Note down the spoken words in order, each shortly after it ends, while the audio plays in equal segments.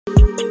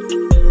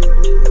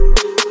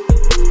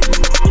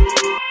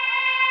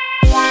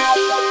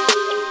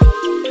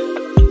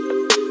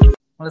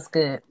What's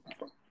good?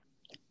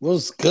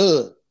 What's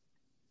good?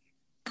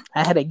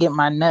 I had to get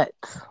my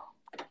nuts.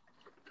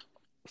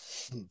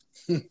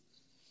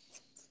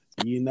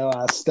 You know,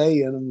 I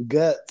stay in them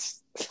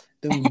guts,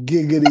 them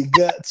giggity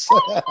guts.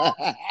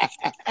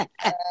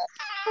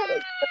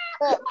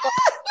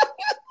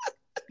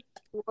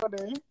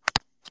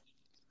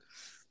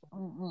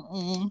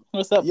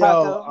 What's up,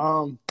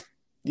 yo,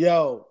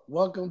 Paco?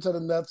 welcome to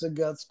the Nuts and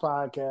Guts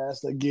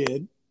podcast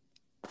again.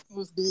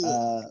 What's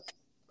good?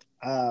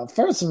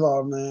 First of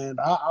all, man,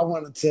 I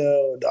want to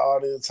tell the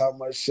audience how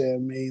much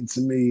Shan means to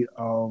me.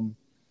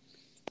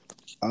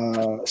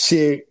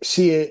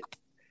 She,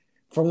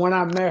 from when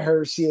I met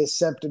her, she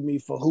accepted me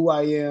for who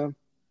I am.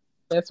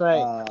 That's right.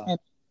 Uh, And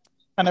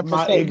trying to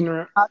my protect me.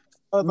 ignorant, I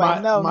was like,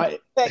 my no, my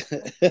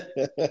protect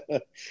me.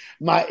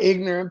 my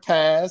ignorant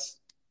past,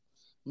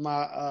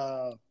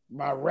 my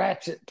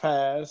ratchet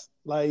past.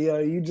 Like, yo,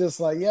 you just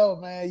like, yo,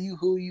 man, you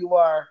who you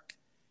are.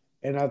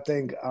 And I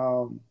think,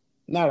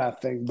 not I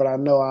think, but I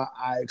know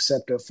I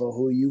accept it for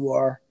who you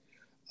are.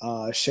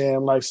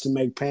 Shan likes to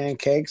make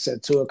pancakes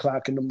at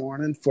 2:00 in the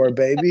morning for a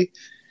baby.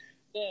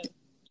 Yeah.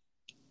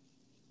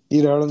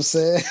 You know what I'm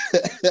saying?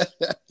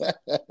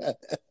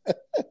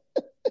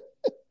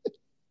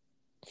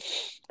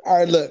 All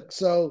right, look.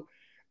 So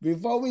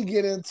before we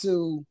get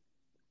into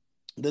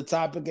the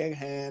topic at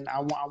hand,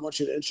 I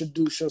want you to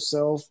introduce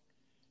yourself.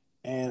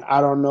 And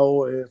I don't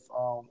know if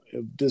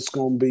this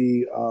gonna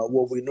be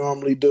what we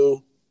normally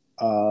do,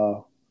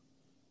 uh,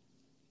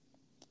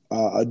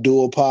 a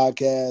dual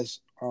podcast.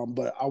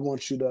 But I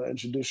want you to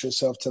introduce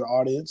yourself to the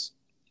audience.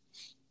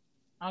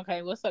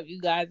 Okay, what's up,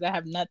 you guys? I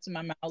have nuts in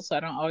my mouth, so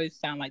I don't always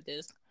sound like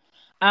this.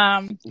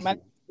 My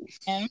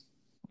name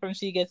from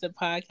She Gets a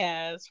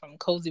Podcast, from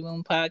Cozy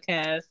Moon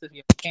Podcast. If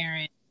you're a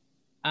parent,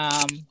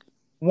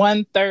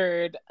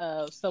 1/3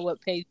 of So What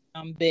Page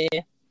on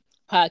Bid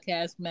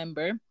podcast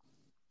member,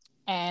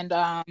 and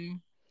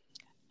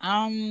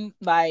I'm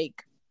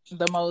like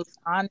the most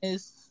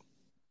honest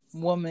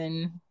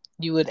woman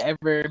you would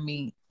ever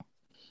meet.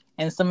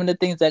 And some of the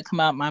things that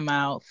come out my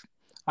mouth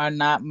are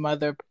not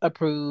mother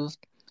approved,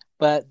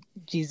 but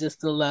Jesus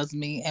still loves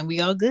me, and we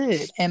all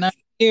good. And I'm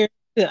here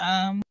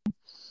to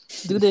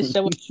do this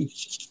show with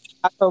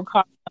Paco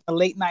called a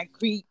late night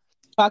creep.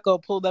 Paco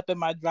pulled up in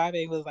my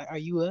driveway and was like, "Are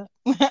you up?"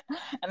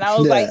 And I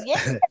was like, Yeah.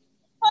 "Yeah,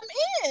 I'm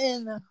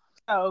in."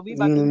 So we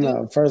about to do.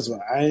 No. First of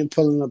all, I ain't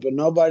pulling up in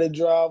nobody's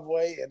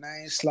driveway, and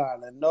I ain't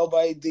sliding in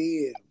nobody's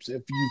DMs.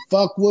 If you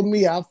fuck with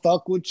me, I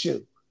fuck with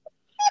you.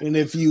 And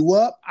if you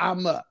up,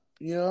 I'm up.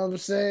 You know what I'm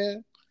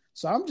saying?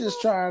 So I'm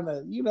just trying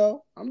to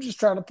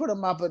put on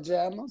my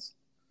pajamas.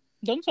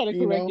 Don't try to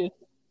You correct know.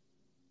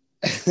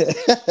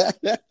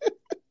 yourself.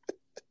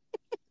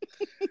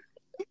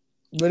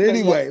 But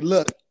anyway,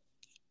 look,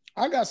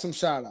 I got some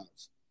shout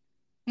outs.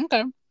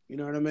 Okay. You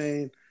know what I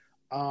mean?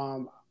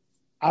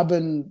 I've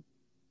been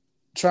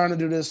trying to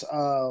do this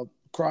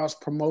cross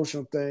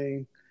promotion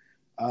thing.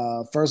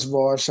 First of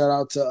all, shout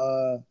out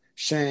to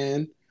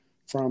Shan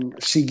from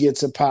She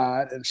Gets a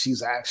Pod, and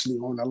she's actually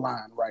on the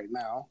line right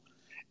now.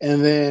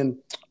 And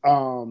then,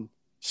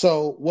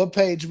 so what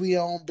page we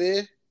on,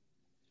 Big?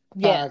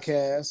 Yes.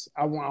 Podcast.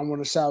 I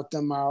want to shout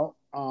them out.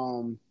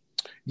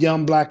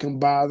 Young Black and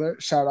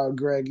Bothered. Shout out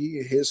Greggy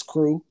and his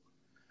crew.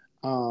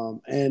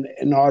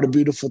 And all the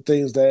beautiful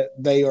things that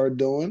they are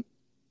doing.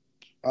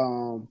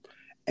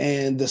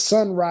 And the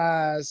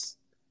Sunrise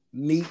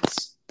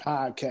Meets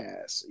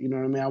podcast. You know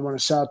what I mean? I want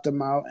to shout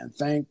them out and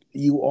thank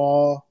you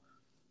all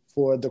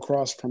for the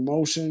cross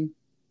promotion.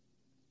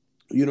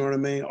 You know what I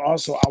mean?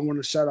 Also, I want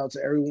to shout out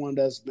to everyone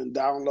that's been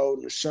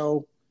downloading the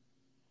show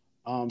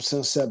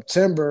since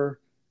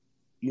September.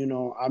 You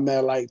know, I'm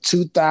at like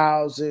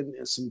 2,000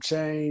 and some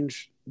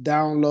change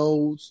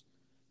downloads.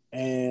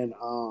 And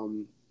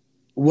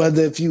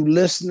whether if you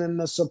listening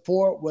to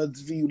support, whether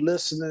if you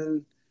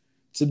listening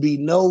to be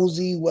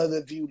nosy, whether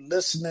if you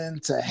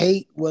listening to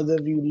hate, whether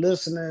if you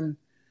listening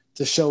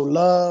to show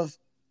love.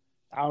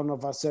 I don't know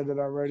if I said it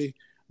already,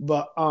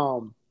 but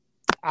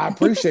I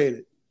appreciate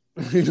it.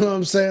 You know what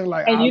I'm saying?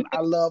 Like And I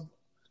love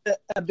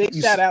a big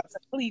shout out to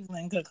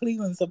Cleveland, because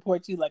Cleveland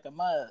supports you like a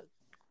mug.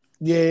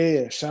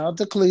 Yeah. Shout out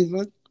to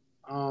Cleveland.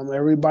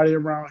 Everybody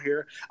around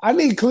here. I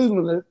need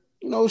Cleveland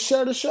to,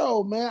 share the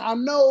show, man. I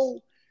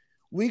know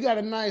we got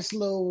a nice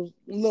little,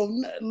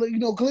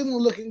 Cleveland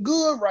looking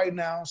good right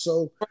now.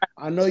 So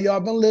I know y'all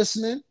been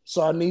listening.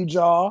 So I need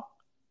y'all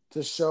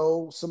to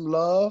show some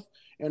love.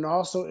 And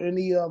also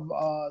any of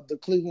the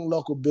Cleveland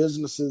local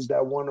businesses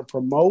that want to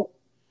promote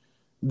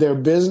their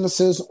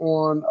businesses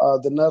on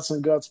the Nuts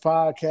and Guts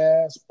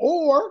podcast,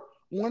 or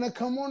want to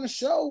come on the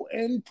show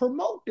and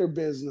promote their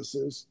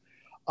businesses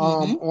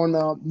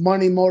on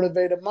Money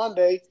Motivated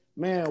Monday.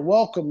 Man,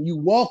 welcome. You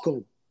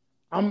welcome.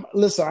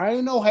 Listen, I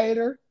ain't no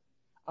hater.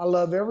 I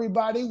love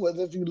everybody,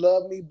 whether if you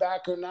love me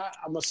back or not.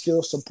 I'm going to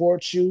still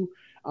support you.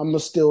 I'm going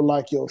to still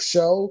like your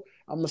show.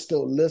 I'm going to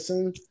still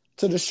listen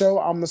to the show.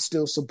 I'm going to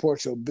still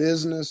support your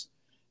business.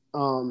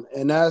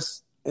 And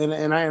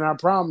I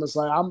promise,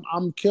 like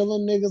I'm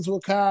killing niggas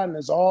with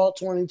kindness all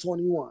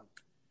 2021.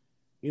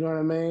 You know what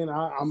I mean?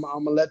 I'm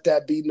gonna let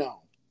that be known.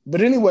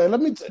 But anyway,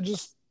 let me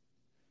just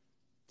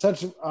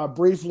touch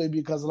briefly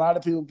because a lot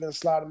of people have been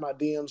sliding my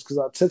DMs because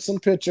I took some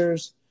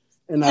pictures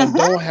and I Uh-huh.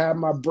 don't have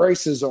my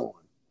braces on.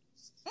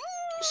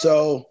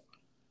 So,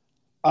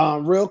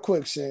 real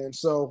quick, Shan.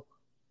 So,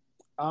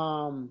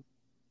 um,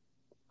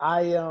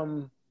 I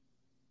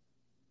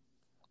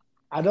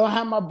I don't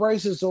have my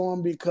braces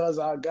on because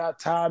I got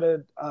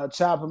tired of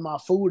chopping my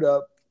food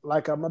up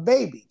like I'm a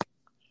baby,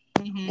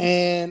 Mm-hmm.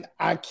 and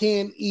I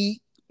can't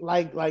eat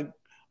like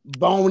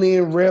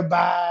bone-in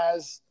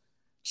ribeyes,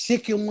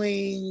 chicken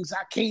wings.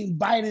 I can't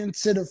bite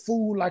into the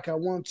food like I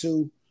want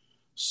to.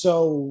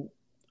 So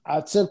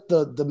I took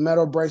the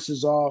metal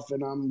braces off,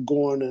 and I'm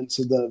going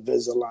into the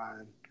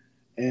Invisalign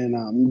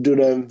and do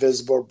the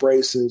invisible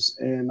braces,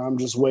 and I'm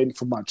just waiting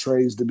for my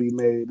trays to be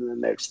made in the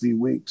next few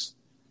weeks.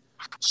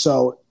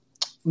 So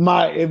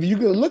if you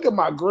can look at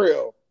my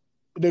grill,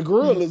 the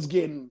grill is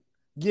getting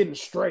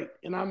straight,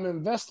 and I'm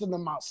investing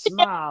in my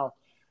smile.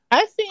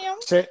 I see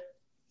him.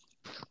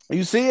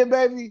 You see it,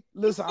 baby?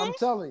 Listen,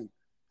 Mhm.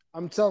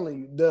 I'm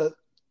telling you,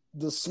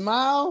 the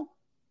smile.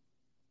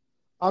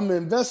 I'm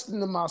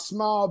investing in my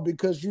smile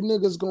because you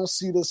niggas gonna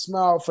see the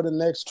smile for the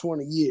next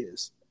 20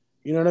 years.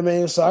 You know what I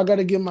mean? So I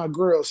gotta get my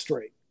grill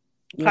straight.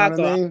 You know what I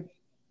Paco, I'm mean?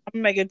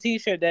 gonna make a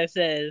T-shirt that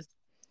says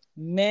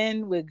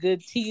 "Men with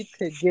good teeth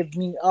could give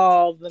me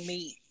all the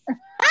meat."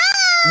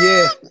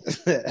 Yeah.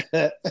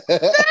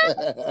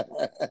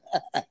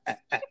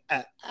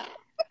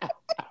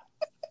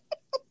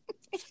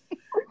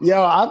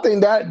 Yo, I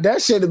think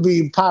that should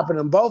be popping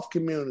in both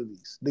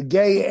communities, the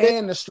gay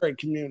and the straight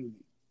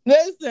community.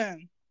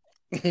 Listen,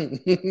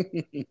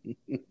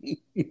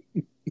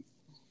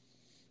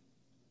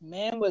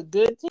 men with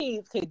good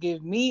teeth could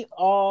give me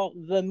all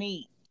the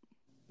meat.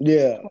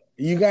 Yeah.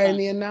 You got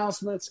any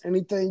announcements?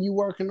 Anything you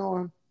working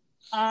on?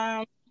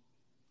 Um,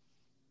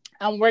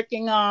 I'm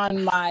working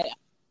on my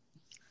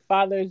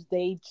Father's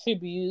Day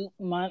tribute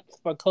month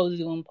for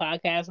Cozy Womb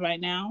Podcast right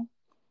now.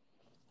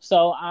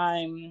 So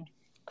I'm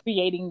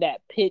creating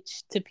that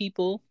pitch to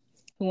people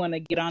who want to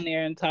get on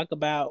there and talk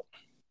about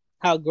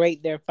how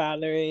great their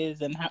father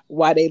is and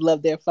why they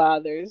love their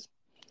fathers.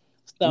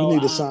 You So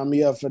need to sign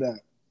me up for that.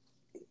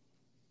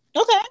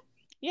 okay,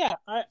 yeah.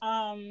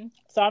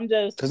 So I'm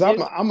just Cause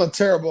I'm a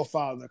terrible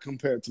father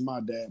compared to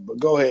my dad. But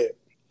go ahead.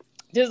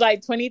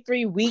 like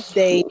 23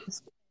 weekdays.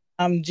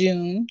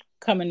 June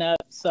coming up,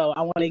 so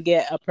I want to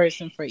get a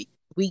person for each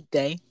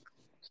weekday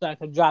so I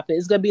can drop it.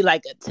 It's gonna be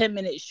like a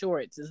 10-minute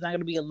shorts. It's not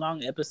gonna be a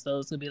long episode.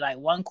 It's gonna be like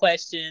one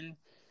question,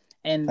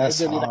 and it's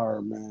That's gonna be like.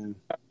 hard, man.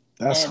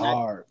 That's And I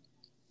hard.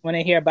 want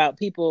to hear about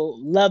people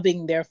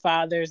loving their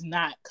fathers,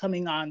 not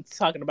coming on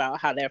talking about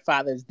how their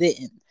fathers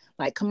didn't.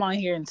 Like, come on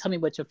here and tell me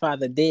what your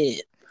father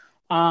did.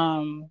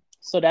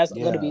 So that's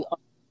gonna Yeah. be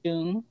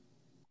June,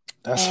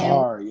 That's and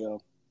hard,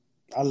 yo.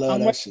 I love I'm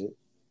that shit.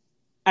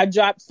 I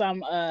dropped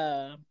some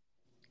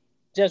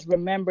just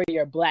remember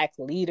your black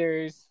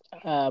leaders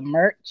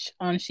merch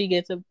on She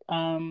Gets a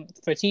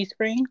for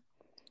Teespring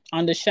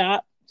on the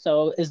shop.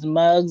 So it's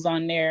mugs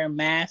on there,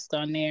 masks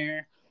on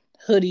there,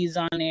 hoodies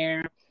on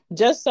there,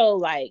 just so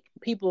like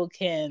people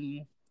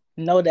can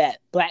know that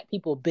black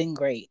people been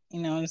great.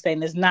 You know what I'm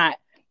saying? It's not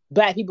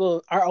black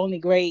people are only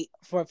great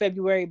for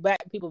February. Black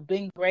people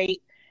been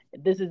great.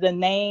 This is a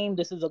name.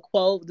 This is a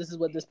quote. This is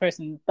what this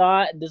person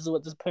thought. This is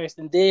what this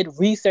person did.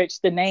 Research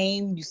the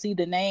name. You see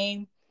the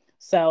name.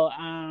 So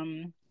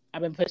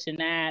I've been pushing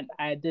that.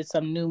 I did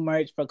some new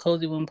merch for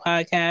Cozy Womb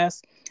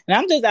Podcast, and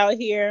I'm just out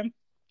here,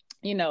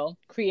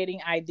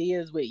 creating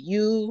ideas with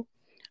you,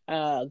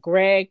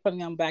 Greg from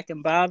Young Black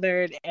and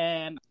Bothered,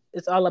 and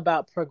it's all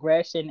about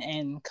progression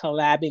and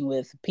collabing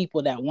with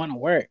people that want to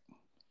work.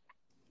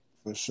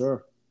 For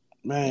sure.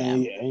 Yeah.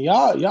 Man, and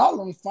y'all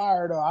on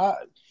fire though.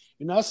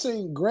 I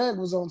seen Greg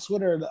was on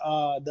Twitter the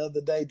other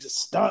day just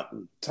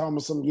stunting, telling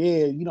me some,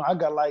 I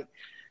got like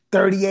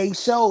 38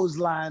 shows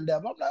lined up.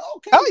 I'm like,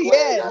 okay, Oh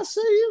Greg, yeah, I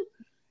see you.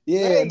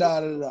 Yeah, Greg.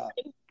 da.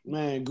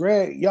 Man,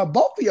 Greg,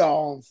 both of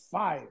y'all on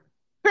fire.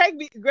 Greg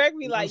be You know what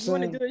I'm like, "You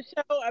want to saying? do a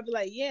show?" I'd be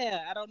like,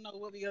 "Yeah, I don't know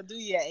what we gonna do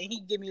yet," and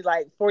he give me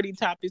like 40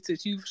 topics to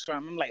choose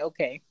from. I'm like,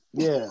 "Okay."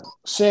 Yeah.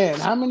 Shan,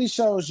 how many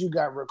shows you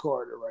got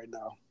recorded right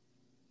now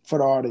for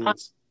the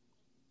audience?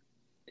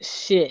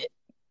 Shit.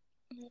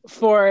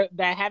 For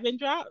that haven't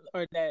dropped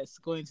or that's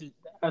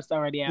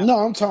already out. No,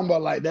 I'm talking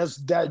about like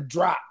that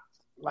drop.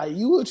 Like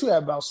what you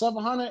have about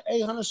 700,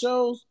 800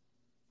 shows?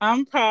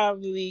 I'm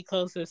probably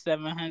close to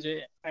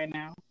 700 right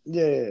now.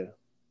 Yeah,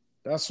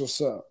 that's what's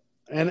up.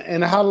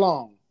 And how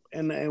long?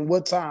 And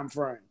what time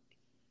frame?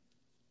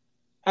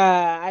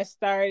 I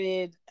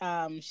started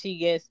She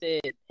Gets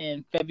It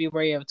in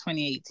February of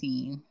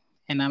 2018,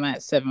 and I'm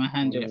at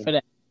 700 Okay. for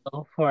that.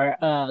 For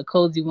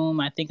Cozy Womb,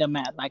 I think I'm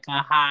at like a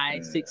high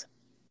Yeah. 6.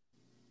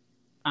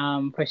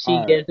 For She All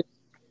right. Gets It,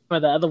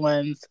 for the other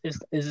ones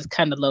is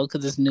kind of low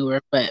because it's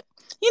newer, but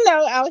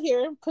out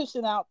here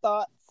pushing out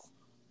thoughts.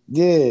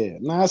 Yeah,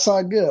 no, that's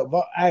all good.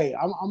 But hey,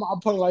 I'll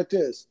put it like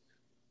this: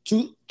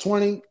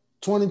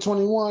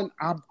 2021,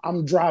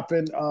 I'm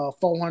dropping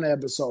 400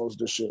 episodes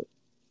this year.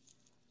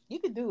 You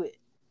could do it.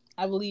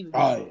 I believe in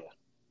Oh you.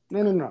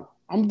 yeah. No.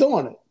 I'm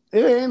doing it.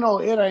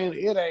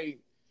 It ain't.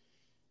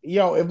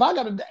 Yo, if I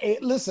gotta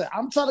listen,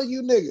 I'm telling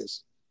you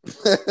niggas.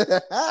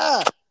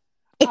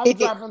 I'm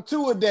dropping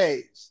 2 a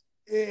days.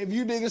 If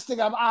you niggas think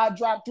I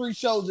drop 3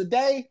 shows a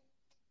day,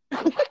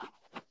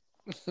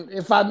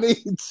 if I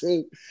need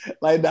to.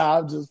 Like, nah,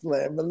 I'm just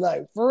playing. But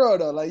like, for real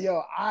though, like,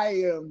 yo,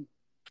 I am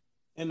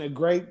in a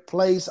great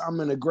place. I'm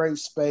in a great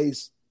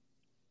space.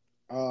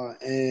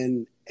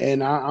 I'm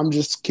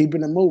just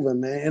keeping it moving,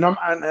 man.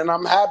 And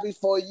I'm happy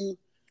for you.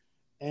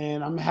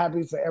 And I'm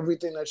happy for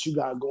everything that you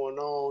got going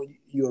on.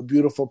 You're a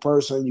beautiful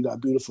person. You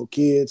got beautiful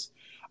kids.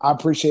 I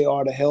appreciate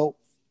all the help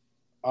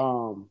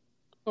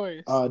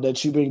that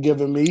you've been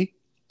giving me.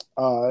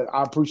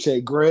 I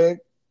appreciate Greg.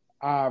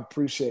 I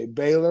appreciate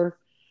Baylor.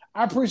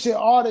 I appreciate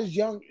all this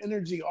young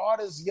energy, all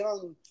this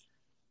young,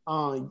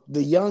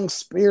 the young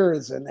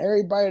spirits, and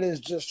everybody that's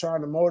just trying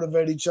to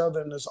motivate each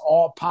other, and it's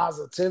all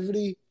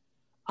positivity.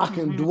 I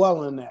can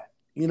dwell in that.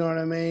 You know what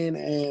I mean?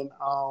 And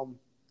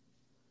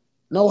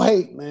no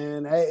hate,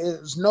 man.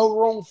 There's no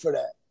room for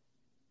that.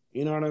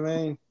 You know what I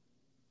mean?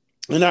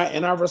 And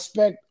I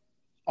respect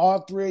all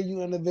 3 of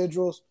you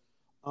individuals.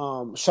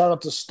 Shout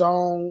out to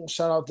Stone.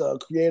 Shout out to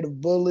Creative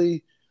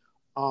Bully.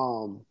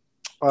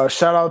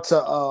 Shout out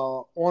to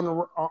on the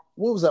what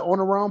was that On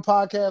the Realm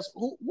podcast?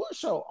 What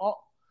show?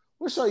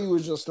 What show you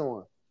was just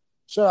on?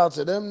 Shout out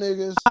to them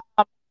niggas.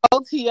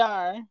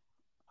 OTR.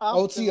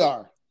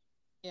 OTR.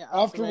 Yeah,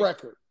 off the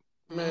record.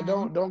 Man,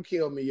 don't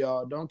kill me,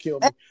 y'all. Don't kill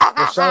me.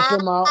 But shout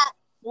them out.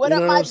 What you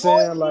up, know my what I'm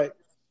saying? boys? Like,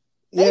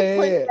 they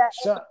pushed that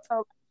episode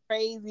like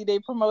crazy. They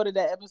promoted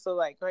that episode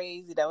like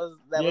crazy. That was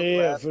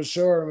love. For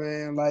sure,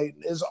 man. Like,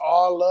 it's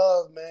all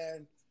love,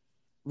 man.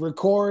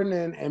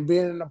 Recording and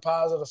being in a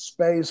positive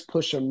space,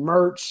 pushing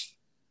merch,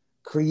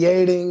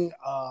 creating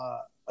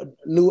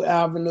new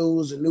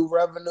avenues and new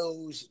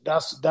revenues.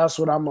 That's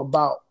what I'm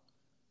about.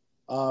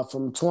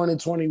 From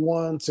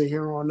 2021 to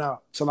here on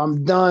out, till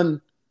I'm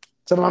done,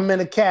 till I'm in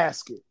a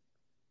casket.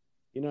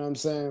 You know what I'm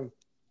saying?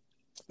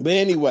 But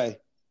anyway,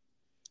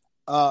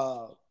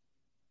 I've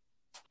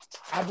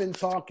been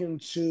talking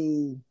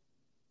to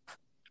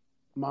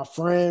my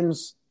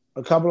friends,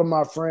 a couple of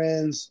my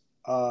friends.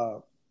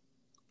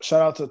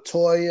 Shout out to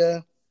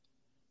Toya.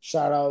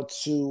 Shout out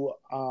to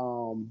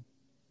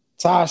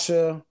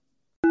Tasha.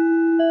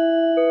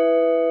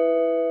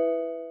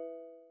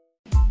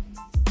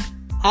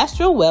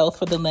 Astral Wealth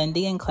for the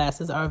lending and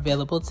classes are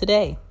available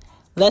today.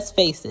 Let's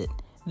face it,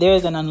 there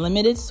is an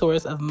unlimited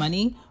source of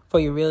money for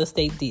your real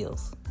estate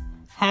deals.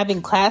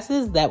 Having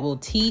classes that will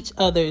teach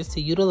others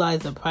to utilize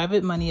the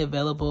private money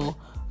available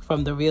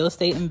from the real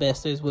estate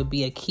investors would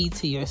be a key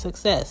to your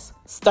success.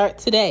 Start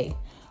today.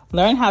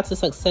 Learn how to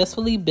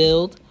successfully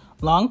build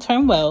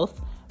long-term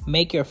wealth.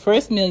 Make your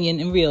first million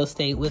in real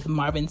estate with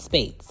Marvin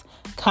Spates.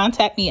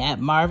 Contact me at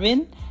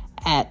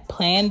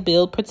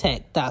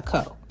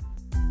marvin@planbuildprotect.co.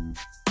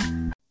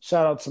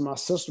 Shout out to my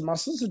sister. My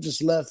sister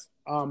just left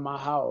my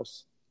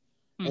house.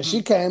 And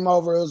she came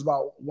over. It was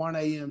about 1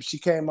 a.m. She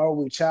came over.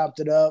 We chopped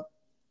it up.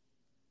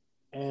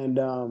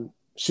 And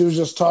she was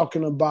just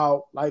talking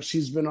about, like,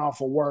 she's been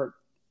off of work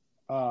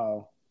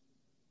due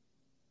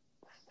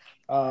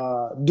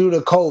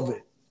to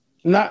COVID.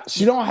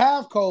 She don't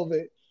have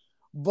COVID,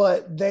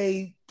 but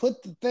they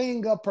put the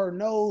thing up her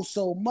nose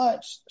so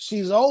much,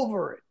 she's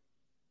over it.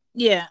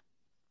 Yeah.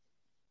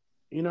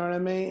 You know what I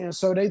mean? And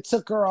so they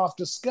took her off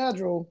the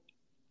schedule.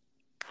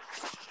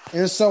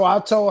 And so I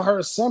told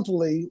her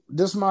simply,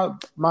 this my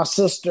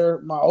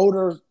sister, my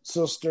older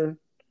sister,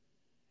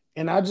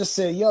 and I just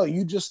said, yo,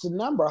 you just a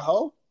number,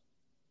 ho.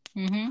 I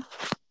mean,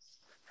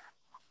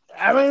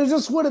 it's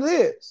just what it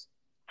is.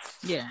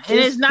 Yeah. And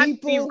it's not to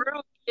be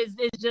rude.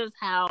 It's just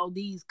how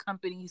these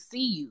companies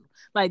see you.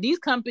 Like, these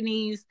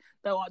companies,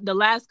 the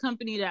last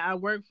company that I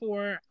worked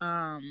for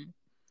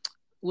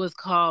was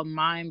called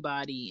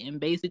MindBody. And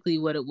basically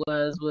what it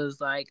was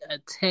like a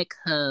tech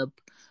hub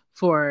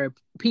for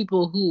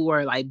people who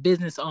were like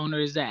business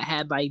owners that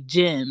had like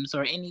gyms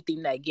or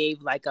anything that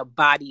gave like a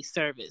body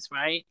service,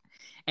 right?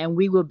 And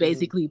we would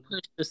basically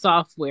push the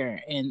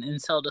software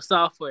and sell the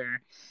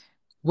software.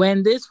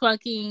 When this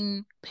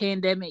fucking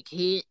pandemic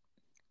hit,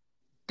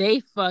 they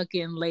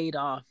fucking laid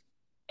off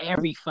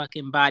every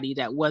fucking body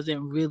that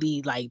wasn't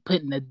really like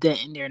putting a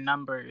dent in their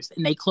numbers.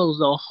 And they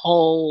closed the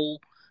whole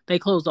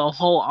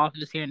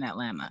office here in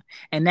Atlanta.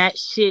 And that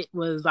shit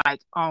was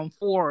like on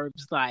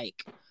Forbes,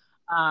 like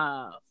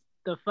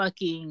the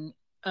fucking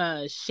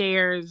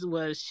shares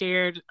was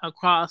shared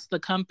across the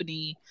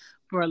company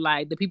for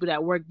like the people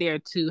that work there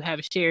to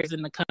have shares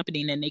in the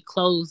company, and then they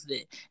closed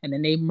it and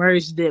then they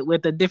merged it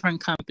with a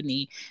different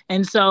company.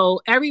 And so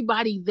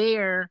everybody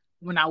there,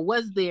 when I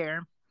was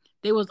there,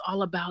 they was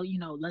all about,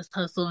 let's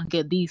hustle and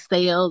get these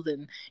sales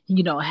and,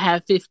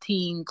 have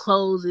 15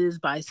 closes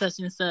by such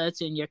and such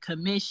and your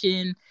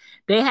commission.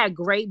 They had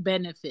great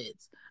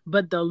benefits.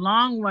 But the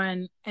long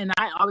run, and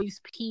I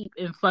always peep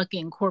in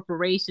fucking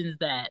corporations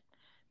that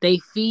they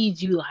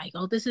feed you like,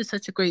 oh, this is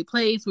such a great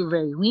place. We're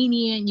very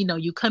lenient.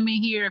 You come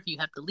in here. If you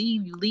have to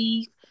leave, you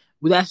leave.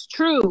 Well, that's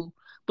true.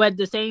 But at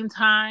the same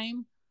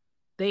time,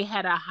 they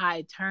had a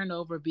high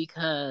turnover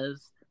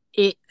because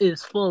it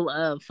is full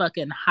of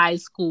fucking high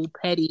school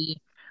petty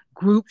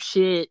group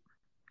shit,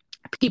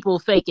 people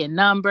faking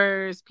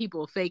numbers,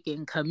 people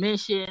faking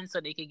commission so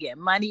they could get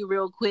money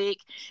real quick.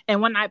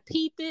 And when I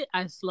peeped it,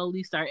 I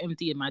slowly start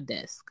emptying my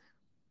desk.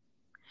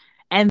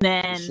 And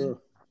then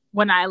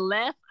when I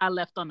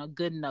left on a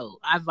good note.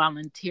 I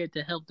volunteered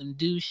to help them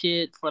do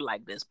shit for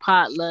like this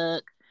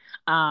potluck.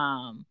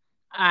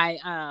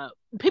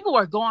 People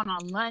were going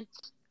on lunch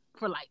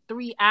for like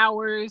 3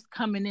 hours,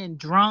 coming in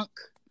drunk.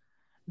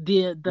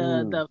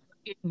 The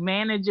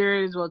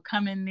managers will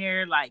come in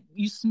there like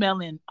you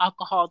smelling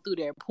alcohol through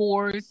their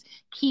pores,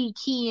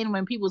 keying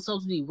when people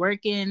supposed to be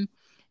working.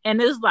 And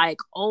there's like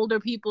older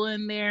people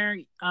in there,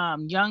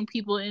 young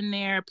people in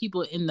there,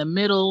 people in the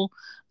middle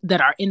that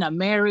are in a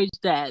marriage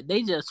that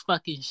they just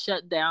fucking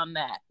shut down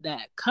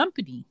that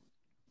company.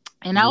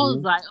 And I was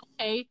like,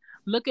 okay,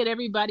 look at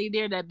everybody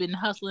there that been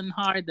hustling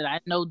hard that I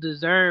know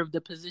deserve the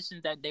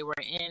positions that they were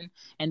in,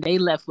 and they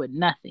left with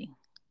nothing.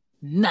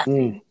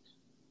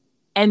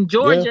 And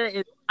Georgia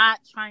is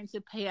not trying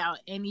to pay out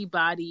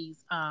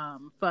anybody's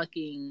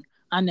fucking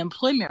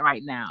unemployment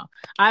right now.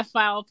 I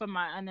filed for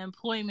my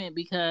unemployment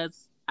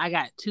because I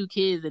got 2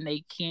 kids and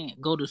they can't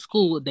go to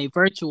school. They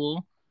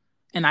virtual,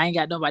 and I ain't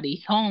got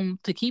nobody home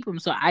to keep them,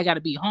 so I got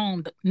to be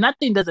home.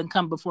 Nothing doesn't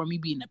come before me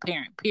being a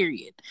parent,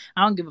 period.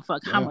 I don't give a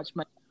fuck how much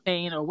money I'm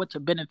paying or what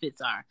your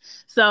benefits are.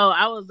 So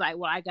I was like,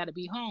 well, I got to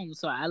be home.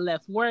 So I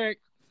left work,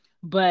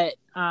 but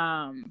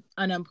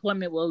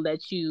unemployment will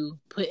let you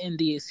put in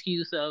the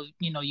excuse of,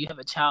 you have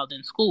a child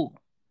in school.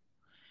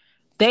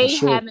 They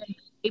haven't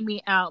paid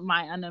me out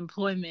my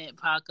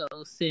unemployment,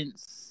 Paco,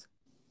 since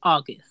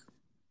August.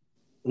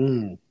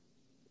 So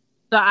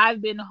I've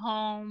been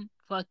home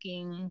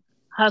fucking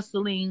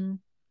hustling,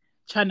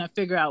 trying to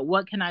figure out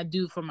what can I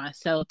do for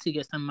myself to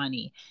get some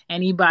money.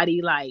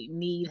 Anybody like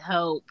need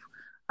help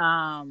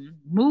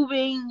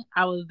moving,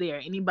 I was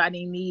there.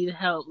 Anybody need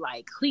help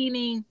like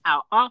cleaning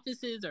out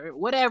offices or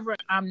whatever,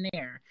 I'm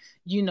there.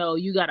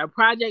 You got a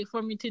project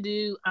for me to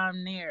do,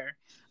 I'm there.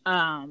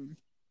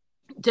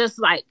 Just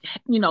like,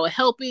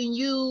 helping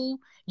you.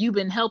 You've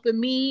been helping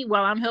me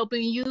while I'm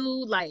helping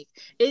you. Like,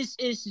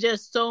 it's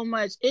just so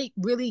much. It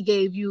really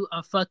gave you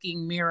a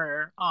fucking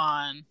mirror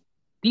on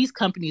these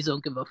companies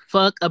don't give a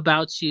fuck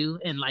about you.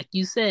 And like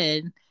you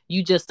said,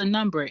 you just a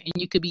number and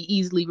you could be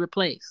easily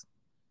replaced.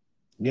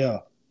 Yeah.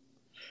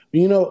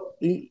 Along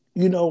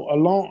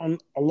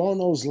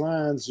those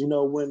lines,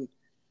 when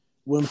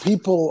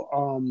people,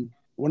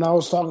 when I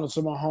was talking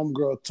to my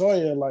homegirl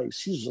Toya, like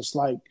she's just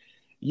like,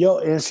 yo,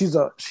 and she's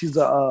a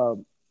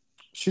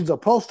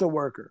postal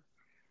worker.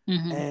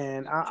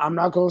 And I'm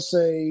not gonna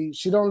say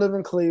she don't live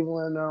in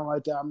Cleveland or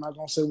like that. I'm not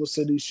gonna say what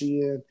city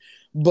she in,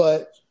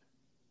 but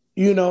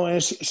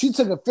and she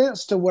took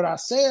offense to what I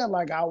said.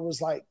 Like I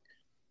was like,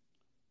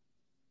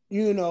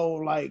 yo,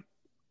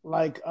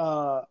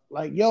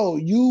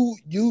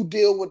 you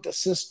deal with the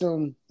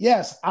system.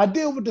 Yes, I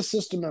deal with the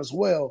system as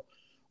well,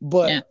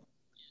 but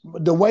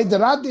the way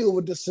that I deal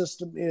with the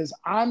system is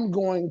I'm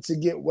going to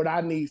get what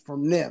I need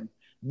from them.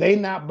 They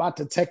not about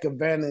to take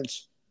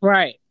advantage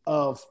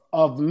of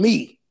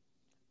me.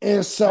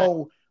 And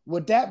so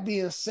with that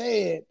being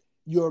said,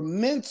 your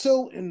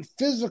mental and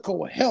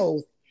physical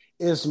health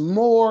is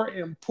more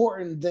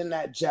important than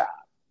that job.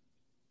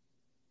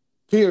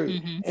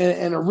 Period.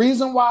 And the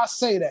reason why I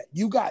say that,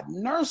 you got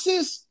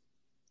nurses,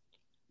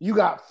 you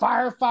got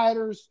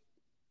firefighters,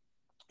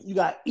 you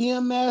got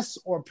EMS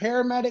or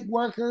paramedic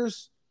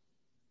workers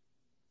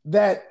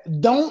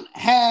that don't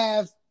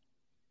have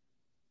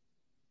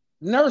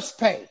nurse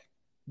pay,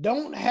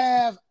 don't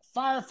have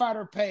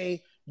firefighter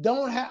pay,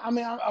 don't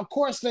have, of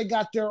course they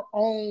got their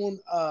own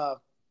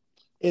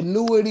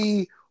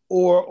annuity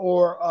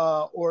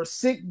or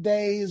sick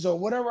days or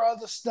whatever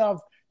other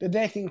stuff that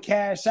they can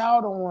cash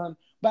out on.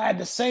 But at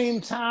the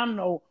same time,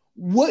 though,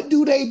 what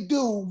do they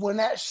do when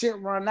that shit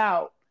run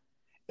out?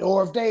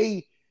 Or if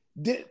they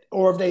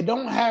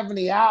don't have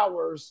any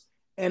hours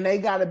and they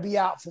got to be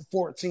out for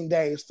 14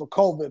 days for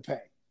COVID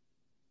pay.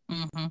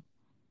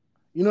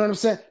 You know what I'm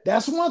saying?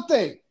 That's one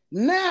thing.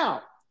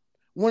 Now,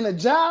 when a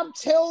job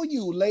tell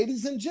you,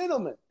 ladies and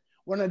gentlemen,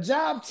 when a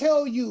job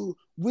tell you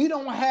we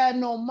don't have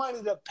no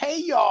money to pay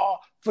y'all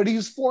for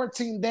these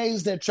 14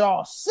 days that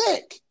y'all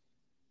sick,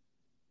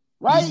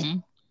 right?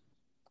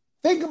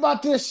 Think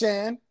about this,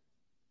 Shan.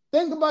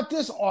 Think about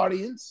this,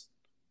 audience.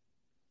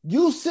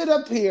 You sit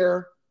up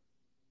here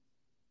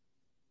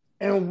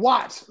and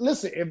watch.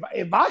 Listen,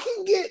 if I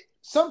can get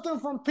something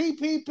from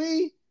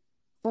PPP,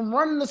 from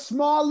running a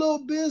small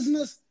little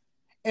business,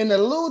 and the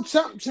little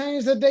chump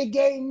change that they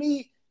gave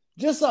me,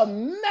 just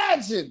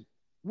imagine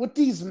what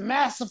these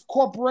massive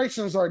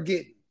corporations are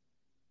getting.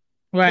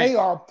 Right.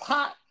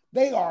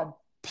 They are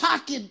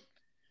pocketing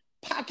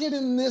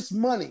this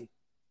money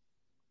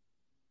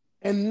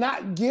and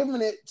not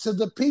giving it to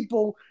the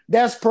people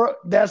that's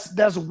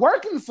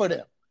working for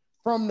them,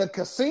 from the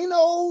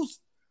casinos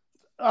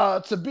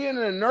to being in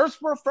a nurse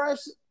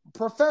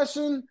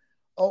profession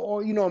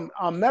or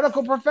a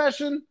medical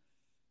profession,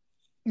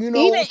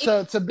 even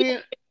to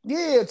being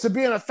Yeah, to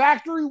being a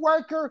factory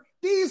worker,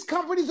 these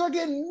companies are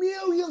getting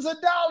millions of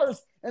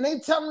dollars, and they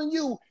telling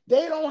you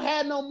they don't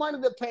have no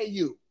money to pay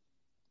you.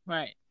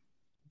 Right.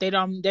 They're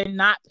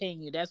not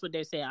paying you. That's what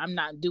they're saying. I'm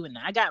not doing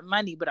that. I got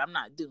money, but I'm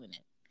not doing it.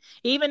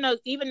 Even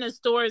the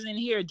stores in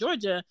here,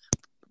 Georgia,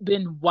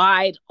 been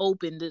wide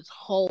open this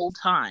whole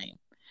time.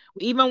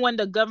 Even when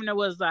the governor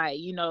was like,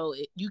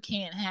 you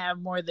can't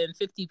have more than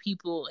 50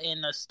 people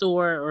in a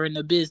store or in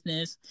a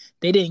business,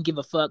 they didn't give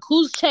a fuck.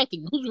 Who's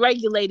checking? Who's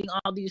regulating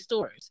all these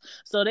stores?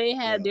 So they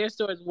had their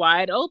stores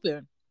wide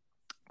open.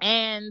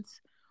 And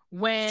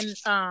when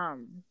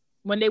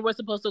they were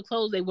supposed to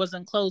close, they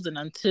wasn't closing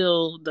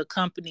until the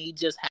company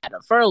just had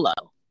a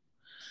furlough.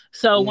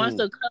 So once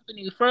the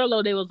company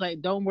furloughed, they was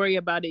like, don't worry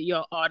about it.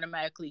 You'll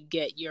automatically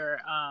get your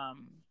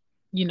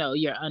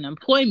your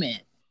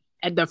unemployment.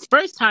 At the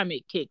first time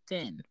it kicked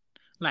in,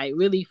 like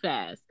really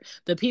fast.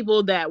 The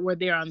people that were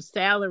there on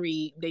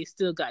salary, they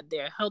still got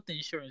their health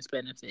insurance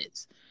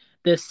benefits.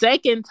 The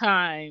second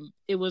time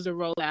it was a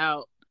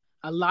rollout,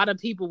 a lot of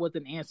people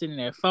wasn't answering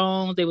their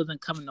phones. They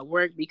wasn't coming to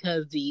work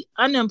because the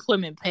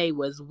unemployment pay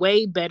was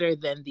way better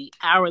than the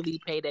hourly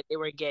pay that they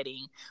were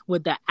getting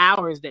with the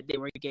hours that they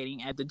were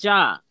getting at the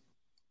job.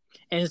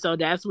 And so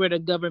that's where the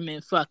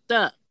government fucked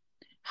up.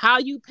 How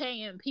you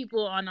paying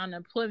people on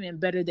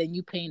unemployment better than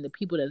you paying the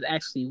people that's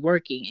actually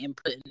working and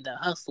putting the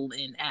hustle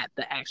in at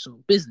the actual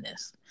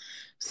business?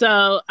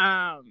 So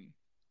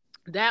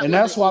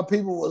that's why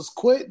people was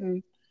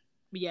quitting.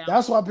 Yeah,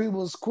 that's why people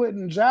was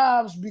quitting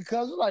jobs,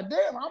 because they're like,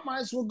 damn, I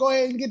might as well go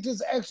ahead and get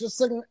this extra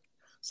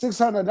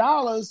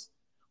 $600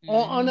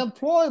 on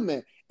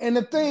unemployment. And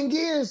the thing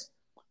is,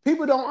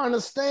 people don't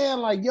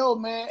understand, like, yo,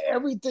 man,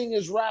 everything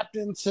is wrapped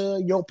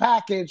into your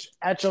package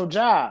at your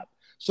job.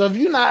 So if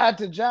you're not at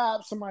the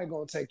job, somebody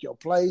gonna take your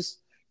place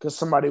because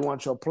somebody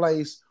wants your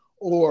place,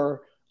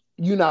 or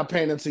you're not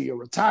paying into your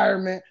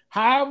retirement.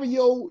 However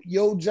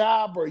your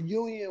job or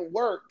union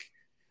work,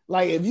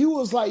 like if you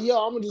was like,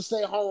 yo, I'm gonna just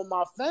stay home with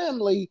my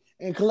family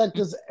and collect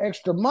this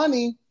extra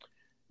money,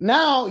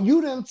 now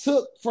you done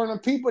took from the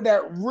people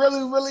that really,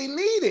 really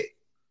need it.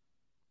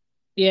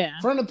 Yeah.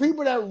 From the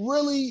people that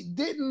really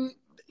didn't,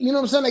 you know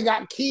what I'm saying, they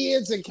got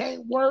kids and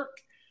can't work.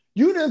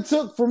 You done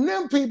took from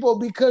them people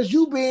because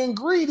you being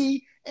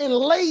greedy and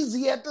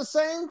lazy at the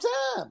same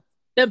time.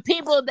 The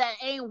people that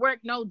ain't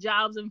worked no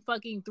jobs in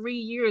fucking 3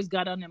 years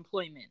got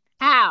unemployment.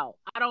 How?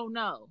 I don't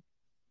know.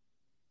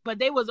 But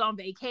they was on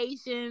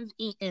vacations,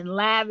 eating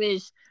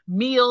lavish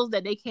meals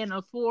that they can't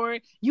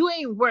afford. You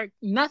ain't worked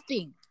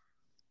nothing.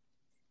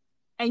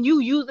 And you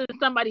using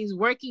somebody's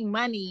working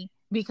money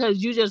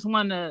because you just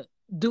want to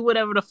do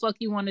whatever the fuck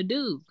you want to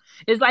do.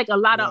 It's like a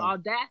lot of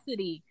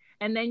audacity.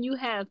 And then you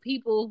have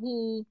people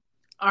who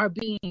are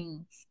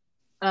being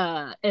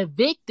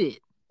evicted.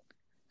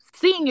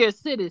 Senior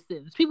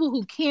citizens, people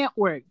who can't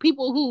work,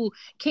 people who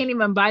can't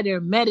even buy their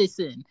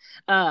medicine,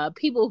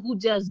 people who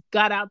just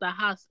got out the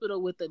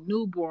hospital with a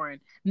newborn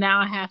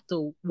now have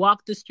to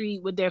walk the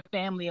street with their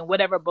family and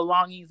whatever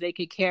belongings they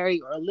could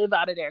carry or live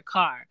out of their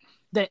car.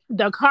 The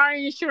car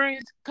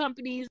insurance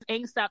companies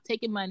ain't stopped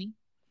taking money.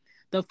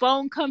 The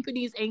phone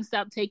companies ain't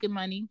stopped taking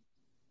money.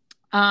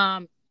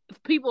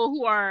 People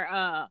who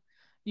are,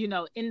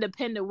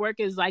 independent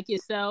workers like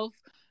yourself,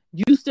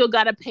 you still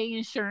got to pay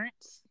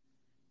insurance.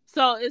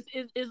 So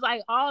it's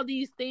like all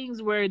these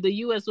things where the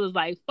U.S. was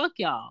like, fuck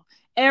y'all.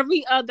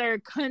 Every other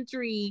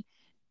country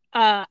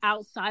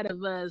outside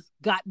of us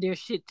got their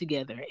shit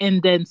together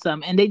and then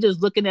some. And they just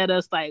looking at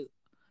us like,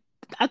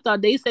 I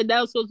thought they said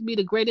that was supposed to be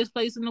the greatest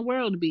place in the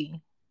world to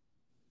be.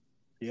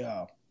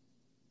 Yeah.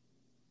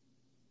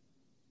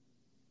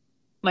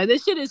 Like,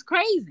 this shit is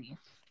crazy.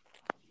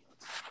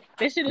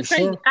 This shit is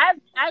crazy. Sure.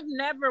 I've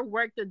never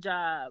worked a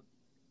job,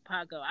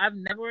 Paco. I've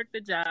never worked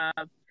a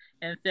job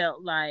and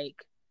felt like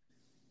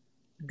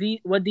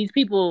what these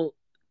people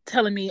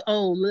telling me,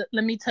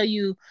 let me tell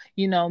you,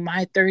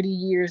 my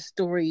 30-year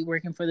story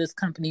working for this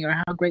company or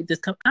how great this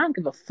company. I don't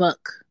give a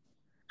fuck.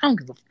 I don't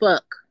give a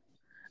fuck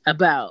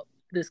about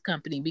this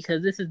company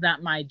because this is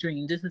not my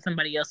dream. This is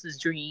somebody else's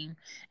dream,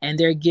 and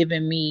they're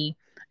giving me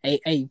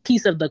a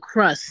piece of the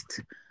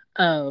crust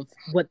of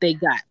what they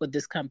got with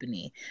this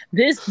company.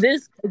 This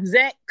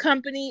exact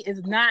company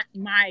is not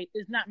my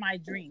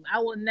dream. I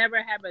will never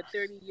have a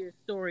 30-year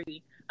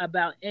story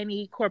about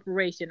any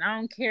corporation. I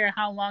don't care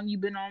how long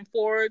you've been on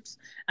Forbes.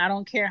 I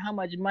don't care how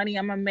much money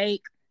I'm gonna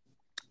make.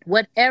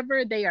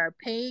 Whatever they are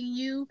paying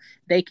you,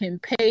 they can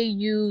pay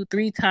you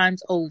 3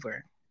 times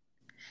over.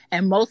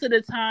 And most of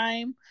the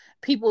time,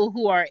 people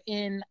who are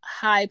in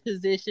high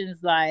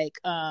positions like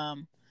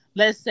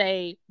let's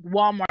say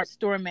Walmart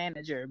store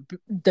manager,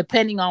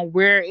 depending on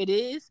where it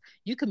is,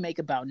 you can make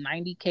about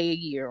 $90,000 a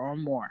year or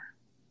more.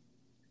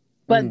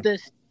 But the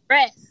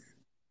stress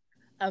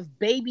of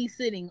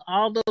babysitting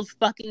all those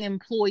fucking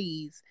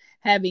employees,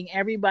 having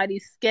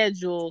everybody's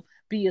schedule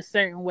be a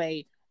certain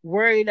way,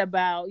 worried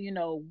about,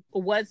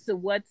 what's the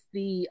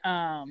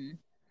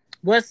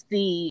What's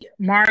the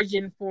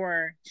margin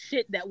for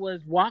shit that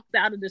was walked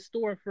out of the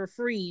store for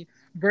free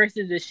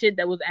versus the shit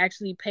that was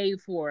actually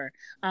paid for?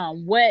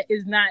 What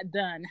is not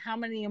done? How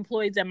many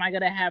employees am I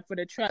gonna have for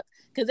the truck?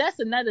 Because that's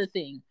another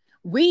thing.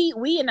 We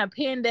in a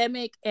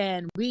pandemic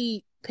and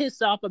we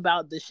pissed off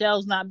about the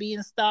shelves not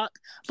being stocked.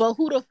 But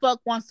who the fuck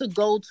wants to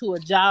go to a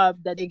job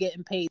that they're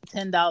getting paid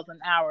 $10 an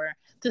hour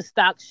to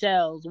stock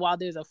shelves while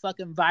there's a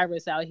fucking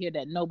virus out here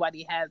that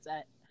nobody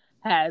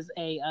has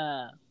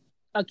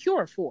a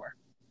cure for?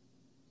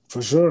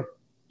 For sure.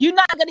 You're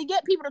not gonna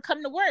get people to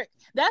come to work.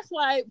 That's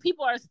why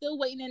people are still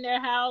waiting in their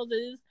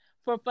houses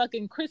for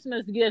fucking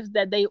Christmas gifts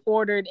that they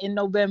ordered in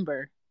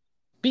November.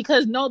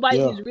 Because nobody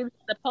is really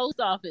at the post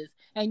office.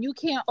 And you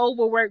can't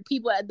overwork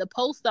people at the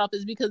post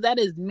office because that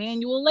is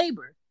manual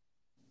labor.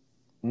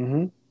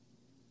 Mm-hmm.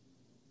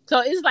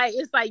 So it's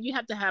like you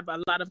have to have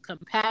a lot of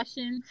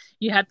compassion.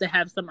 You have to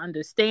have some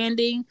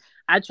understanding.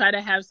 I try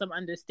to have some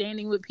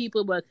understanding with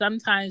people, but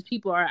sometimes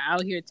people are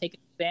out here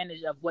taking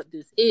advantage of what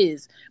this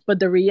is.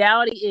 But the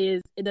reality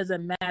is, it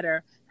doesn't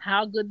matter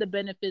how good the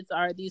benefits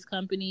are at these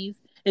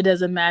companies. It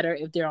doesn't matter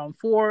if they're on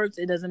Forbes.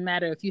 It doesn't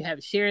matter if you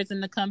have shares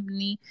in the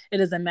company. It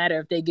doesn't matter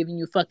if they're giving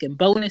you fucking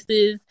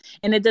bonuses.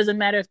 And it doesn't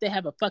matter if they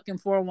have a fucking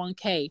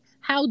 401k.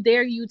 How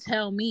dare you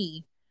tell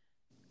me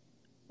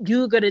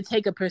you're going to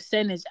take a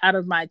percentage out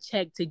of my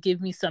check to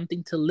give me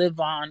something to live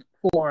on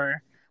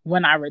for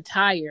when I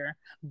retire,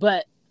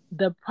 but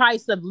the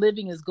price of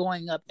living is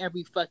going up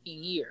every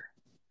fucking year.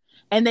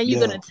 And then you're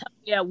going to tell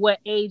me at what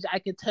age I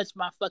can touch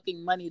my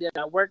fucking money that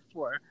I worked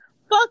for.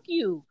 Fuck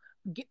you.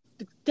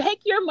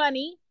 Take your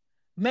money,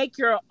 make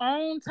your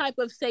own type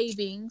of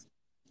savings,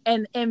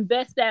 and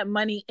invest that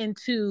money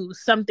into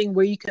something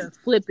where you can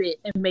flip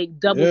it and make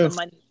double the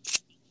money.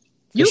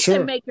 You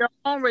can make your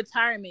own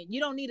retirement.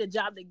 You don't need a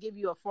job to give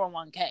you a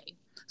 401k.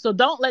 So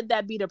don't let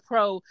that be the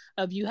pro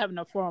of you having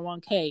a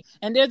 401k.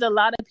 And there's a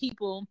lot of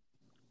people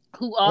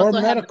who also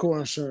or medical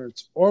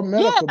insurance or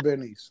medical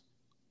bennies.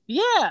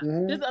 Yeah.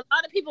 Mm-hmm. There's a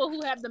lot of people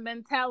who have the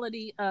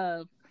mentality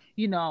of,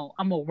 I'm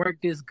gonna work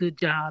this good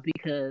job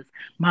because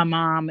my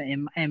mom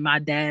and my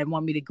dad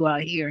want me to go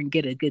out here and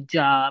get a good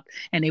job,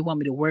 and they want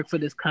me to work for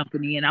this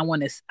company, and I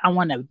want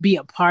to be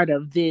a part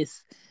of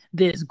this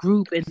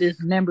group and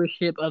this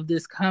membership of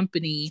this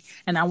company,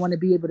 and I want to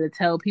be able to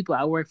tell people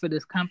I work for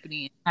this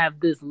company and have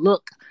this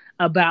look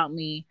about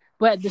me.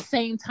 But at the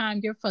same time,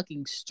 you're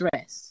fucking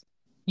stressed.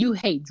 You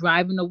hate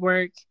driving to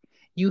work.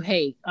 You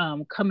hate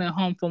coming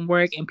home from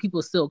work and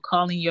people still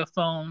calling your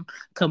phone,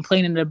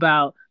 complaining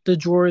about the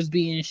drawers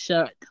being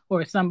shut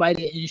or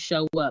somebody didn't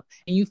show up,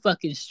 and you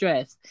fucking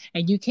stressed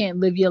and you can't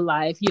live your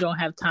life. You don't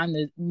have time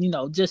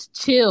to, just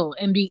chill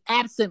and be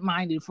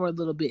absent-minded for a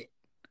little bit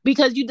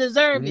because you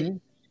deserve it.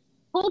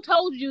 Who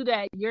told you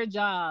that your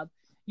job,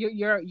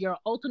 your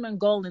ultimate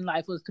goal in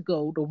life was to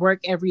go to work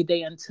every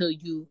day until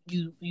you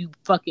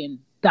fucking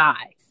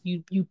die?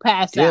 You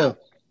pass out.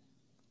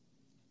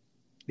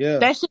 Yeah.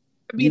 That should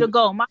be the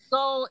goal. My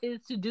goal is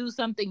to do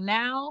something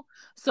now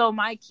so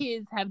my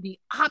kids have the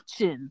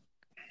option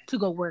to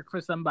go work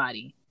for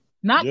somebody.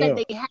 Not that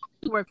they have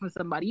to work for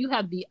somebody. You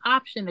have the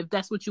option. If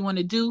that's what you want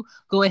to do,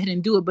 go ahead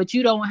and do it, but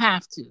you don't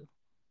have to.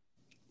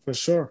 For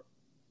sure.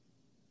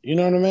 You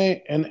know what I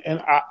mean?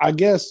 And I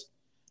guess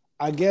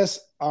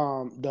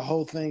the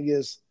whole thing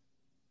is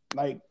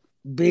like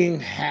being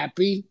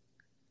happy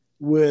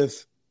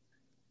with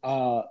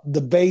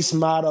the base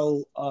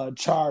model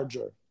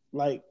Charger.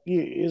 Like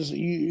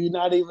you're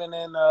not even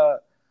in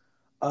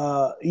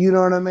you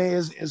know what I mean?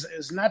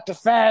 It's not the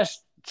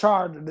fast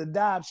Charger, the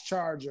Dodge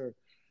Charger.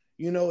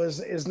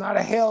 It's not a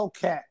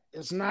Hellcat.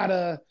 It's not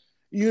a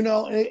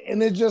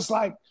and it's just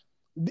like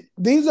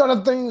these are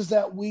the things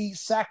that we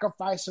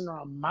sacrifice in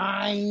our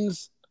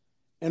minds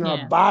and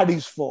our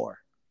bodies for.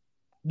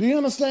 Do you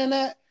understand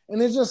that?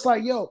 And it's just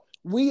like,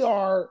 we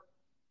are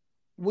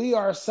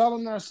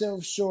selling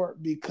ourselves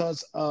short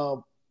because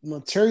of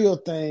material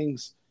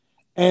things.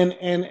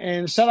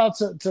 And shout out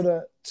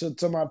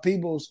to my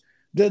peoples.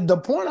 The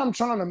point I'm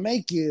trying to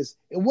make is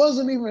it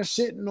wasn't even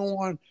shitting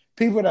on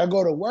people that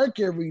go to work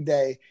every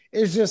day.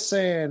 It's just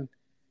saying,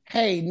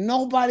 hey,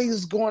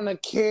 nobody's going to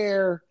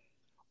care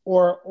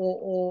or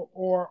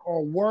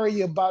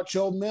worry about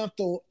your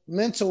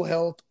mental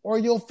health or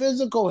your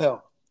physical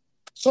health.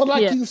 So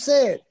like you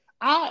said,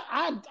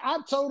 I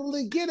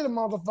totally get it, a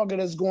motherfucker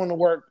that's going to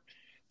work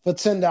for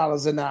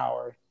 $10 an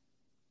hour.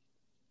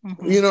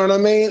 Mm-hmm. You know what I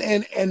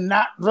mean? And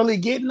not really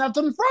getting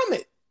nothing from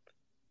it.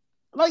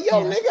 Like,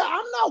 nigga,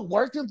 I'm not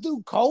working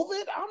through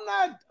COVID. I'm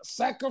not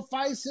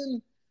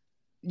sacrificing.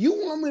 You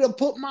want me to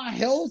put my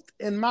health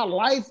and my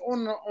life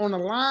on the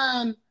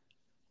line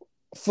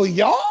for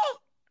y'all?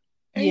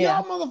 And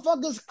y'all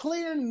motherfuckers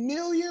clearing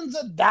millions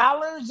of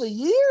dollars a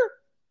year?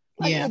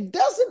 Like, it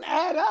doesn't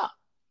add up.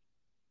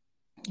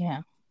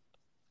 Yeah.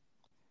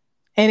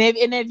 And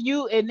if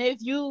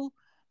you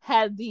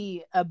had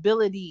the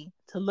ability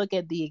to look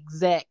at the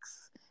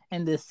execs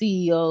and the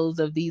CEOs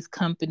of these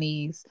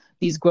companies,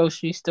 these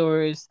grocery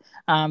stores,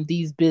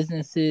 these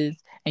businesses,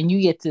 and you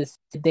get to see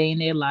a day in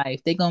their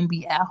life, they're gonna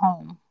be at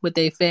home with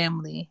their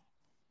family,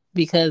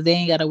 because they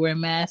ain't got to wear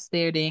masks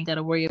there. They ain't got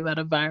to worry about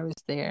a virus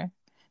there.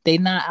 They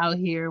not out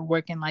here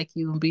working like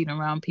you and being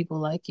around people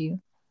like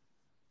you.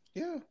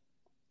 Yeah,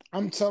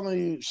 I'm telling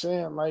you,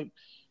 Shan. Like,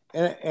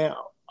 and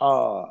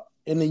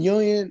in the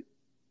union,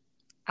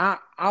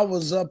 I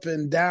was up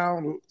and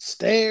down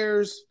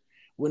stairs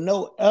with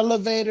no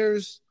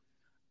elevators.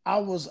 I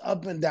was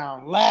up and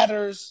down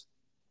ladders.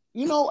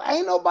 You know,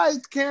 ain't nobody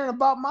caring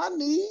about my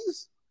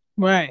knees.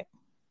 Right.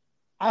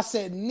 I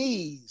said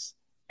knees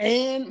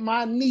and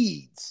my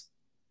needs.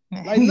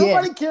 Like Yeah.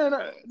 nobody caring.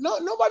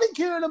 Nobody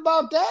caring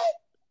about that.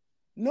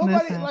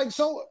 Nobody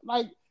Listen.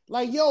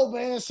 like yo,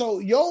 man. So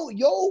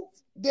yo,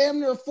 damn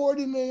near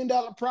 $40 million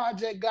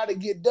project got to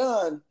get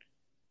done,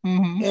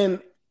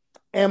 Mm-hmm.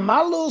 and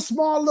my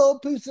small little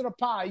piece of the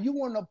pie. You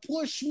want to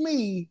push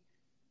me?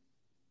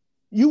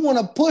 You want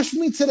to push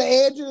me to the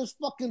edge of this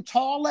fucking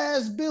tall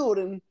ass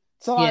building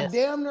till I Yes.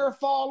 damn near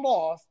fall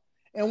off,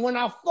 and when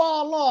I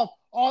fall off,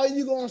 all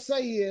you gonna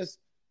say is,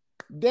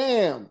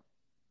 "Damn,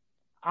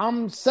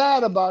 I'm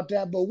sad about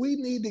that, but we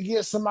need to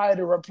get somebody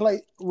to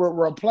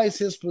replace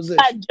his Got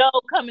position."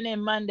 Joe coming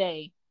in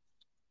Monday.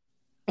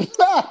 You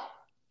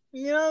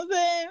know what I'm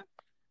saying?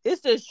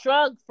 It's a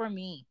shrug for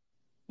me.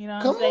 You know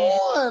what I'm Come saying?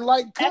 on,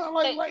 like,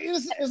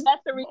 That's, it's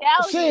that's the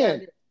reality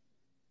of it.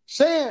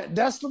 saying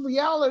that's the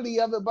reality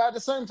of it. But at the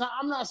same time,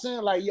 I'm not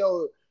saying like,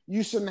 yo,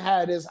 you shouldn't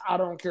have this I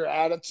don't care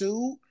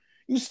attitude.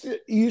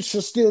 You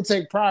should still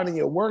take pride in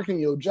your work and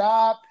your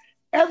job,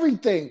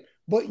 everything.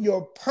 But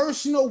your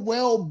personal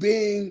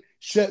well-being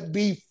should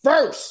be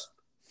first.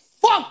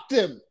 Fuck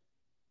them.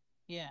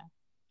 Yeah.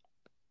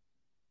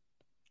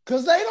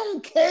 Because they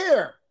don't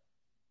care.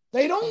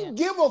 They don't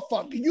give a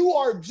fuck. You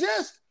are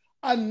just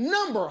a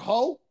number,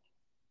 ho.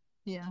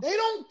 Yeah. They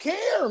don't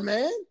care,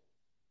 man.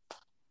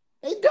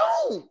 They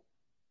don't.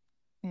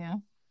 Yeah.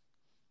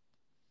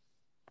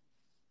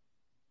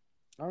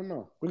 I don't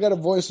know. We got a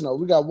voice note.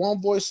 We got one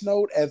voice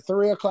note at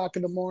 3:00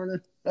 in the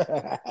morning.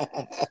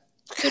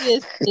 Who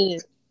this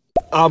is?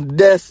 I'm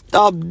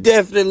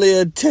definitely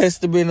a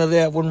testament of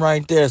that one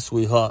right there,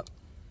 sweetheart.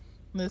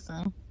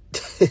 Listen.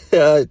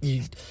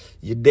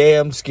 you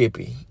damn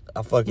Skippy.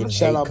 I fucking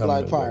Shout hate out coming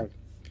Black to Power. work.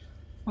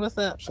 What's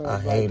up? Shout I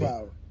out Black hate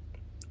Power. it.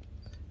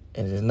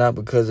 And it's not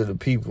because of the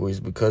people, it's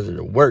because of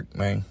the work,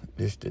 man.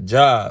 It's the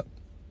job.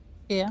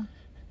 Yeah.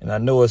 And I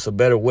know it's a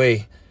better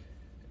way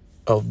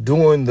of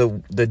doing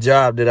the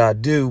job that I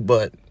do,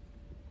 but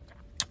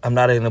I'm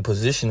not in a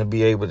position to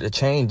be able to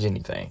change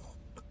anything.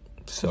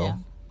 So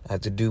I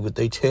have to do what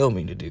they tell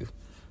me to do,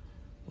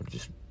 which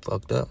is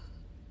fucked up.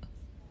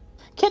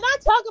 Can I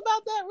talk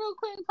about that real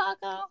quick,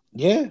 Paco?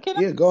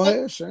 Yeah, go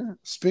ahead, sure.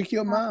 Speak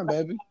your mind,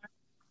 baby.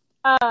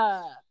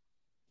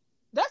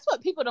 That's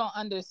what people don't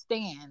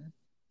understand.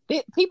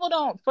 People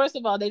don't, first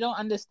of all, they don't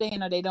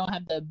understand or they don't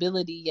have the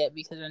ability yet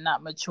because they're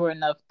not mature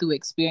enough through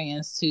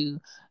experience to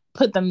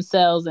put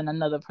themselves in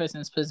another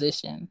person's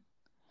position.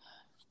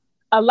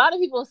 A lot of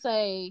people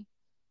say,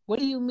 what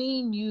do you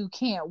mean you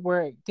can't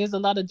work? There's a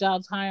lot of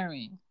jobs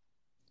hiring.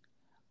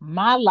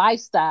 My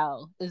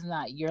lifestyle is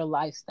not your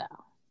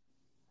lifestyle.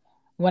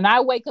 When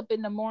I wake up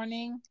in the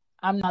morning,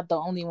 I'm not the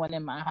only one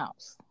in my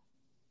house.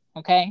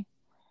 Okay?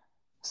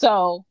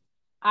 So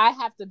I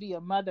have to be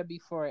a mother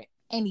before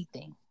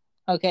anything.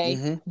 Okay?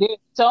 Mm-hmm. There's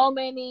so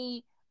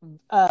many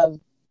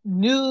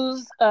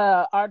news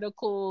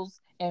articles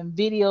and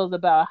videos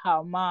about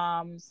how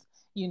moms,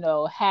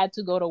 had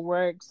to go to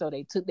work, so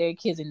they took their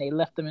kids and they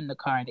left them in the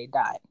car and they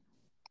died.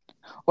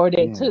 Or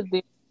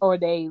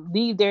they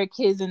leave their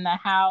kids in the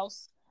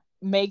house,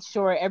 make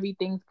sure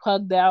everything's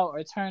plugged out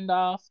or turned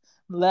off,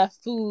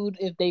 left food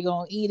if they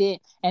gonna eat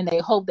it, and they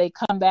hope they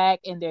come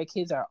back and their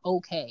kids are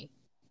okay.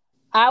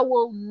 I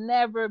will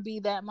never be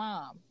that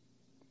mom.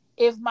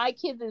 If my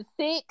kids is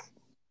sick,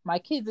 my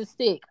kids is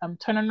sick. I'm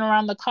turning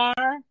around the car.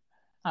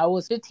 I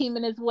was 15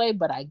 minutes away,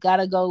 but I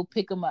gotta go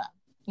pick them up.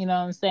 You know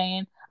what I'm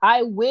saying?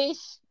 I wish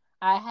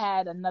I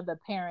had another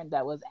parent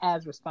that was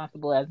as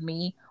responsible as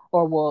me,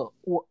 or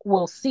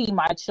will see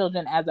my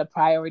children as a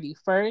priority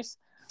first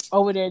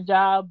over their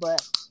job.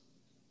 But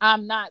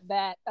I'm not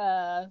that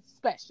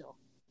special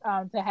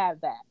to have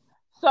that.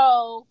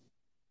 So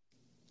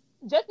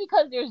just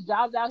because there's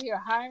jobs out here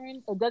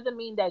hiring, it doesn't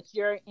mean that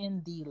you're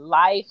in the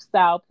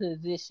lifestyle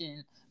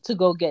position to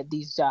go get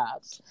these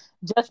jobs.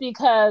 Just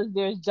because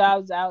there's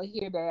jobs out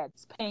here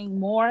that's paying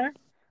more,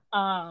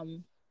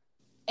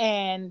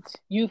 and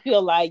you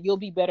feel like you'll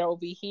be better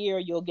over here,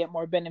 you'll get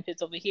more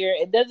benefits over here,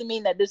 it doesn't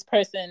mean that this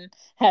person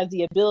has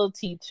the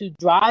ability to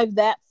drive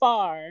that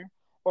far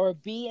or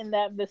be in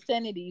that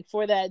vicinity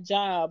for that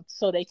job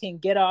so they can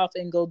get off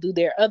and go do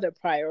their other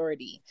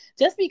priority.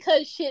 Just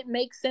because shit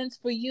makes sense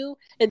for you,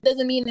 it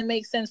doesn't mean it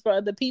makes sense for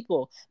other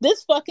people.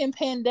 This fucking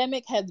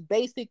pandemic has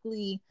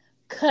basically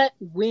cut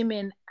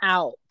women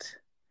out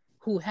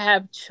who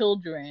have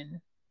children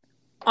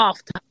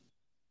off top.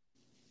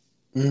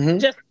 Mm-hmm.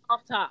 Just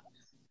off top.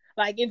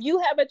 Like, if you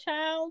have a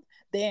child,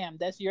 damn,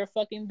 that's your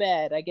fucking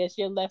bad. I guess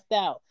you're left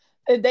out.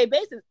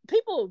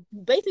 People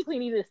basically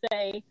need to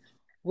say,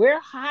 we're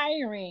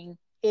hiring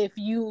if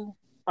you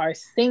are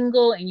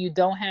single and you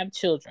don't have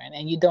children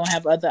and you don't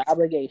have other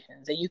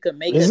obligations and you can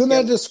make Isn't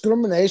that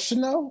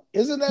discrimination though?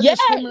 Isn't that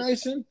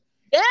discrimination?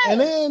 Yes. And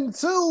then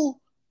too,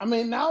 I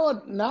mean,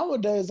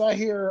 nowadays I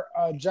hear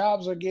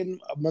jobs are getting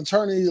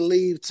maternity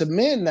leave to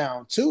men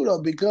now too,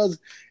 though, because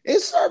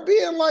it start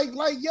being like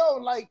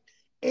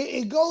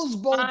it goes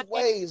both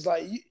ways.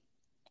 Like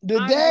the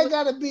dad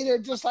got to be there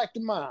just like the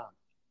mom.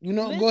 You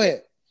know, go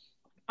ahead.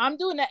 I'm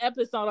doing an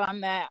episode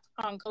on that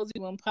on Cozy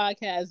Womb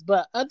podcast,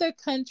 but other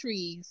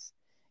countries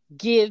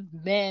give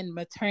men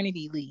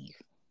maternity leave.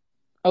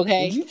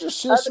 Okay. Did you just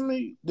shish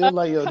me? They're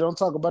like, yo, don't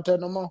talk about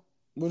that no more.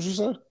 What'd you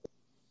say?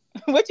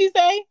 What'd you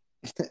say?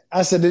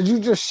 I said, did you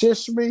just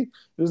shish me?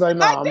 He was like,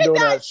 no, I'm doing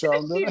that show.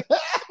 I'm doing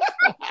that.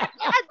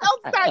 I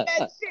don't start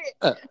that shit.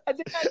 I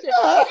did that shit.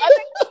 I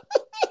think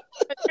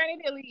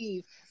maternity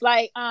leave.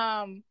 Like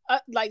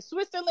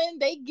Switzerland,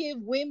 they give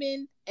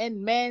women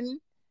and men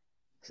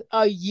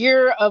a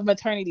year of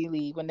maternity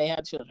leave when they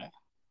have children.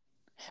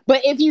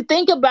 But if you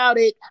think about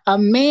it, a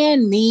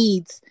man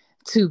needs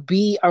to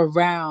be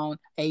around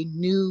a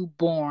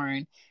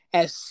newborn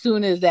as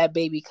soon as that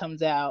baby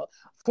comes out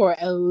for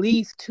at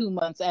least 2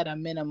 months at a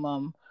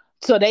minimum,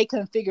 so they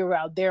can figure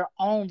out their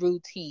own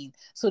routine,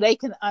 so they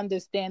can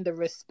understand the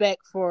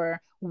respect for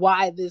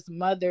why this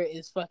mother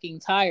is fucking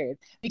tired.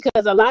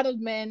 Because a lot of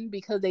men,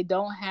 because they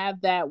don't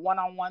have that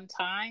one-on-one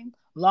time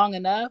long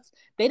enough,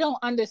 they don't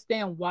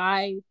understand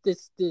why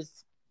this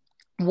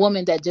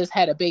woman that just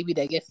had a baby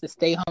that gets to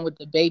stay home with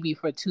the baby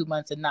for 2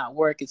 months and not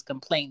work is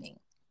complaining.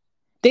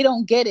 They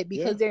don't get it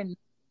because they're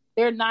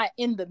not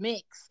in the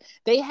mix.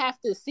 They have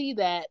to see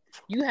that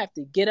you have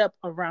to get up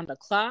around the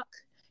clock.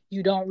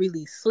 You don't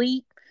really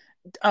sleep.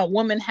 A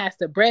woman has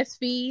to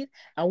breastfeed.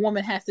 A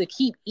woman has to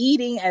keep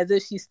eating as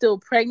if she's still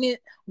pregnant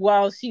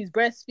while she's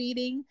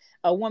breastfeeding.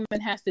 A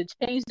woman has to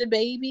change the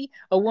baby.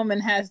 A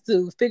woman has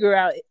to figure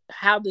out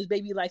how this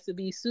baby likes to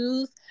be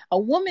soothed. A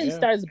woman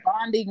starts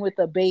bonding with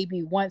a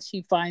baby once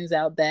she finds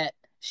out that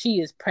she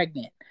is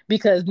pregnant.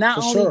 Because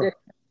not only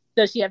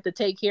does she have to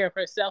take care of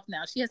herself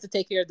now, she has to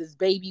take care of this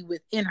baby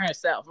within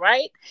herself,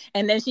 right?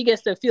 And then she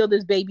gets to feel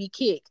this baby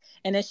kick.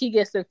 And then she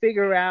gets to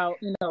figure out,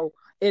 you know,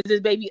 is this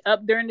baby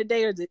up during the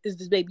day or is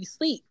this baby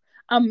sleep?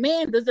 A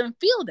man doesn't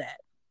feel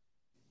that.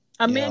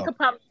 A man could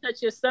probably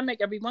touch your stomach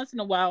every once in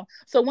a while.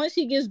 So when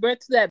she gives birth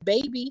to that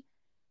baby,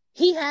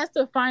 he has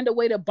to find a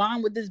way to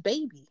bond with this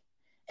baby.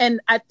 And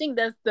I think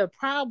that's the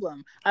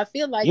problem. I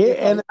feel like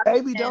and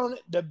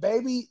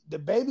the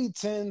baby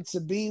tends to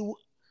be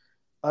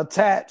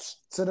attached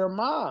to their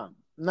mom,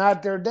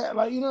 not their dad.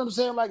 Like, you know what I'm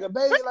saying? Like a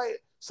baby,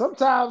 like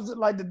sometimes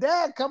like the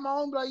dad come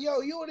home like,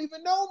 yo, you don't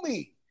even know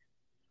me.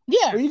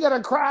 Yeah. Or you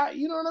gotta cry,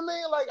 you know what I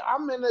mean? Like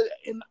I'm in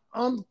an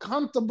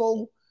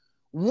uncomfortable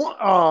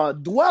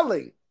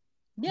dwelling.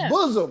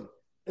 Bosom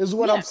is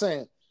what I'm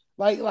saying.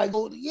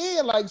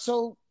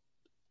 So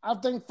I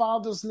think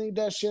fathers need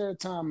that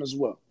shared time as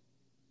well.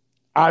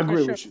 I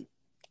agree with you.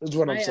 Is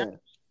what I'm saying.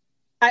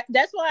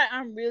 That's why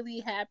I'm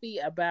really happy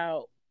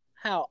about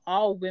how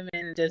all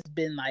women just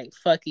been like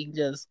fucking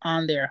just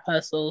on their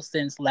hustle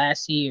since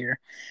last year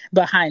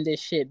behind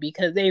this shit,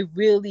 because they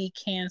really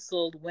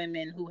canceled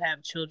women who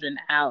have children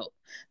out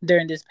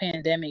during this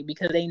pandemic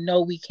because they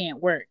know we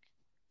can't work.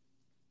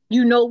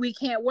 You know we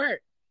can't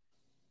work.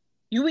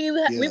 We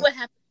would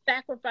have to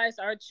sacrifice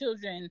our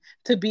children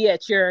to be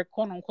at your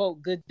quote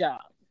unquote good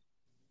job.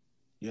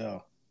 Yeah.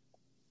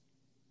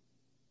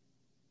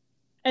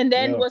 And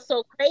then what's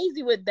so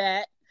crazy with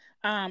that,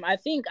 I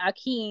think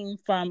Akeem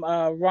from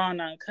Raw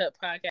and Uncut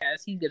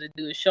podcast, he's gonna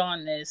do a show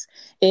on this,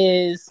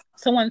 is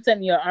someone sent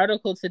me an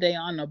article today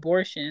on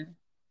abortion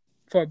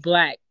for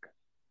black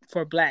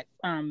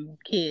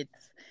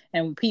kids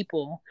and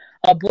people.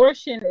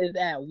 Abortion is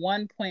at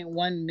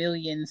 1.1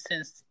 million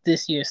since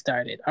this year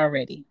started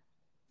already.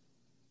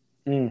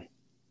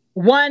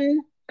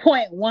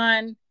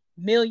 1.1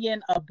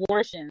 million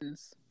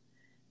abortions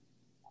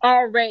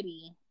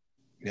already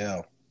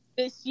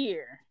this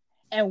year.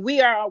 And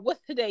we are, what's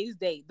today's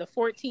date? The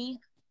 14th?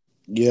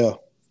 Yeah.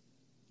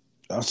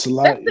 That's a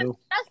lot, yo.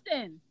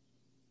 Disgusting.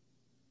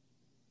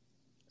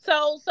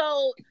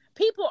 So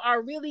people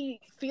are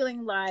really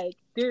feeling like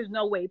there's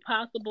no way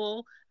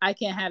possible I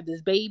can have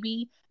this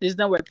baby. There's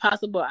no way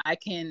possible I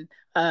can,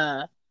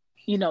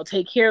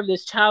 take care of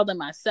this child and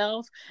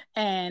myself.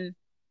 And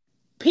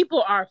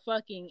people are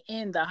fucking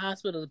in the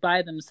hospitals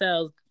by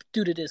themselves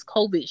due to this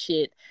COVID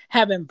shit,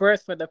 having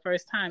birth for the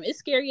first time. It's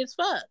scary as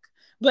fuck.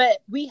 But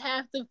we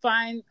have to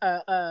find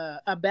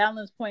a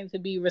balance point to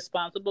be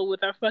responsible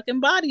with our fucking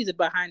bodies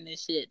behind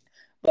this shit.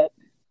 But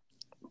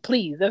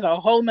please, that's a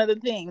whole nother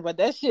thing. But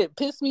that shit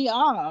pissed me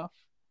off.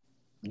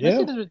 Yeah. That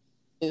shit is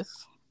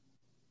ridiculous.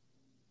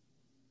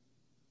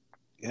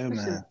 Yeah,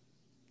 man.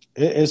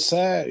 It's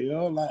sad, you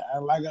know.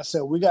 Like I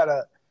said, we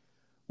gotta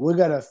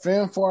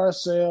fend for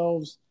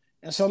ourselves.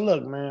 And so,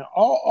 look, man,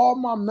 all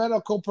my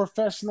medical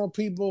professional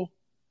people,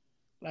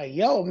 like,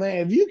 yo, man,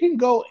 if you can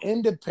go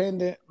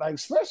independent, like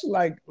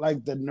especially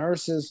like the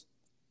nurses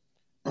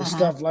and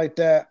stuff like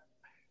that,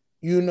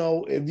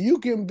 if you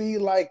can be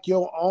like have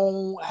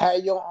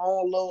your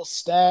own little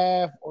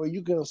staff, or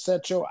you can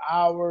set your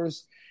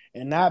hours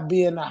and not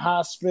be in the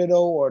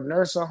hospital or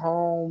nursing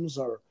homes,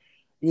 or,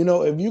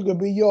 if you could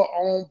be your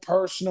own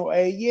personal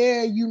aide,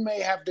 yeah, you may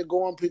have to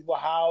go in people's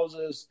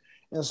houses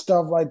and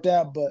stuff like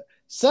that, but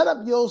set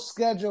up your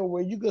schedule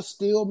where you can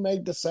still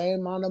make the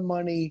same amount of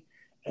money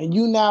and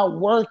you not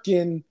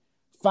working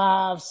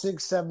 5,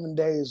 6, 7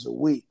 days a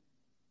week.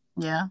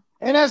 Yeah.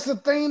 And that's the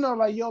thing, though.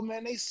 Like, yo,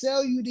 man, they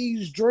sell you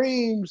these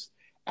dreams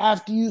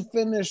after you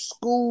finish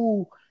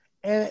school,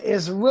 and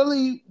it's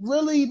really,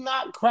 really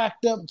not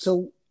cracked up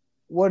to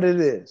what it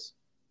is.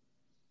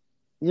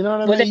 You know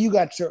what I mean? You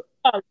got your...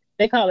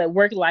 They call it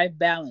work-life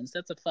balance.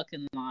 That's a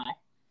fucking lie.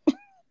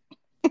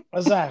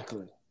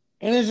 Exactly.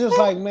 And it's just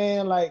like,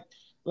 man, like,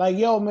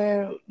 yo,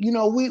 man,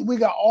 we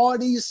got all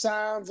these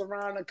signs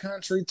around the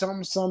country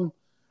telling some,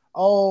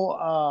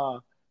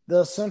 the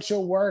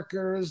essential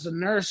workers, the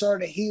nurse are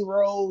the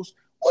heroes.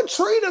 Well,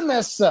 treat them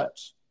as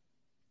such.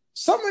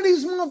 Some of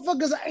these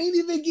motherfuckers ain't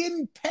even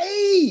getting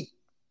paid.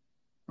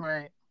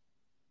 Right.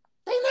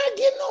 They not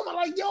getting on.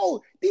 Like,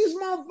 yo, these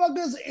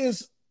motherfuckers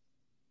is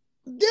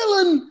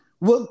dealing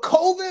with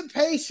COVID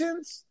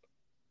patients,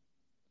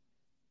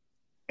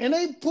 and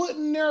they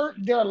putting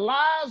their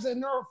lives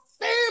and their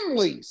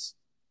families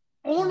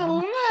on the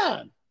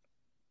line.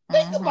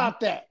 Think about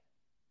that.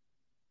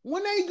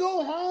 When they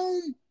go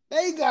home,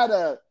 they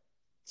gotta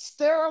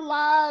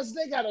sterilize,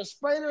 they gotta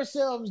spray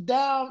themselves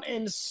down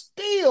and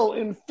still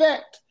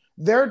infect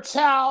their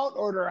child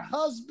or their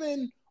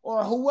husband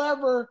or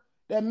whoever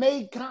that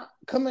may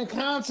come in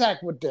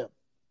contact with them.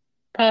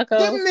 Paco.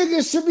 Them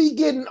niggas should be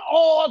getting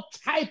all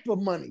type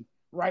of money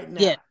right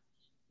now. Yeah.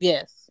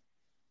 Yes.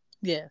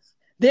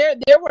 There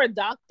were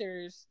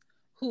doctors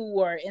who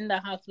were in the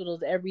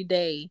hospitals every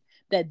day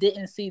that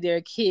didn't see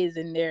their kids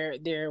and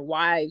their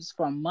wives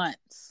for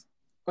months,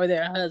 or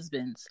their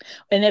husbands.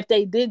 And if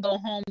they did go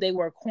home, they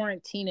were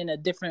quarantined in a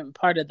different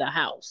part of the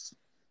house.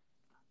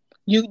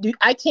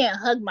 I can't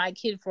hug my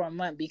kid for a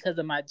month because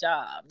of my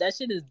job. That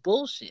shit is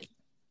bullshit.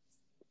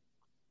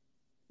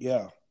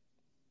 Yeah.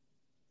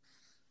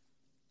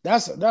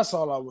 That's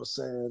all I was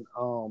saying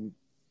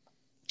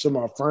to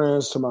my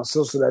friends, to my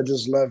sister that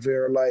just left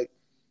here. Like,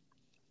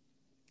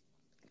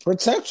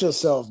 protect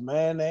yourself,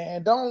 man,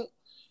 and don't,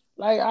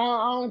 like, I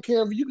don't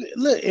care if you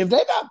look, if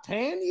they not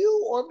paying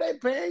you, or if they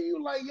paying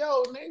you, like,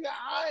 yo, nigga,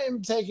 I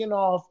am taking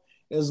off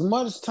as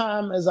much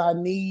time as I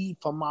need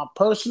for my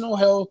personal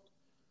health,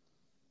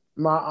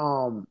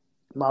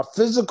 my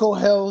physical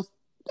health.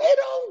 They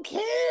don't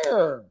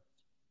care.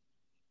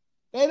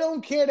 They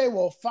don't care. They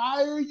will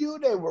fire you.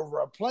 They will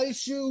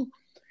replace you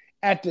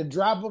at the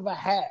drop of a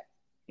hat.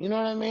 You know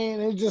what I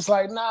mean? It's just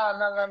like,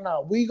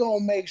 no. We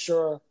gonna make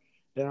sure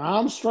that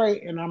I'm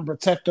straight and I'm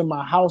protecting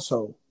my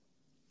household.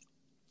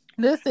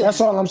 Listen,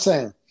 that's all I'm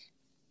saying.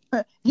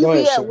 You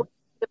be at work,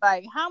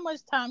 like, how much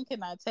time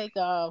can I take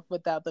off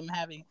without them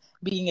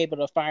being able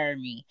to fire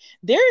me?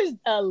 There's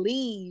a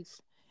leave.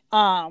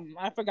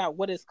 I forgot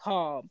what it's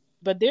called,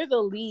 but there's a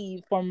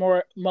leave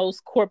for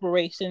most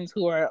corporations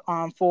who are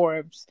on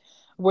Forbes,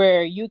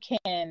 where you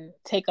can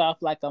take off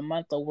like a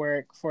month of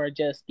work for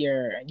just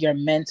your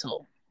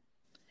mental.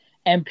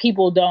 And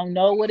people don't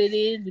know what it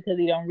is because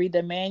they don't read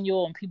the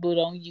manual and people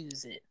don't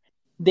use it.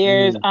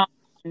 There's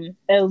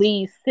at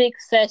least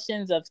 6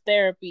 sessions of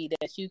therapy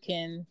that you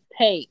can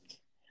take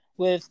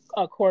with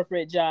a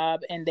corporate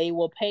job, and they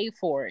will pay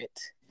for it.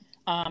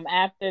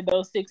 After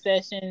those 6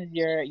 sessions,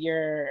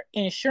 your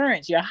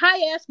insurance, your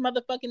high ass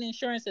motherfucking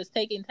insurance that's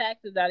taking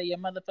taxes out of your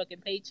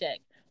motherfucking paycheck,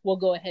 will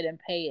go ahead and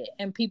pay it,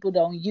 and people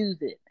don't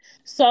use it.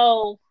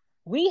 So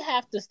we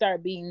have to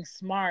start being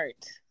smart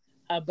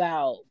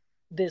about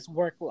this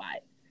work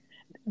life.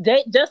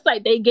 They just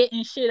like they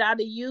getting shit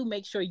out of you,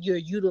 make sure you're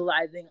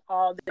utilizing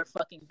all their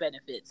fucking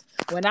benefits.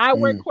 When I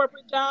work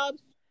corporate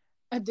jobs,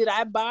 did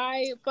I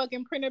buy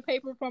fucking printer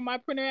paper from my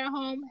printer at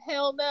home?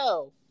 Hell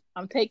no.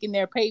 I'm taking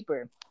their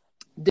paper.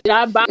 Did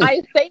I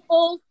buy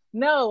staples?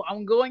 No.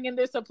 I'm going in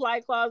their supply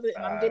closet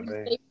and I'm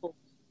getting staples,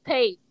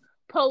 tape,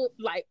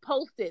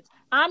 Post-its.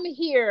 I'm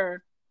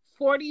here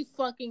 40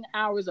 fucking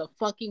hours a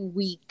fucking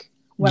week.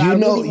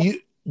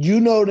 You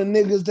know the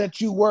niggas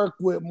that you work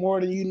with more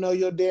than you know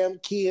your damn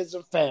kids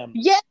and family.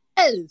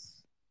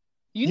 Yes.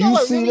 You know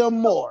what see really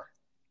them more.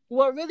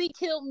 What really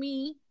killed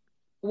me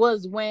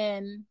was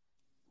when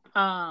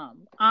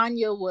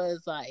Anya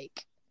was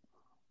like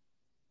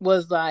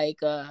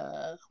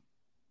I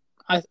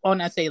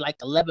want to say like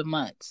 11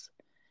 months,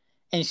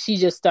 and she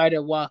just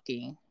started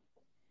walking.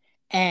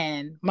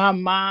 And my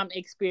mom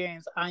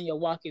experienced Anya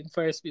walking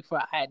first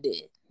before I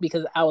did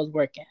because I was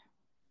working.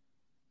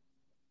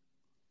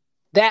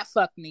 That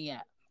fucked me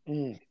up.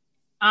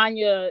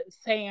 Anya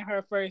saying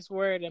her first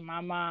word, and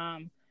my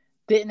mom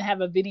didn't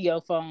have a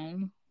video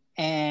phone,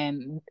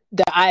 and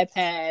the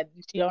iPad,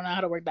 she don't know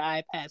how to work the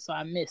iPad, so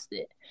I missed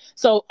it.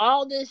 So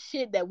all this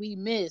shit that we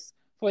miss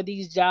for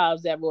these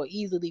jobs that will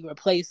easily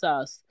replace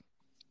us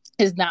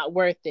is not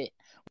worth it.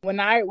 When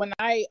I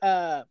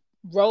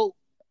wrote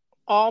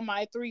all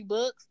my 3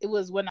 books, it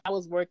was when I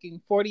was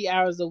working 40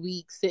 hours a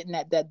week, sitting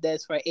at that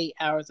desk for 8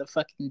 hours a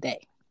fucking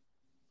day.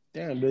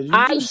 Damn, did you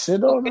just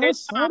shit on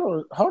us?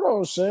 Hold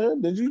on,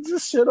 Sharon. Did you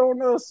just shit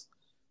on us?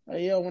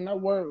 Hey, yo, when I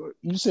work,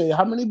 you say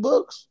how many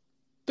books?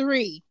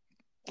 3.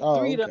 Oh,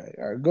 3 okay.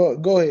 All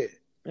right, go ahead.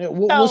 Yeah,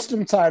 what's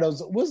them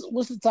titles?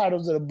 What's the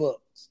titles of the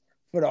books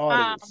for the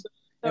audience?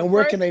 And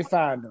where can they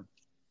find them?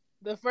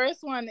 The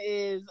first one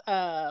is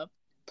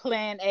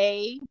Plan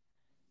A.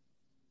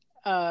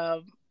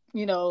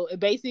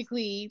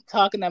 Basically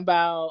talking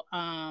about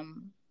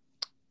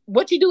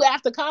what you do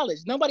after college.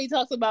 Nobody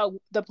talks about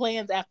the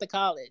plans after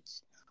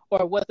college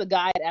or what's the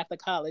guide after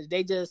college.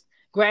 They just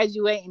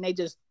graduate and they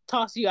just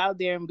toss you out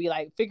there and be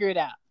like, figure it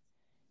out.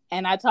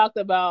 And I talked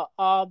about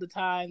all the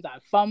times I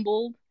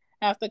fumbled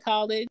after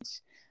college,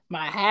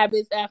 my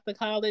habits after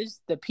college,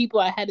 the people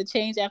I had to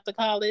change after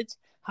college,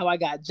 how I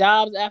got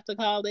jobs after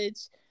college,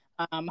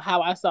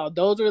 how I saw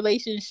those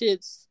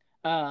relationships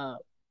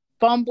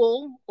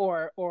fumble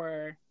or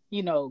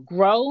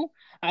grow.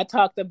 I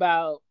talked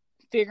about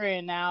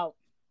figuring out,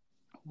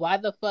 why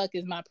the fuck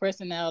is my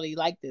personality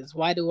like this?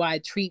 Why do I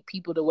treat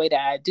people the way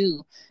that I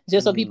do?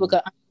 Just so people can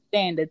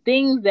understand the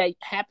things that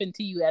happen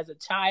to you as a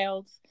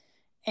child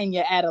and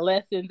your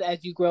adolescence,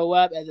 as you grow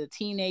up as a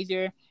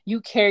teenager,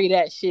 you carry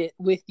that shit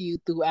with you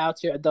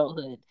throughout your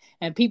adulthood.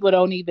 And people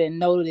don't even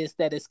notice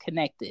that it's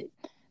connected.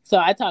 So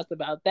I talked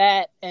about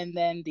that. And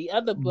then the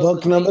other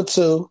book number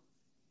 2.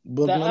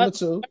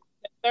 The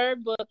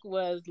third book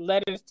was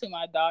Letters to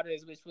My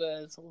Daughters, which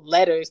was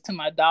letters to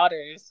my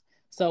daughters.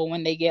 So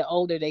when they get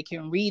older, they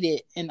can read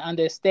it and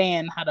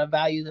understand how to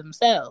value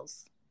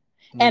themselves.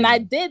 And I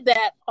did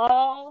that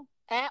all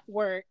at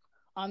work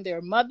on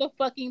their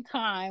motherfucking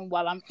time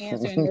while I'm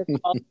answering their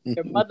calls,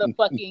 their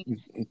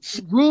motherfucking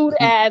rude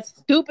ass,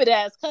 stupid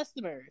ass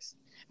customers.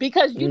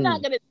 Because you're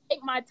not going to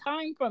take my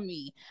time from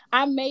me.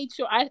 I made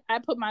sure I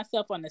put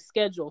myself on a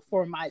schedule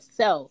for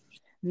myself.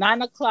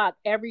 9:00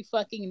 every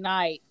fucking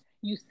night,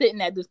 you sitting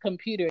at this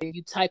computer and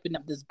you typing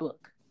up this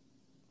book.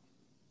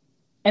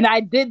 And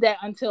I did that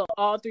until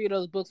all 3 of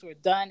those books were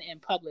done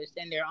and published.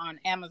 And they're on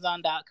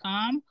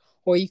Amazon.com,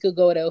 or you could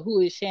go to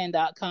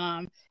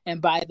whoisshan.com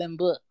and buy them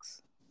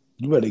books.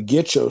 You better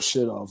get your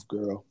shit off,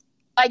 girl.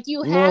 Like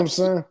you know what I'm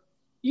saying?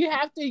 You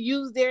have to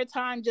use their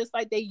time just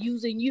like they're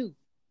using you.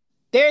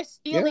 They're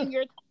stealing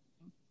your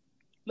time.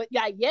 But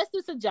yeah, yes,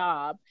 it's a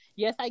job.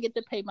 Yes, I get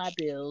to pay my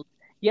bills.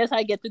 Yes,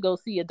 I get to go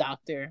see a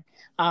doctor.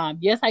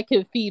 Yes, I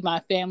can feed my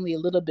family a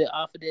little bit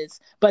off of this.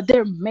 But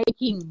they're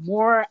making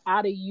more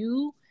out of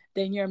you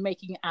than you're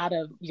making out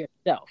of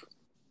yourself.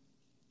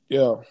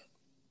 Yeah,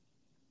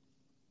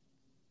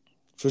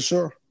 for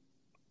sure.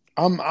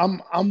 I'm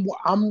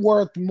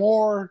worth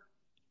more.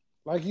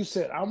 Like you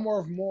said, I'm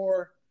worth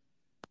more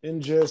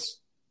than just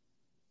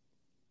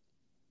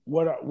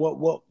what I'm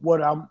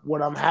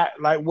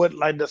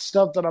like the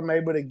stuff that I'm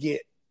able to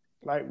get,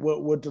 like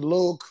with the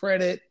little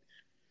credit.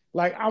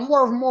 Like I'm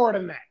worth more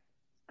than that.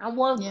 I'm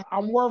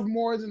worth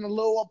more than a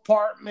little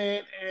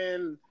apartment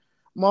and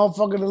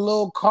motherfucking the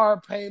little car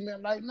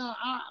payment. Like no,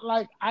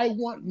 I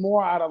want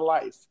more out of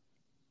life.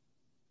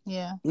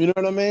 Yeah, you know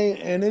what I mean.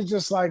 And it's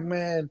just like,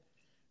 man,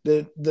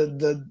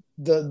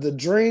 the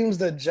dreams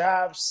that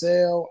jobs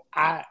sell,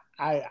 I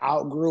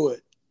outgrew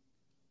it.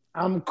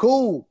 I'm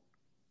cool.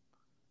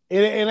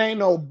 It ain't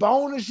no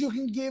bonus you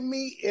can give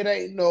me. It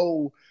ain't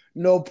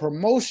no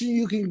promotion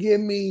you can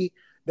give me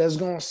that's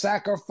gonna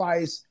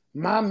sacrifice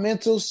my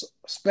mental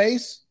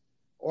space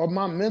or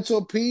my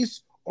mental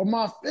peace or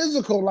my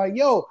physical. Like,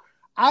 yo,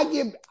 I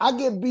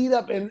get beat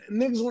up and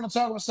niggas want to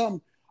talk about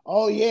something.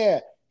 Oh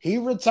yeah, he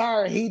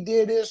retired. He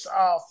did this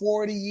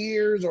 40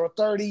 years or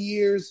 30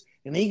 years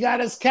and he got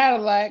his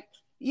Cadillac.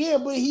 Yeah,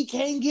 but he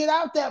can't get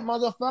out that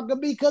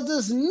motherfucker because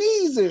his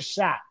knees are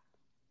shot.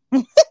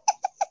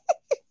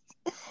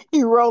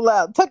 You roll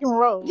out, tuck and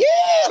roll.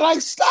 Yeah, like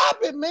stop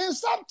it, man.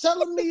 Stop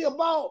telling me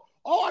about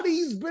all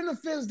these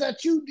benefits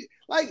that you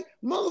like,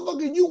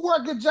 motherfucker. You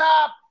work a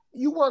job,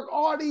 you work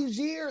all these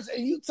years,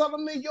 and you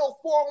telling me your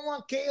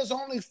 401k is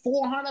only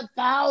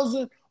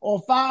 400,000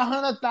 or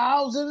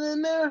 500,000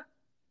 in there?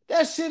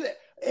 That shit.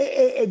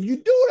 If you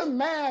do the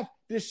math,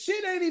 the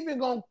shit ain't even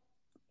gonna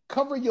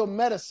cover your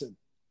medicine.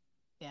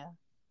 Yeah.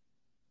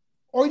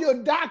 Or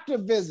your doctor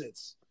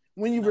visits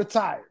when you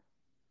retire.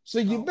 So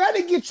you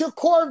better get your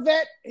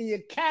Corvette and your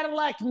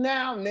Cadillac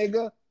now,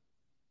 nigga.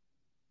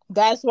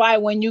 That's why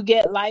when you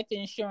get life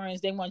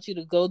insurance, they want you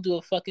to go do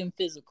a fucking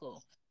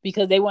physical.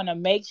 Because they want to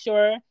make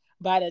sure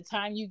by the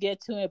time you get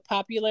to a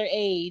popular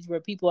age where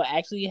people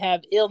actually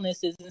have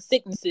illnesses and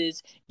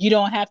sicknesses, you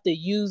don't have to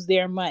use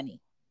their money.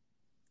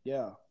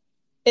 Yeah.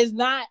 It's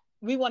not,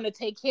 we want to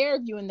take care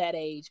of you in that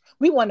age.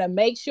 We want to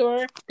make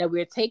sure that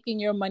we're taking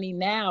your money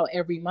now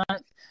every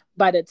month.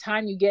 By the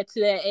time you get to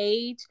that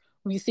age,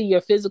 we see your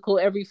physical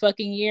every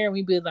fucking year and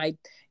we be like,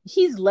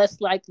 he's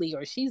less likely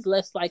or she's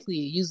less likely to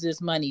use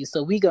this money.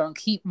 So we going to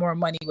keep more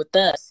money with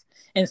us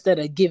instead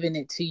of giving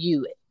it to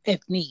you if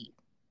need.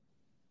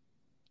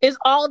 It's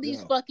all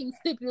these fucking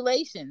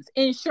stipulations.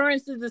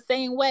 Insurance is the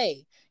same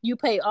way. You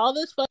pay all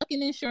this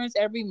fucking insurance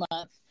every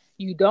month.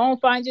 You don't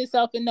find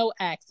yourself in no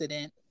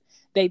accident.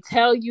 They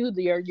tell you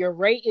your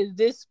rate is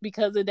this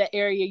because of the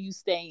area you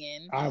stay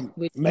in.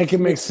 Make it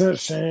make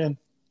sense, Shan.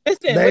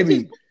 Listen,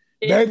 baby.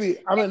 I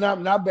mean,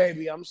 not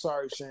baby. I'm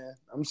sorry, Shan.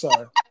 I'm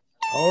sorry.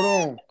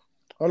 Hold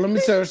on. Let me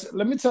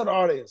tell the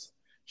audience.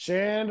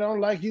 Shan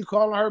don't like you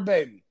calling her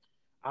baby.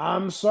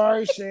 I'm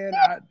sorry, Shan.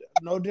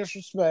 No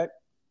disrespect.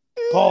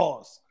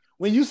 Pause.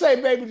 When you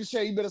say baby to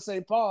Shan, you better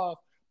say pause.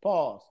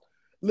 Pause.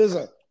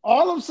 Listen,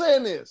 all I'm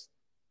saying is,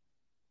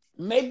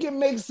 make it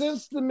make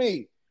sense to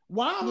me.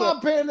 Why am I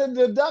paying the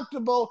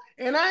deductible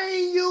and I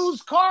ain't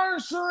used car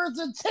insurance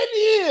in 10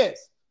 years?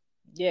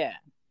 Yeah.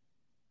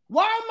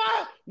 Why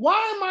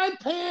am I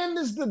paying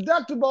this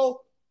deductible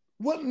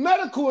with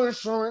medical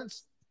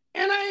insurance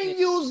and I ain't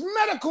used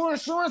medical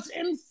insurance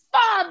in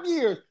 5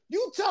 years?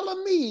 You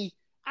telling me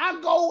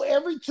I go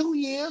every 2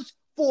 years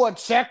for a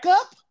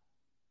checkup?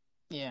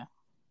 Yeah.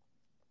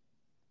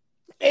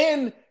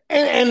 And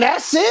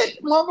that's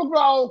it?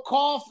 Motherfucker,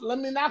 cough, let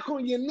me knock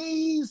on your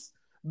knees,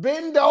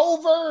 bend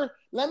over,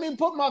 let me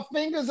put my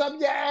fingers up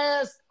your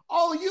ass.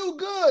 Oh, you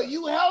good,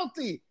 you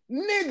healthy.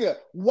 Nigga,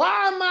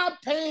 why am I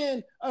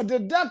paying a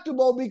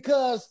deductible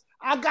because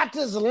I got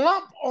this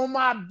lump on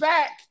my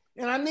back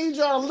and I need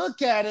y'all to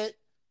look at it?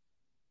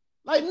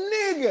 Like,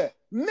 nigga,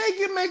 make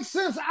it make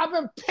sense. I've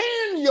been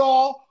paying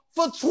y'all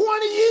for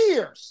 20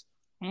 years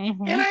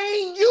and I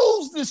ain't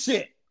used the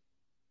shit.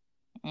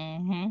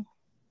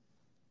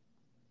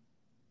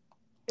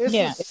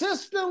 It's a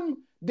system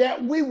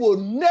that we will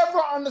never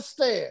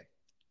understand.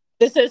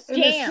 It's a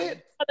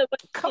scam.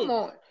 Come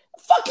on.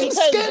 Fucking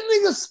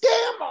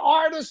scam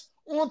artists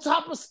on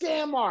top of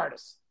scam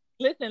artists.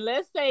 Listen,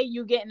 let's say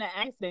you get in an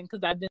accident,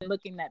 because I've been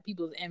looking at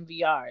people's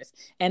MVRs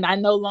and I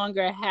no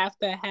longer have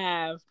to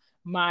have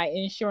my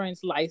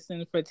insurance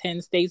license for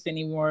 10 states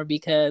anymore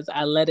because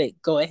I let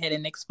it go ahead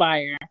and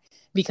expire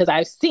because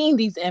I've seen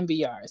these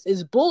MVRs.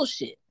 It's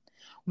bullshit.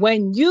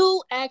 When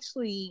you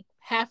actually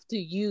have to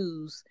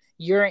use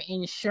your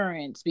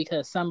insurance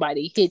because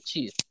somebody hit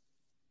you,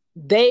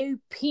 they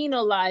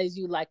penalize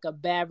you like a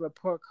bad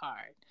report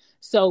card.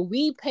 So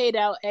we paid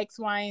out X,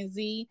 Y, and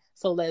Z,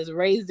 so let's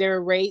raise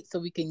their rate so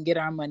we can get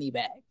our money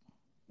back.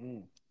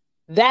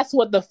 That's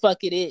what the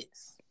fuck it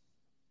is.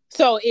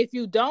 So if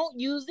you don't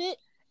use it,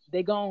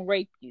 they gonna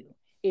rape you.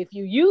 If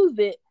you use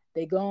it,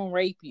 they gonna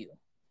rape you.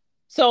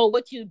 So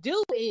what you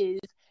do is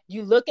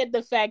you look at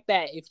the fact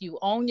that if you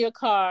own your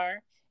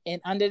car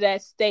and under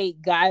that state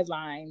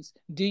guidelines,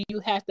 do you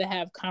have to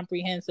have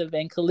comprehensive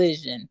and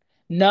collision?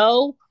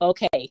 No?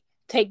 Okay.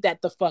 Take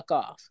that the fuck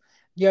off.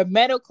 Your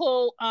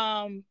medical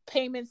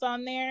payments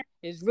on there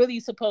is really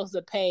supposed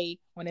to pay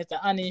when it's an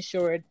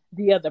uninsured,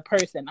 the other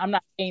person. I'm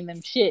not paying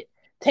them shit.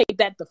 Take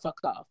that the fuck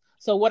off.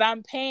 So what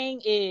I'm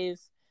paying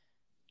is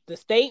the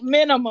state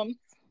minimum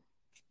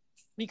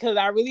because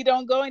I really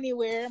don't go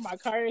anywhere. My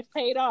car is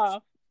paid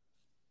off.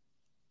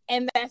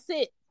 And that's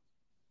it.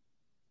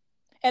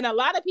 And a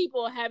lot of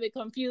people have it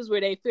confused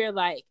where they feel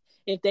like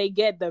if they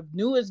get the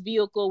newest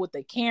vehicle with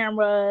the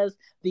cameras,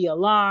 the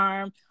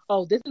alarm,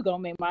 oh, this is going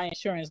to make my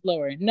insurance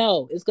lower.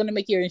 No, it's going to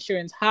make your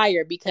insurance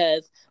higher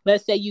because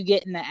let's say you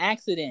get in an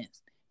accident.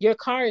 Your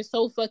car is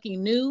so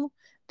fucking new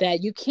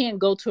that you can't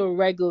go to a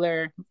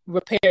regular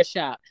repair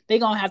shop. They're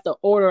going to have to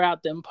order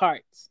out them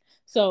parts.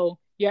 So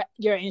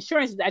your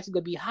insurance is actually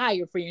going to be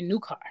higher for your new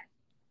car.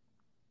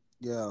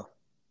 Yeah.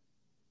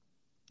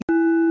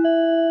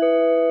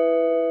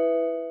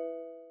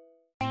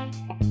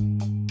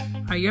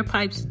 Are your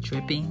pipes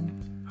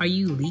dripping? Are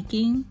you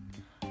leaking?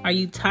 Are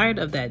you tired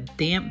of that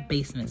damp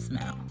basement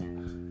smell?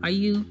 Are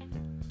you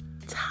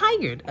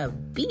tired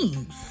of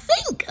being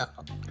single?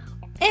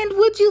 And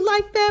would you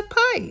like that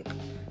pipe?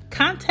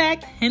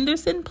 Contact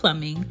Henderson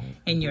Plumbing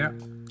in your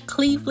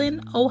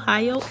Cleveland,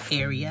 Ohio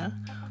area.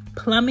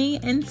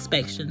 Plumbing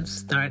inspections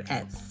start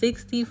at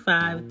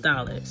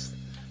 $65.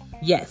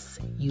 Yes,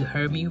 you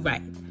heard me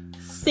right.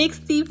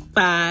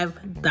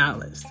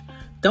 $65.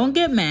 Don't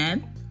get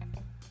mad.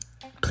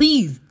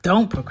 Please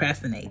don't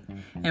procrastinate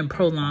and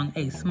prolong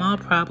a small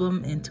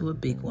problem into a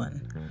big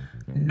one.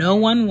 No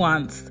one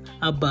wants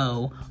a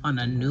bow on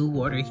a new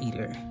water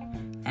heater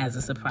as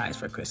a surprise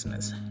for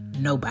Christmas.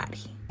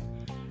 Nobody.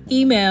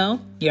 Email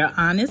your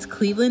honest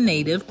Cleveland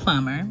native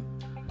plumber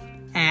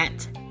at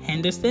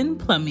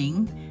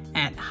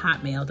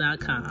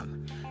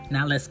hendersonplumbing@hotmail.com.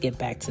 Now let's get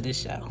back to the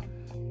show.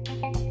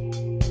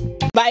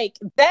 Like,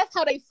 that's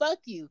how they fuck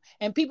you.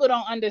 And people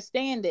don't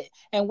understand it.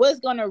 And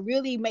what's going to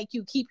really make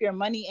you keep your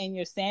money and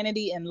your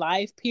sanity in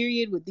life,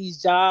 period, with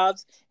these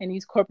jobs and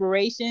these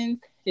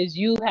corporations is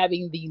you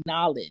having the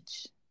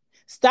knowledge.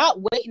 Stop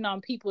waiting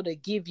on people to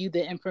give you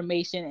the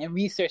information and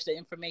research the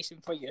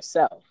information for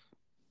yourself.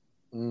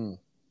 We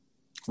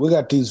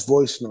got these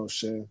voice notes,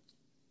 Shan.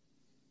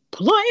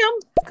 Play them.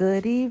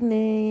 Good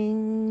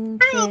evening,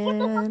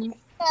 Shan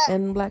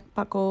and Black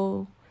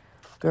Paco.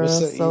 Girl,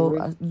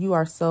 so you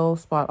are so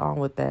spot on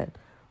with that.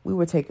 We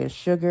were taking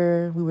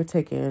sugar. We were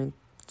taking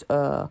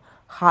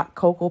hot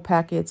cocoa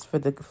packets for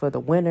the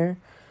winter.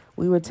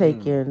 We were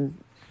taking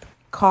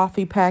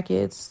coffee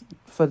packets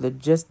for the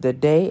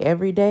day,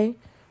 every day.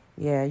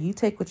 Yeah, you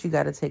take what you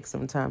got to take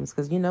sometimes,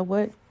 because you know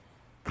what?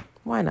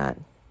 Why not?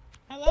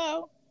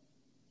 Hello.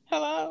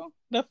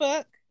 The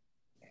fuck?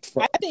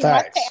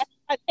 Facts.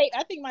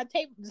 I think my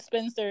tape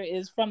dispenser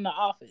is from the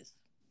office.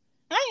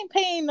 I ain't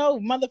paying no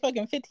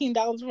motherfucking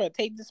 $15 for a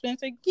tape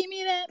dispenser. Give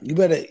me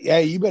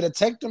that. You better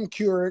take them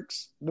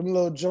Keurigs, them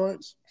little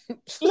joints.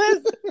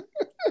 Listen.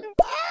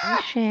 Hey,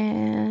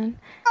 Shan.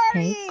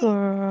 Hey,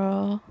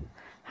 girl.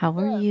 How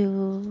are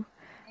you?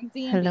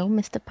 Hello,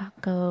 Mr.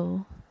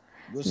 Paco.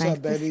 What's nice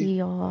up, baby? To see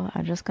y'all.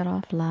 I just got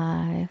off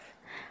live.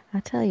 I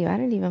tell you, I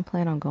didn't even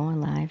plan on going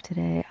live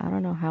today. I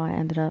don't know how I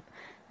ended up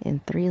in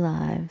 3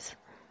 lives.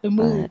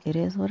 But it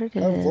is what it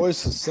is. Her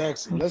voice is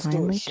sexy. Let's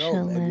do a show,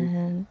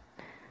 chilling. Baby.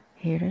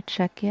 Here to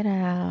check it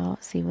out.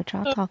 See what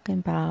y'all talking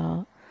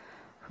about.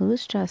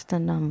 Who's just a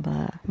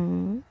number?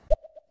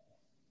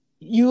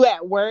 You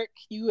at work,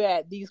 you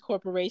at these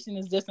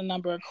corporations is just a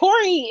number.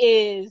 Corey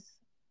is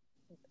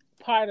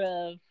part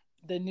of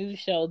the new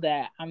show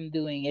that I'm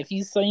doing. If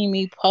you see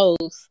me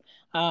post,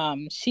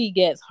 She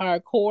Gets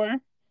Hardcore.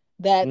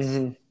 That's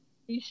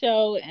the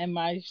show, and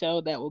my show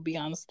that will be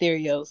on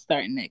stereo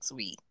starting next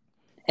week.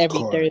 Every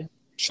Thursday.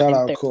 Shout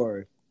out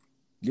Corey.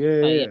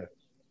 Yeah.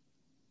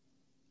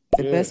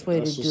 The best way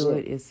to do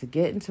it is to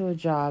get into a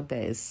job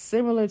that is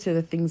similar to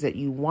the things that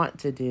you want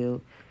to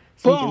do,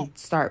 so you can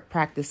start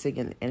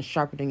practicing and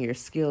sharpening your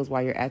skills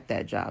while you're at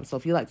that job. So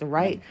if you like to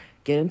write,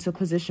 get into a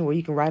position where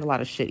you can write a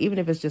lot of shit, even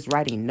if it's just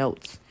writing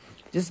notes.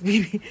 Just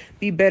be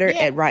better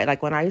at writing.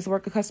 Like when I used to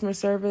work in customer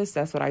service,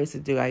 that's what I used to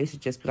do. I used to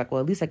just be like, well,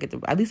 at least I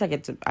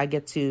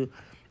get to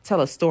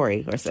tell a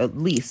story, or at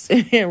least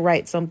and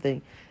write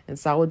something. And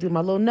so I would do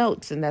my little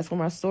notes, and that's where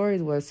my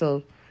stories were.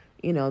 So,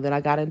 you know, then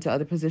I got into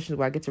other positions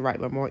where I get to write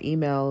more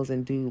emails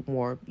and do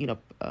more,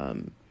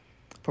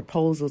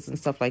 proposals and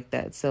stuff like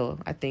that. So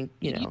I think,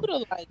 if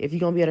you're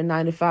going to be at a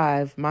 9 to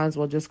 5, might as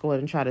well just go ahead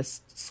and try to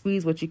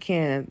squeeze what you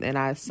can. And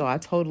I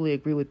totally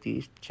agree with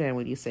you, Chan,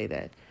 when you say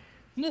that.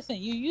 Listen,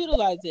 you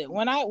utilize it.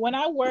 When I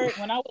was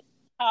in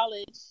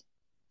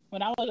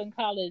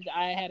college,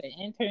 I had an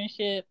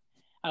internship.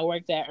 I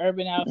worked at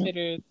Urban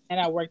Outfitters and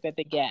I worked at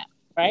the Gap,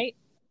 right?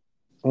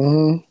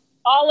 Mm-hmm.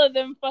 All of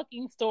them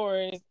fucking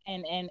stores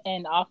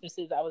and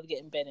offices, I was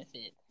getting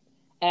benefits.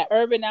 At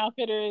Urban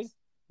Outfitters,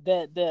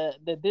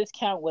 the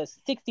discount was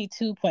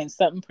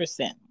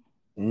 62.something%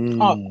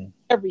 off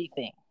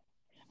everything.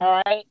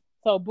 All right,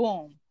 so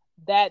boom,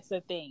 that's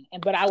the thing.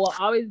 But I will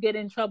always get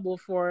in trouble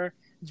for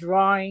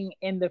drawing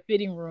in the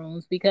fitting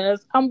rooms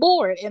because I'm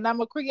bored and I'm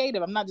a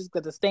creative. I'm not just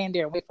going to stand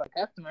there and wait for a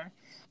customer.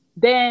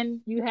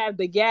 Then you have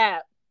the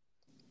Gap.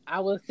 I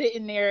was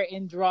sitting there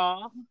and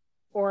draw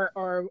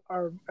or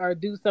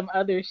do some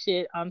other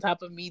shit on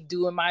top of me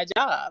doing my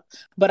job.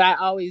 But I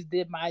always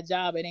did my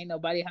job, and ain't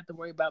nobody have to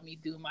worry about me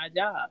doing my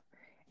job.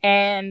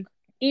 And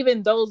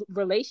even those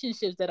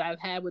relationships that I've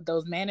had with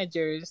those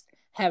managers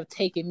have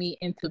taken me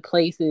into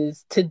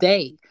places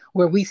today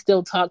where we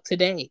still talk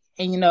today.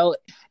 And,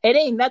 it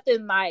ain't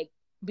nothing like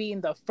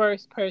being the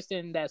first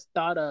person that's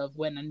thought of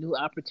when a new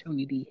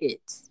opportunity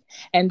hits.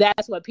 And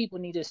that's what people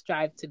need to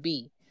strive to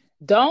be.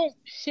 Don't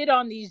shit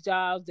on these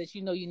jobs that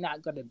you're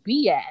not going to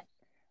be at,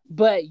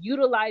 but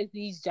utilize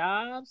these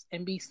jobs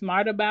and be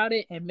smart about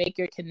it and make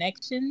your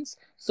connections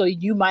so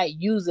you might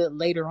use it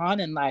later on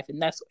in life.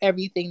 And that's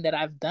everything that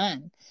I've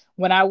done.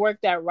 When I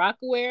worked at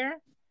Rockaware,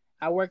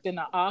 I worked in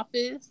the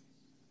office.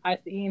 I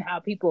seen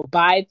how people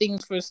buy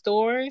things for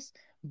stores,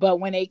 but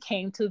when it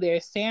came to their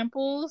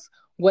samples,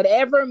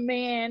 whatever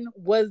man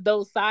was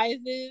those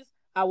sizes,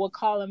 I would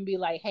call and be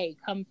like, hey,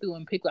 come through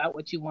and pick out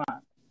what you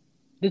want.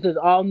 This is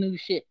all new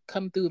shit.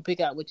 Come through and pick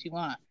out what you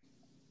want.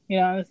 You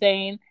know what I'm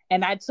saying?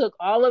 And I took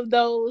all of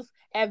those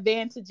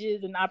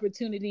advantages and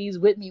opportunities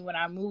with me when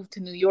I moved to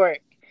New York.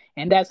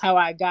 And that's how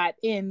I got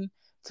into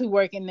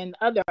working in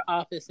other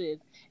offices.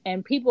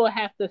 And people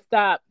have to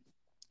stop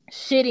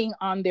shitting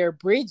on their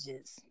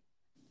bridges.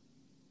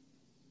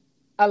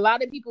 A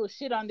lot of people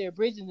shit on their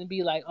bridges and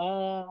be like,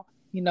 oh,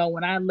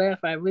 when I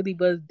left, I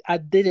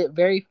did it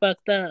very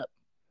fucked up.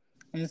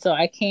 And so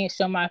I can't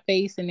show my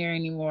face in there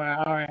anymore.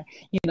 Or,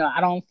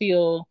 I don't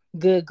feel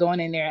good going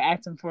in there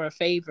asking for a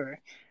favor.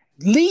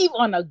 Leave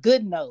on a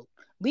good note.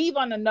 Leave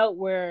on a note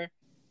where,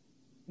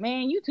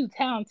 man, you too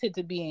talented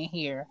to be in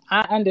here.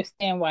 I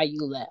understand why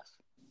you left.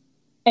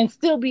 And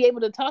still be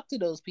able to talk to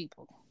those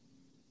people.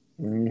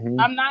 Mm-hmm.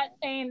 I'm not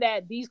saying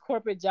that these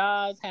corporate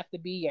jobs have to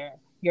be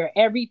your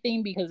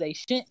everything, because they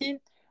shouldn't.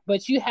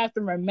 But you have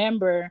to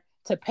remember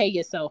to pay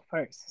yourself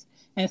first.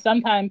 And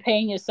sometimes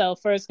paying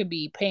yourself first could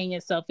be paying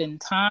yourself in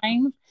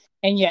time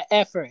and your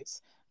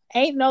efforts.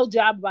 Ain't no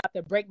job about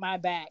to break my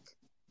back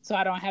so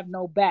I don't have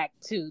no back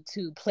to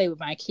play with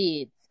my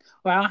kids,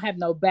 or I don't have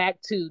no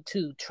back to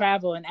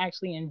travel and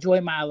actually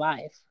enjoy my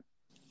life.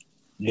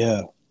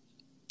 Yeah.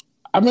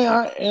 I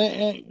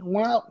mean,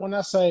 when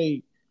I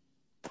say,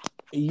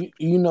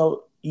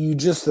 you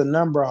just a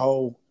number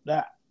hole,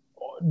 that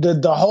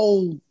the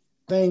whole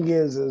thing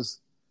is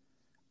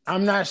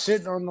I'm not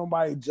shitting on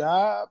nobody's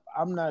job.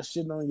 I'm not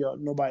shitting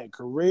on nobody's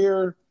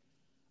career.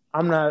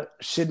 I'm not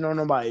shitting on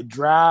nobody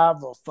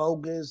drive or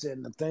focus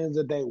and the things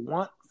that they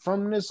want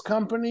from this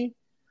company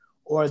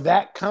or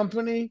that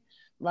company.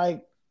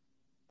 Like,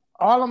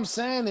 all I'm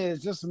saying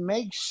is just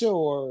make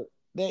sure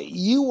that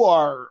you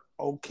are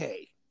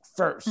okay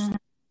first,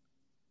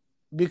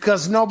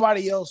 because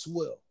nobody else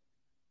will.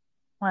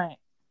 Right.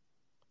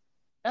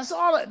 That's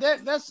all.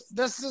 That's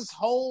this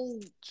whole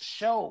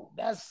show.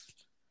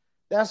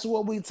 That's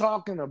what we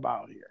talking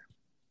about here.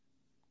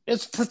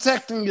 It's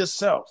protecting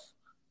yourself.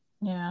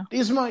 Yeah.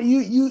 You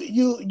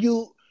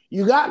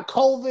got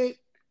COVID,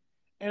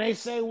 and they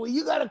say, well,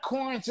 you got to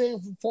quarantine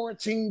for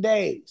 14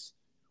 days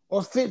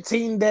or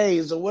 15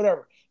 days or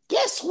whatever.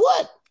 Guess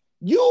what?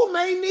 You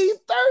may need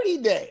 30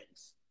 days.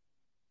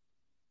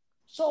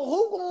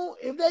 So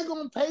if they're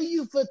gonna pay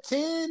you for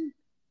 10,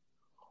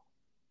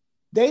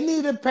 they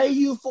need to pay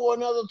you for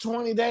another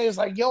 20 days.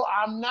 Like, yo,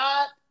 I'm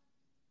not.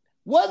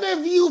 Whether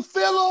if you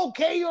feel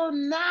okay or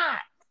not,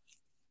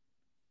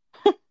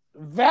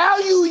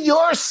 value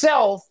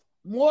yourself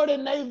more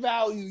than they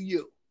value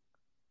you.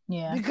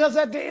 Yeah. Because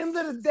at the end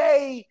of the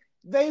day,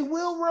 they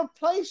will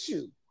replace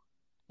you.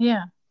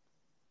 Yeah.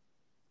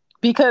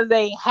 Because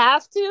they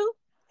have to,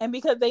 and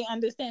because they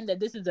understand that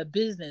this is a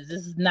business.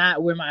 This is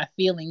not where my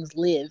feelings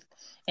live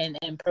and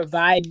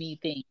provide me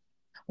things.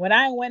 When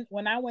I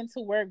went to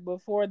work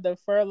before the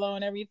furlough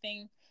and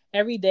everything,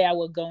 every day I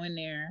would go in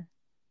there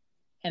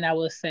and I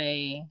would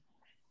say,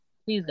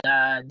 please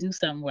God, do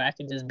something where I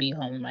can just be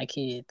home with my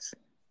kids.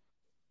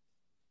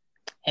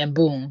 And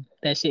boom,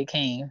 that shit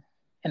came.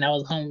 And I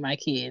was home with my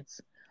kids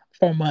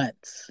for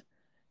months.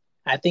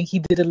 I think he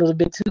did a little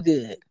bit too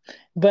good.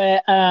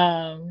 But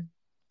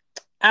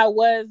I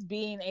was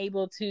being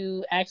able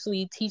to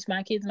actually teach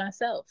my kids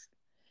myself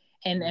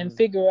and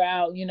figure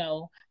out,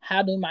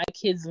 how do my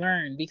kids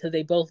learn, because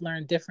they both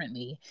learn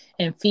differently,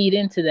 and feed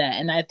into that.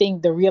 And I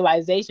think the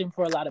realization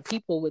for a lot of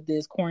people with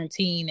this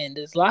quarantine and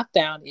this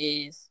lockdown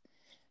is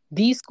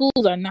these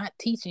schools are not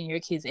teaching your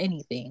kids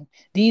anything.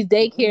 These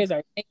daycares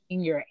are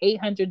taking your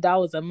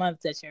 $800 a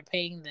month that you're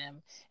paying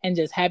them and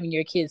just having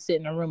your kids sit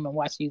in a room and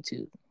watch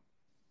YouTube.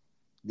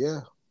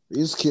 Yeah,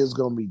 these kids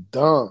gonna be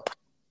dumb.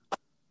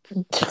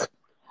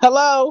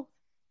 Hello?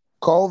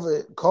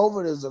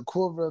 COVID is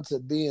equivalent to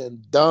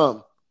being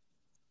dumb.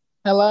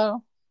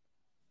 Hello?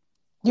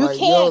 You like,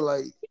 can't, yo,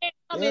 you can't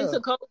come into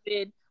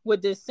COVID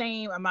with the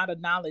same amount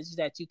of knowledge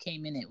that you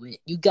came in it with.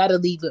 You got to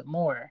leave it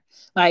more.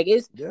 Like,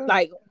 it's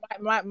like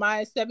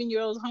my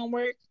 7-year-old's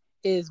homework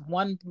is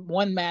one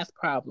math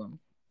problem.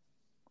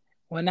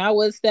 When I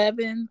was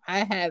 7,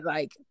 I had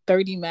like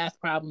 30 math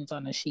problems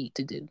on a sheet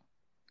to do.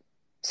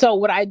 So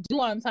what I do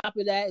on top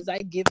of that is I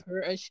give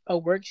her a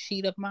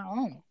worksheet of my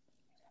own.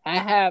 I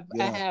have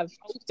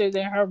posters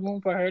in her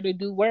room for her to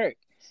do work.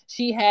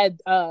 She had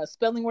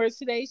spelling words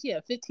today. She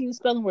had 15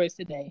 spelling words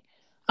today.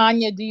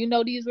 Anya, do you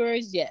know these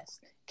words? Yes.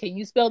 Can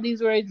you spell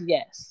these words?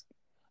 Yes.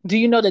 Do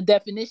you know the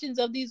definitions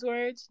of these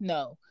words?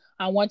 No.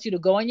 I want you to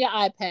go on your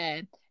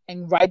iPad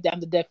and write down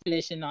the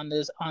definition on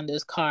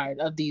this card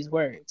of these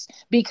words.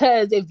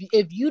 Because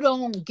if you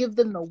don't give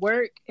them the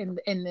work and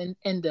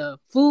the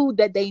food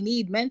that they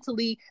need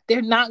mentally,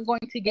 they're not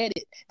going to get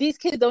it. These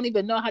kids don't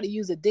even know how to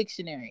use a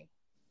dictionary.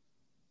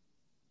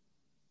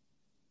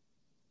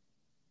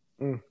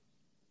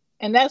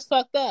 And that's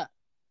fucked up.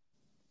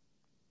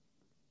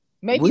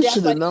 Maybe we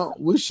should have known.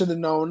 We should have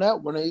known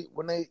that when they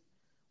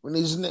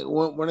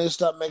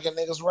start making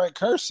niggas write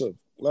cursive.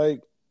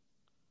 Like,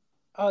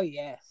 oh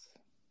yes.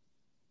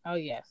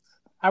 I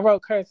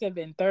wrote cursive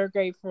in 3rd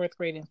grade, 4th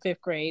grade, and 5th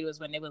grade was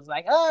when it was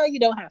like, oh, you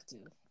don't have to.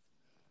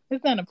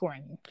 It's not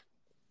important.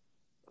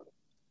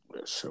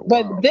 So,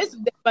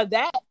 but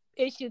that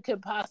issue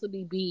could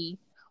possibly be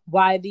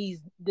why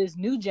this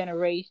new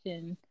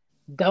generation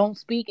don't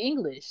speak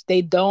English.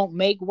 They don't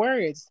make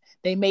words.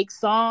 They make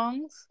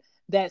songs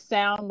that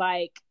sound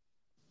like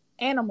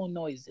animal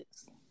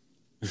noises.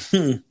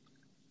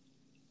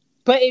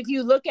 But if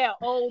you look at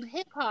old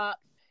hip hop,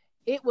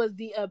 it was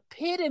the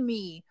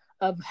epitome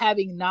of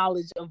having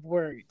knowledge of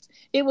words.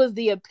 It was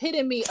the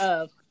epitome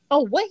of,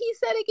 oh, what he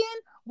said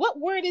again? What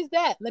word is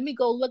that? Let me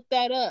go look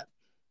that up.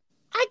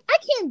 I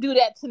can't do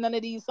that to none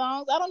of these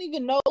songs. I don't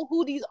even know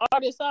who these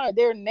artists are.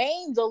 Their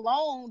names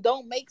alone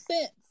don't make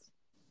sense.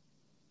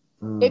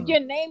 If your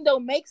name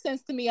don't make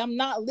sense to me, I'm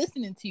not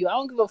listening to you. I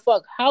don't give a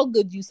fuck how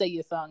good you say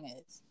your song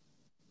is.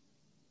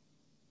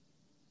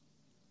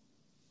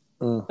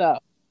 So,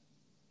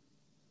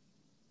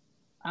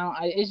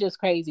 it's just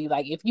crazy.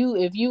 Like, if you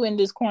in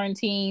this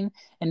quarantine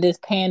and this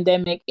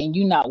pandemic and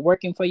you're not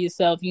working for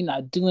yourself, you're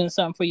not doing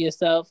something for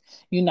yourself,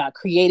 you're not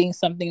creating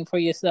something for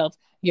yourself,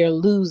 you're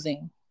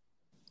losing.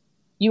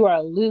 You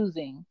are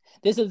losing.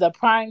 This is a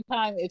prime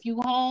time. If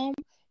you home,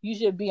 you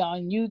should be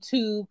on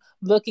YouTube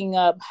looking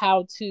up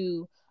how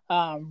to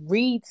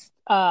read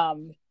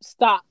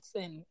stocks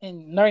and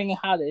learning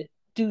how to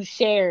do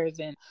shares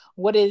and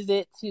what is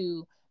it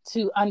to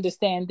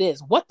understand this.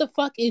 What the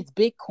fuck is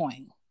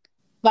Bitcoin?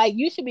 Like,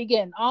 you should be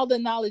getting all the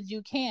knowledge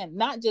you can,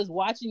 not just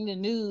watching the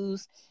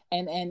news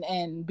and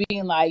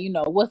being like,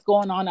 what's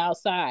going on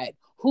outside?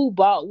 Who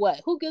bought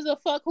what? Who gives a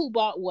fuck who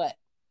bought what?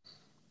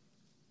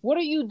 What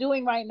are you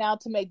doing right now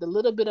to make the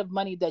little bit of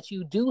money that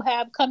you do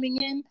have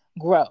coming in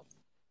grow?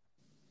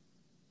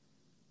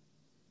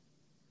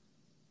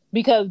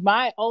 Because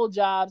my old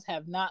jobs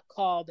have not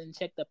called and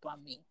checked up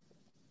on me.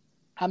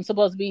 I'm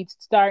supposed to be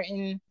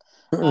starting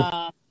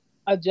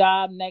a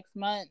job next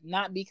month,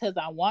 not because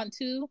I want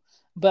to,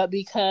 but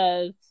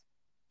because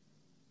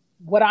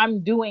what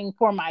I'm doing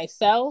for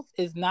myself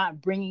is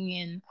not bringing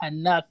in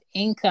enough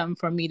income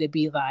for me to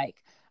be like,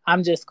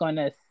 I'm just going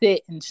to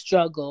sit and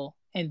struggle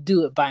and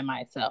do it by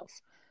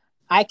myself.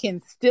 I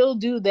can still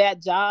do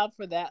that job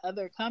for that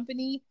other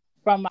company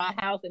from my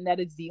house, and that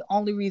is the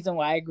only reason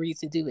why I agreed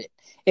to do it.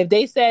 If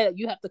they said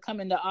you have to come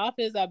into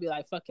office, I'd be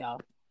like, fuck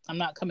y'all. I'm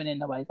not coming in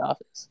nobody's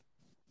office.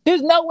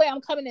 There's no way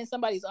I'm coming in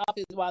somebody's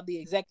office while the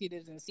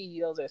executives and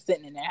CEOs are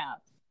sitting in their house.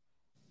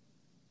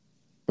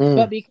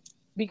 But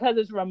because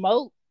it's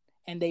remote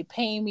and they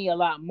pay me a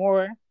lot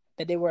more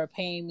than they were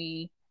paying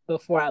me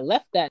before I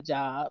left that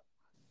job,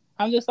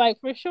 I'm just like,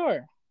 for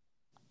sure.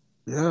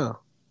 Yeah.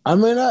 I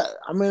mean,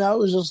 I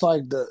was just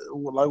like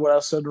what I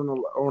said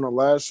on the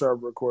last show I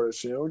recorded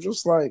shit. It was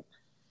just like,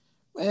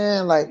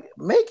 man, like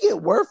make it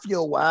worth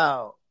your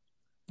while.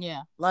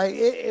 Yeah. Like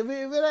if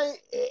it ain't,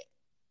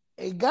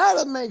 it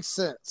gotta make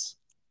sense.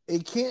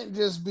 It can't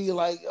just be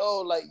like,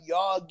 oh, like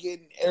y'all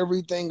getting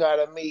everything out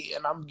of me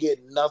and I'm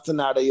getting nothing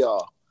out of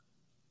y'all.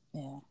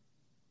 Yeah.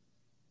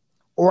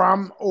 Or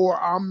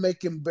I'm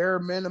making bare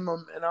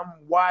minimum and I'm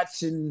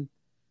watching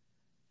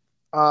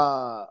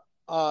the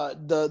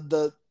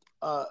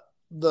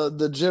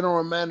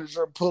general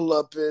manager pull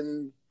up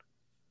in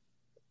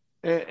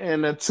a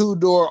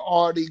 2-door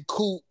Audi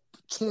Coupe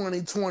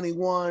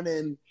 2021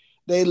 and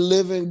they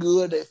living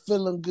good, they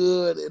feeling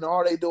good, and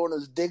all they doing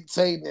is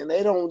dictating and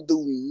they don't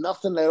do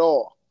nothing at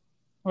all.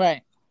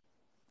 Right.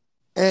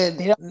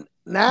 And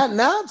nine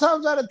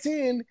times out of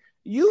 10,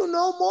 you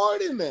know more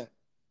than that.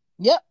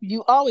 Yep,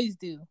 you always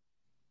do.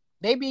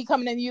 They be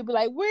coming in and you be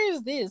like, where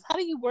is this? How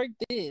do you work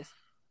this?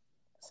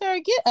 Sir,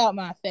 get out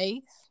my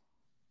face.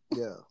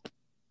 Yeah.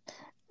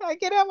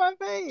 Like, get out my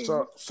face.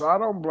 So I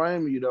don't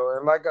blame you though.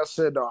 And like I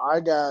said though,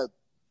 I got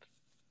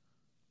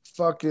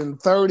fucking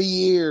 30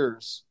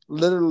 years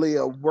literally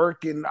of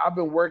working. I've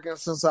been working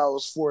since I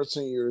was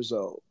 14 years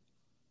old.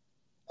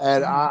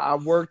 And I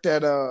worked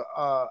at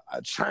a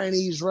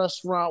Chinese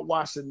restaurant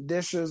washing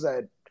dishes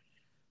at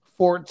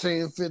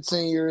 14,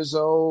 15 years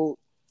old.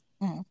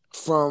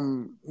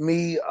 From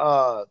me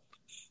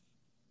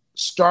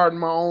starting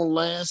my own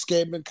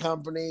landscaping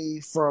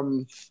company,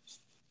 from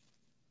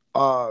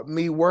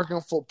me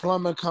working for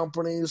plumbing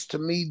companies, to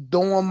me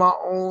doing my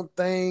own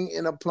thing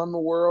in the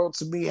plumbing world,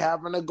 to me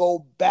having to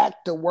go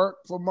back to work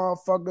for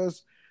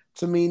motherfuckers,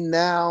 to me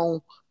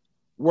now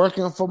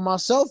working for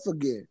myself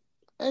again.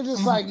 And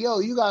just like, yo,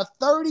 you got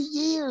 30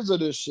 years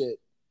of this shit.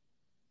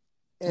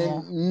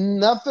 And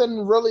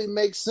nothing really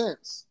makes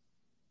sense.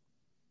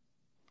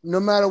 No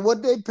matter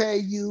what they pay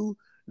you,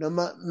 no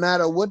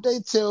matter what they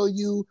tell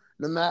you,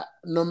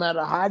 no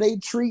matter how they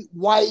treat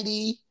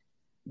Whitey,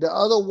 the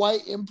other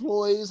white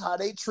employees, how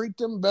they treat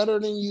them better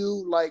than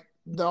you, like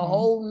the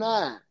whole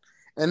nine.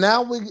 And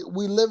now we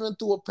living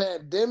through a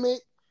pandemic,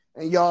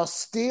 and y'all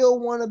still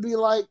want to be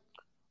like,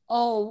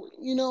 oh,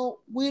 you know,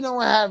 we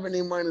don't have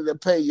any money to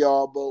pay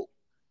y'all, but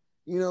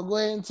you know, go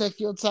ahead and take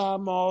your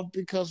time off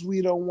because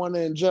we don't want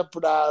to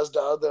jeopardize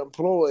the other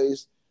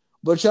employees.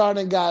 But y'all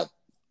done got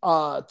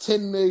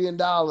 $10 million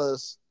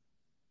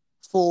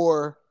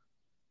for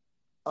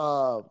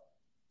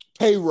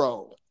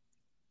payroll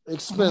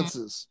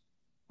expenses.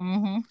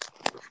 You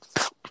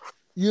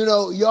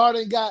know, y'all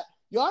done got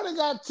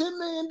 $10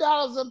 million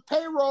of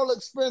payroll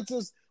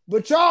expenses,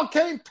 but y'all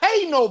can't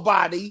pay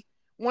nobody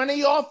when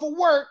they off of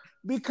work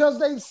because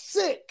they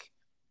sick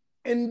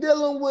and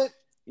dealing with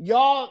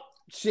y'all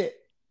shit.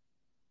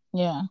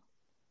 Yeah.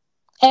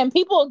 And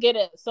people get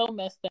it so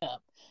messed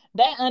up.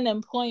 That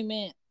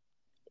unemployment,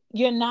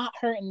 you're not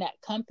hurting that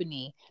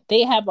company.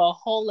 They have a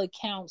whole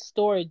account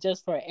stored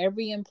just for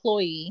every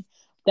employee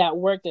that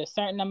worked a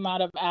certain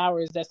amount of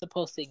hours that's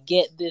supposed to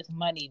get this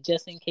money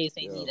just in case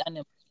they need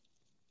unemployment.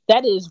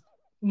 That is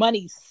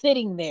money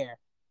sitting there.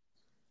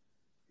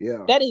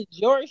 Yeah. That is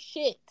your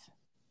shit.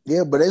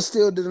 Yeah, but they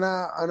still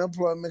deny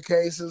unemployment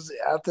cases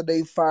after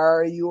they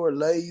fire you or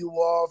lay you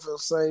off and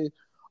say,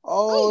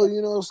 oh,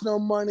 you know, it's no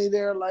money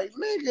there. Like,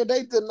 nigga,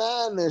 they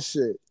denying this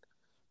shit.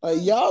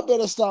 Like, y'all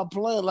better stop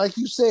playing. Like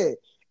you said,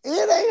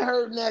 it ain't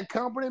hurting that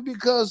company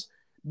because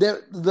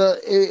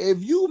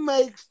if you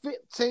make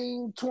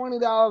 $15,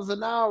 $20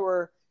 an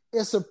hour,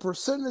 it's a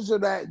percentage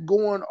of that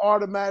going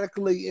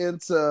automatically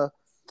into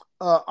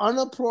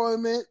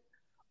unemployment.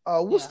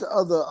 What's the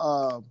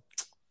other?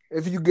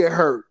 If you get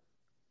hurt,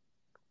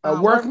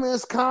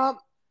 workman's comp.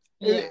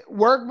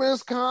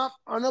 Workman's comp,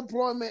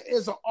 unemployment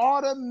is an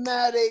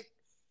automatic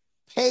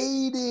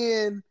paid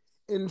in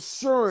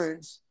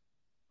insurance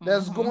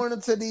that's going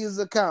into these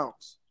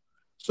accounts.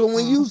 So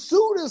when you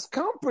sue this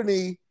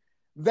company,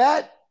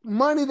 that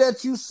money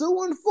that you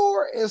suing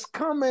for is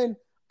coming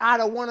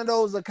out of one of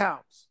those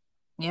accounts.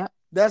 Yep.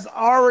 That's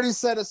already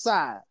set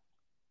aside.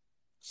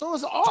 So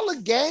it's all a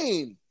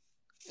game.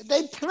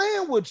 They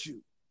playing with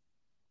you.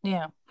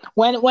 Yeah.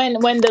 When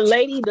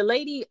the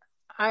lady,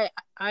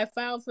 I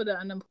filed for the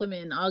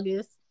unemployment in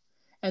August,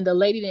 and the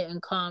lady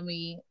didn't call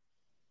me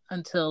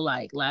until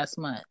like last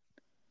month.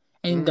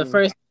 And the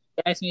first thing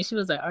she asked me, she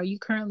was like, "Are you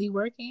currently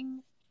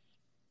working?"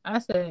 I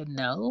said,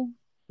 "No."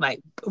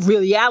 Like,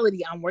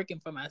 reality, I'm working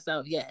for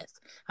myself. Yes,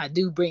 I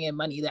do bring in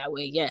money that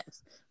way.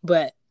 Yes,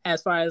 but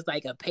as far as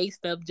like a pay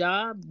stub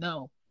job,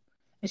 no.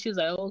 And she was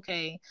like,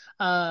 "Okay,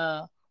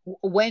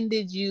 when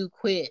did you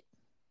quit?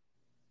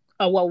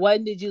 Oh, well,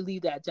 when did you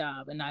leave that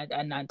job?" And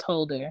I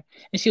told her,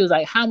 and she was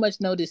like, "How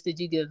much notice did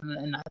you give them?"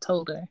 And I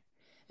told her,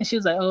 and she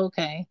was like, "Oh,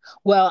 okay,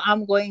 well,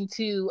 I'm going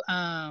to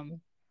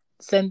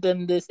send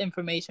them this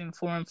information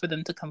form for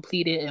them to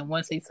complete it, and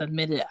once they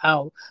submit it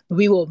out,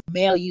 we will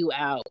mail you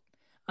out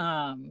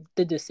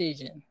the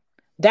decision."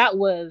 That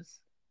was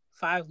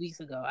 5 weeks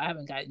ago. I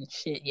haven't gotten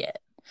shit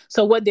yet.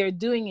 So what they're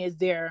doing is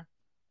they're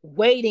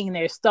waiting,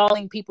 they're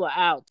stalling people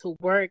out to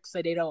work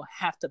so they don't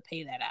have to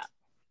pay that out.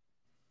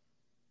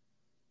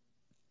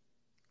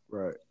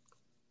 Right.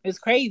 It's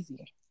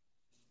crazy.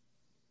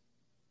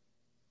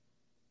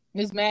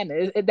 It's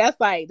madness. That's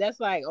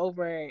like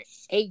over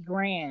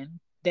 $8,000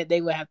 that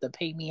they would have to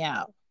pay me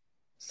out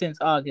since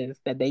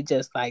August that they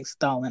just like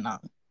stalling on.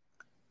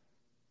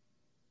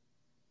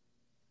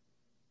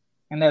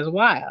 And that's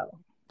wild.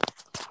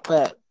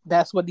 But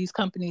that's what these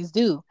companies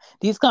do.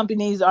 These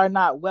companies are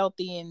not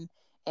wealthy and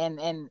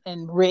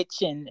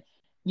rich and,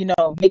 you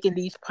know, making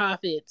these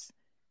profits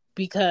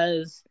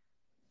because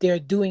they're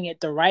doing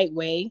it the right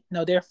way.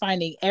 No, they're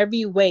finding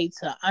every way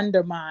to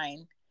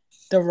undermine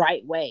the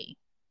right way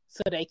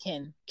so they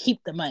can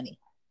keep the money.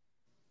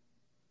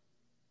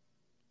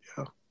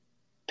 Yeah.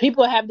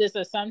 People have this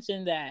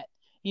assumption that,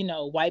 you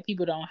know, white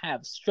people don't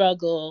have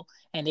struggle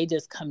and they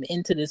just come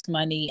into this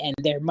money and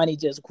their money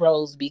just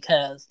grows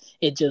because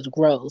it just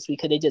grows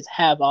because they just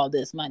have all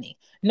this money.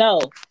 No,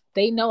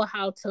 they know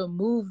how to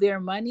move their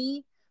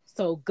money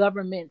so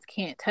governments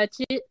can't touch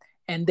it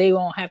and they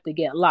won't have to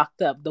get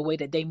locked up the way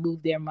that they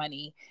move their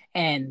money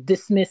and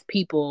dismiss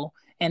people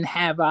and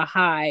have a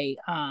high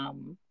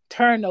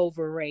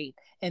turnover rate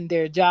in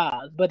their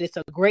jobs. But it's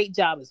a great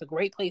job. It's a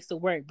great place to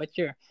work. But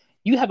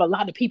you have a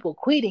lot of people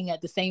quitting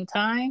at the same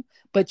time,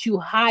 but you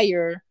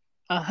hire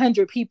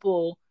 100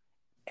 people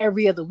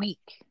every other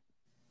week.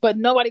 But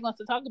nobody wants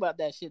to talk about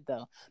that shit,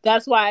 though.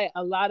 That's why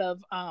a lot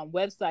of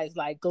websites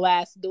like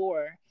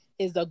Glassdoor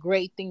is a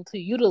great thing to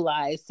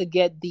utilize to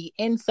get the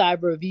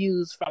inside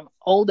reviews from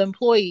old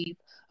employees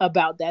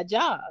about that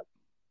job.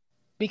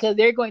 Because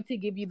they're going to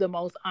give you the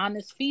most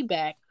honest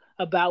feedback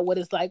about what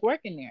it's like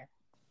working there.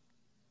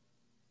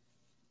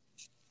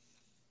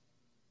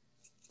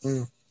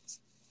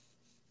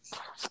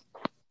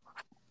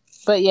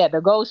 But yeah,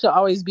 the goal should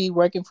always be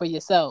working for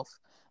yourself.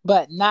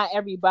 But not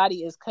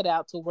everybody is cut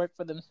out to work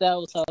for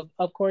themselves. So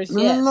of course,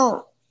 yes.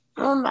 No,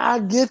 I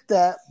get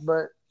that,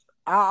 but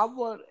I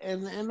would,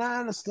 and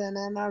I understand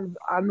that. And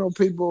I know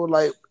people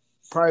like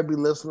probably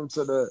be listening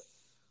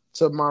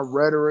to my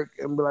rhetoric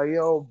and be like,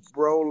 "Yo,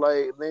 bro,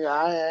 like, nigga,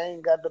 I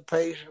ain't got the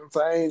patience.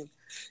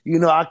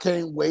 I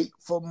can't wait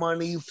for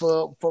money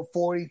for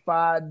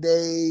 45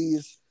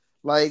 days.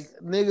 Like,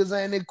 niggas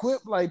ain't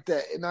equipped like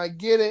that." And I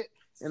get it.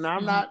 And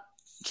I'm not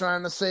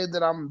trying to say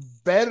that I'm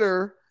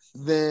better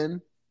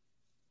than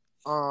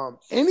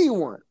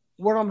anyone.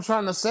 What I'm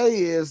trying to say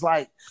is,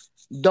 like,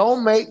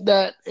 don't make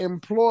that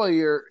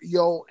employer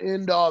your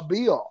end all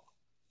be all.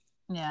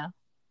 Yeah.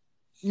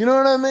 You know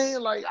what I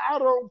mean? Like, I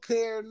don't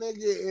care,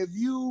 nigga, if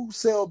you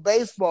sell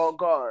baseball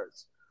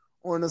cards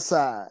on the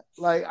side.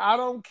 Like, I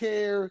don't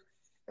care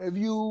if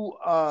you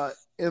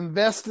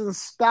invest in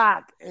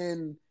stock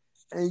and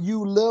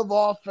you live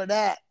off of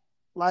that.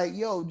 Like,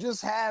 yo,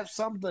 just have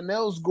something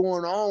else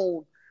going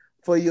on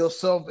for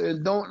yourself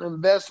and don't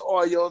invest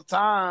all your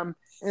time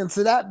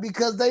into that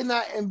because they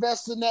not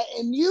investing that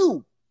in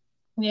you.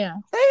 Yeah.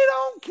 They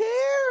don't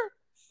care.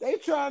 They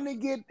trying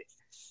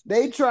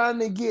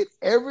to get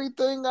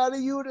everything out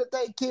of you that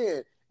they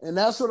can. And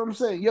that's what I'm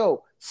saying.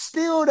 Yo,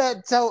 steal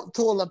that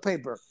toilet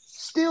paper.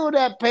 Steal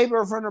that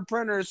paper from the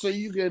printer so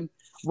you can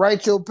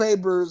write your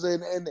papers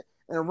and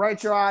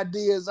write your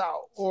ideas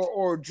out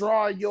or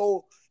draw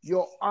your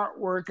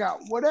artwork out.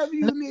 Whatever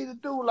you need to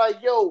do,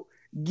 like, yo,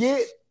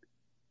 get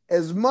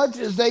as much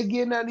as they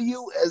getting out of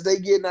you as they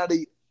getting out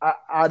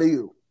of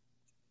you.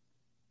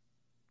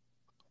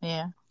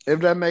 Yeah.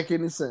 If that make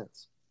any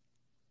sense.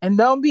 And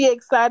don't be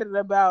excited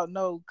about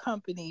no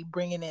company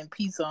bringing in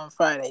pizza on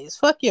Fridays.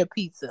 Fuck your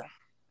pizza.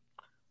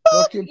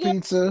 Fuck your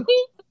pizza.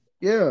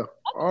 Yeah,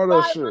 all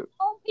that shit. My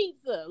own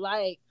pizza.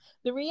 Like,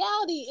 the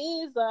reality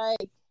is,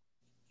 like,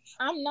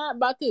 I'm not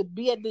about to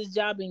be at this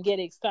job and get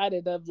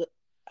excited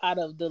out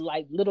of the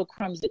like little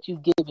crumbs that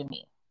you've given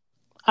me.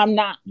 I'm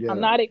not. Yeah. I'm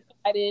not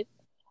excited.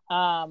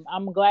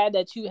 I'm glad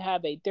that you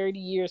have a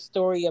 30-year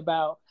story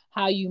about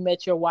how you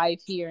met your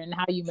wife here and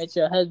how you met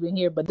your husband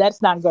here, but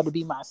that's not going to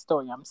be my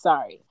story. I'm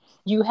sorry.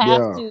 You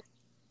have to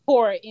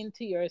pour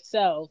into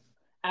yourself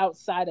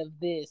outside of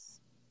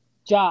this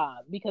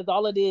job, because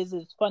all it is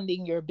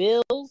funding your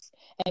bills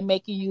and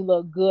making you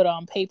look good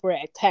on paper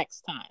at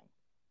tax time.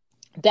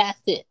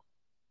 That's it.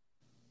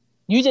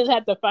 You just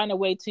have to find a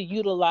way to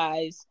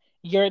utilize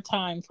your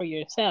time for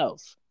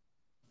yourself.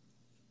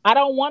 I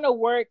don't want to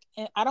work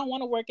in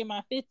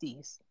my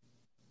 50s.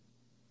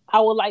 I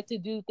would like to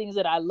do things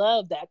that I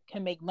love that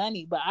can make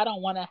money, but I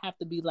don't want to have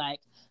to be like,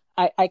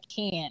 I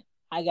can't.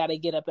 I got to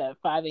get up at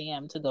 5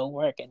 a.m. to go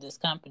work at this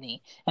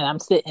company, and I'm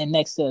sitting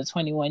next to a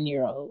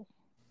 21-year-old.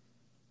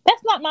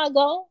 That's not my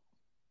goal.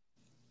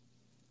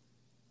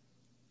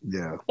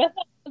 Yeah. That's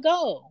not my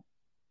goal.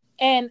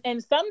 And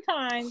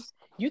sometimes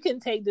you can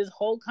take this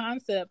whole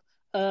concept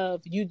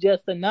of you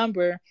just a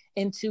number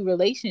into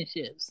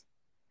relationships.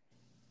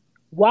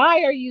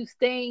 Why are you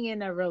staying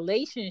in a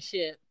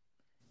relationship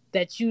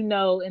that you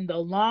know in the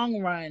long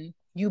run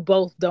you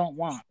both don't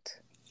want?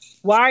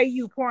 Why are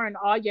you pouring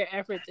all your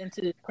efforts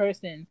into this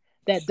person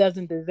that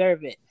doesn't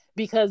deserve it?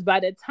 Because by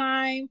the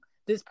time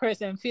this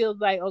person feels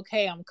like,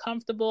 okay, I'm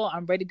comfortable,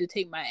 I'm ready to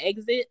take my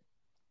exit,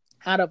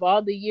 out of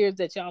all the years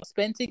that y'all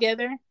spent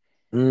together,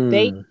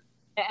 they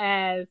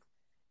as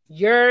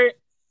you're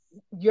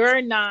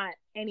not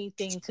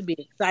anything to be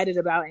excited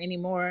about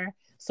anymore,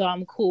 so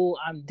I'm cool,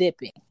 I'm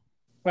dipping.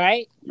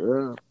 Right?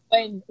 Yeah.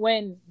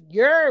 When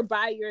you're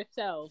by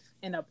yourself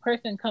and a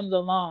person comes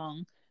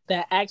along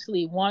that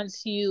actually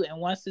wants you and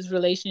wants this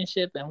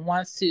relationship and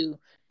wants to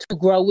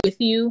grow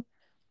with you,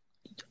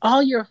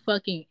 all your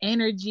fucking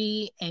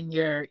energy and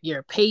your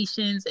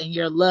patience and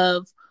your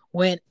love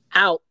went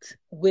out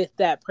with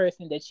that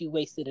person that you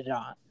wasted it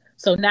on.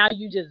 So now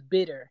you just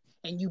bitter,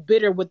 and you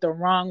bitter with the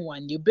wrong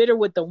one. You bitter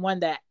with the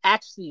one that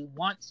actually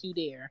wants you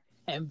there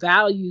and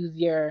values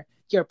your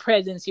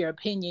presence, your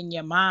opinion,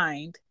 your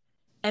mind.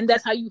 And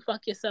that's how you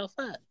fuck yourself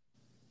up.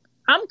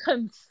 I'm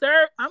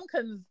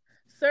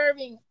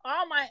conserving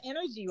all my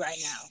energy right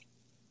now.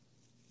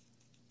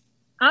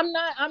 I'm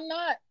not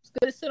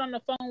gonna sit on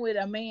the phone with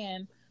a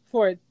man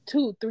for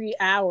 2-3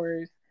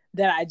 hours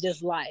that I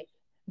just like,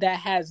 that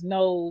has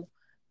no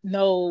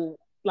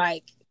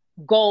like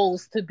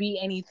goals to be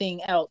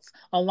anything else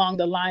along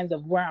the lines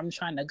of where I'm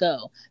trying to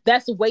go.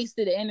 That's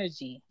wasted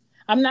energy.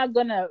 I'm not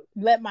gonna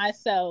let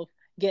myself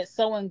get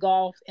so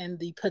engulfed in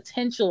the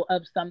potential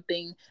of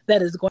something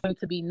that is going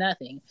to be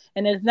nothing.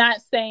 And it's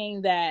not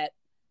saying that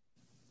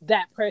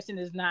person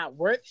is not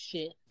worth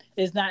shit.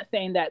 It's not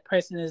saying that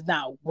person is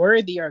not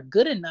worthy or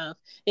good enough.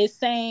 It's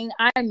saying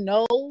I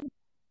know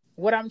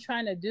what I'm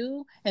trying to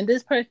do, and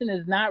this person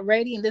is not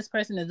ready, and this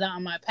person is not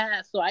on my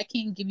path, so I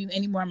can't give you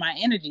any more of my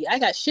energy. I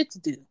got shit to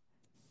do.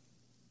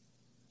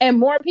 And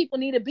more people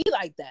need to be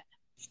like that.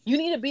 You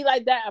need to be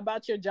like that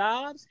about your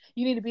jobs.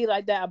 You need to be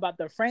like that about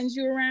the friends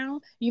you're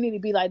around. You need to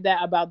be like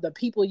that about the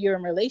people you're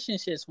in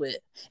relationships with.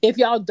 If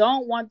y'all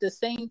don't want the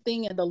same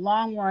thing in the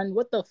long run,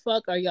 what the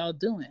fuck are y'all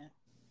doing?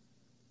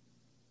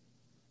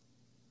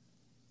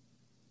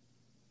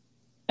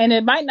 And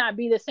it might not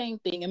be the same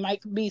thing. It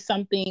might be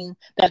something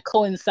that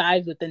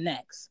coincides with the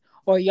next.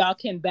 Or y'all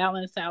can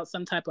balance out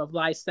some type of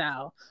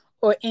lifestyle.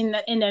 Or and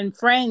then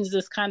friends,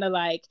 it's kind of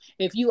like,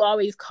 if you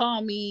always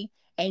call me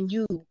and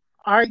you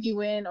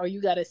arguing, or you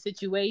got a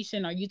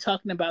situation, or you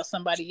talking about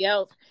somebody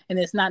else and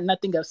it's not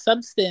nothing of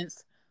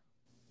substance,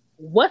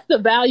 what's the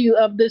value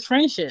of this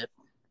friendship?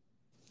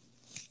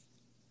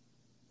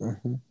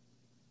 Mm-hmm.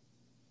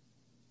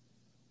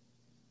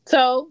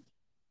 So,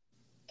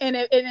 and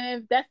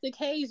if that's the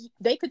case,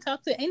 they could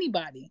talk to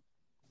anybody.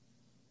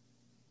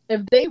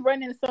 If they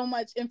running so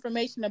much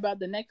information about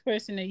the next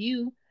person to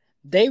you,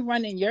 they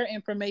running your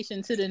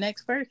information to the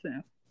next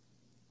person.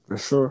 For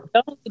sure.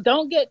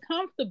 Don't get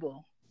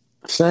comfortable.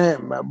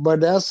 Same, but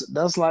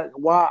that's like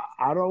why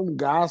I don't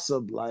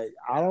gossip. Like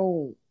I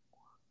don't,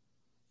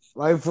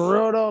 like, for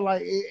real though.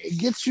 Like it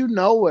gets you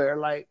nowhere.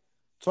 Like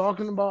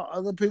talking about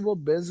other people's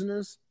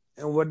business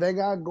and what they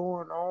got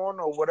going on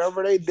or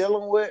whatever they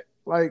dealing with.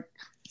 Like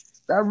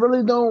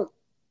that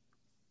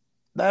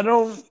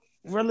don't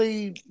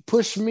really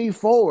push me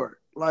forward.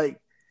 Like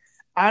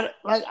I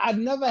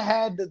never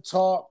had to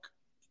talk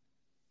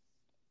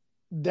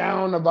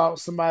down about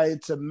somebody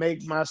to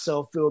make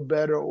myself feel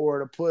better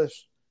or to push.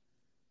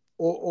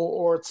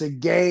 Or to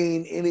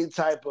gain any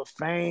type of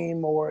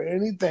fame or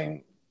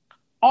anything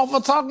off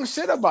of talking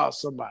shit about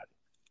somebody.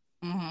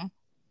 Mm-hmm.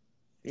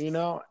 You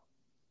know,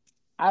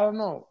 I don't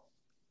know.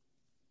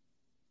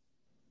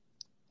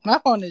 My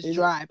phone is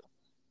dry.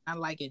 I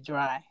like it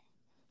dry.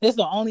 It's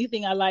the only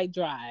thing I like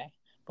dry.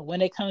 But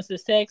when it comes to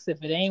sex,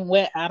 if it ain't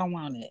wet, I don't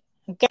want it.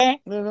 Okay?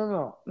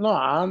 No.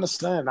 I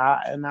understand.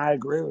 I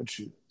agree with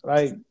you.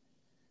 Like,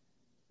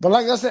 but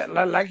like I said,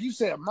 like you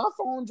said, my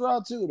phone dry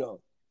too, though.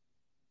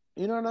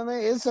 You know what I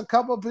mean? It's a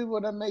couple of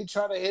people that may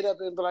try to hit up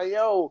and be like,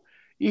 yo,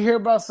 you hear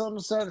about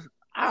something?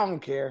 I don't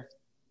care.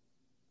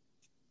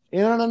 You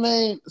know what I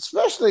mean?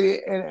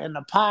 Especially in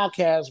the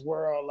podcast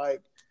world,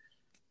 like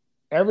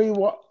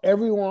everyone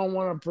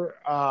want to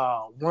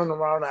run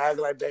around and act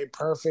like they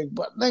perfect.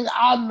 But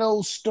I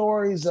know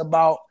stories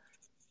about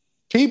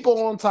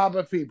people on top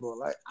of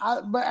people.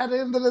 But at the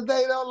end of the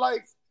day, though,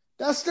 like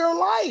that's their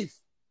life.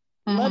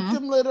 Mm-hmm. Let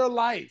them live their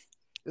life.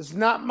 It's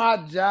not my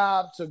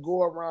job to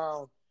go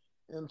around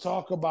and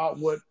talk about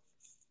what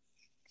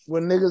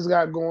niggas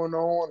got going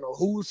on or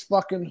who's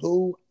fucking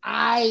who.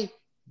 I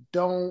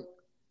don't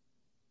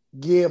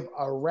give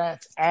a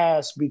rat's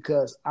ass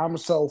because I'm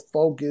so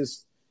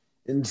focused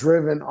and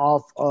driven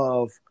off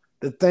of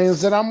the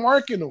things that I'm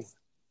working on.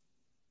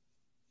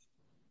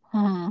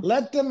 Mm-hmm.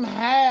 Let them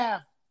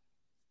have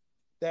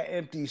that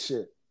empty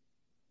shit.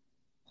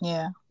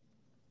 Yeah.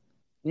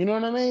 You know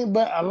what I mean?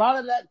 But a lot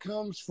of that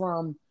comes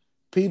from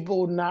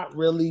people not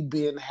really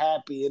being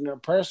happy in their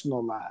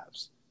personal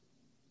lives.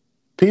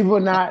 People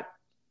not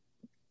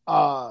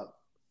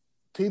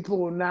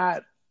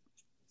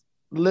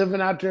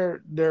living out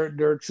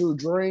their true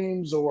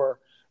dreams, or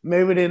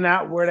maybe they're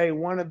not where they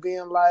want to be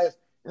in life,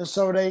 and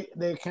so they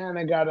kind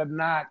of gotta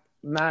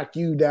knock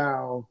you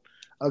down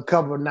a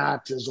couple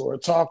notches or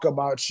talk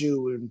about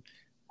you, and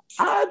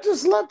I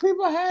just let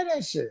people have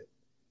that shit.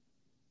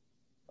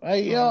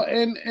 Like, yo,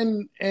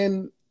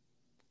 and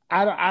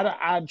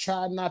I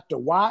try not to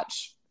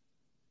watch.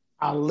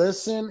 I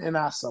listen and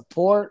I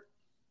support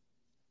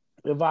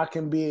if I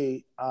can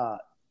be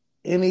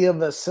any of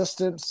the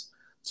assistance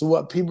to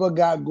what people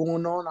got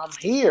going on. I'm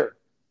here,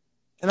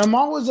 and I'm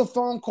always a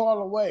phone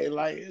call away.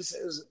 Like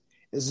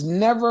it's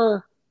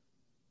never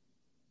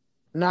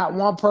not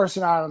one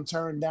person I done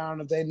turned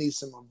down if they need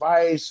some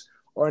advice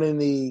or they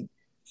need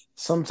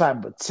some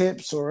type of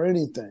tips or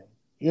anything.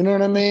 You know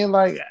what I mean?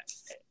 Like,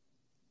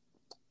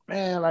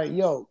 man, like,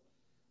 yo,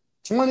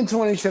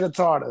 2020 should have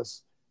taught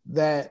us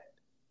that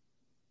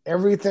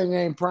everything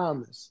ain't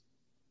promised.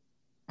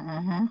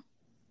 Mm-hmm.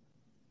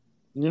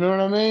 You know what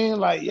I mean?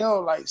 Like,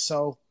 yo, like,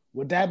 so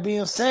with that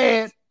being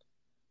said,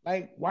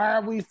 like, why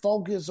are we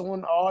focused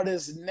on all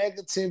this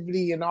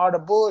negativity and all the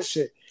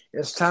bullshit?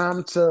 It's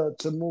time to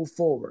move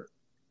forward.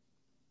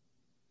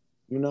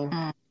 You know?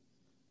 Mm.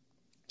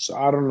 So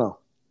I don't know.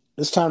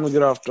 It's time to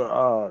get off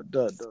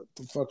the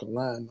fucking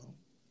line.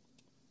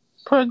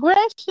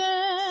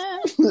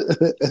 Progression.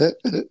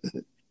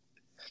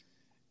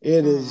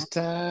 It is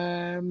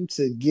time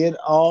to get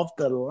off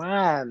the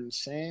line,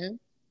 Shan.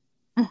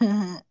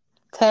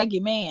 Tag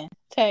your man.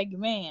 Tag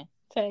your man.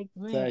 Tag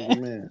your man. Tag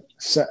your man.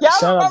 Shout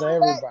out to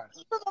everybody.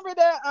 You remember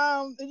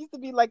that? It used to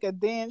be like a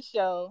dance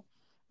show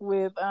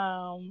with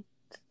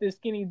the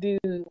skinny dude.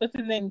 What's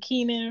his name?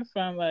 Keenan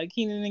from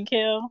Keenan and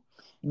Kel.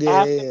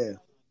 Yeah.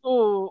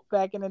 School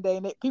back in the day,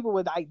 and people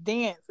would like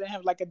dance and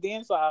have like a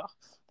dance off.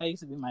 That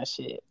used to be my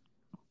shit.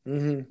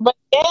 Mm-hmm. But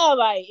yeah,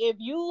 like if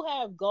you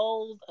have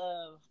goals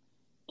of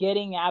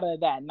getting out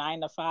of that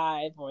 9 to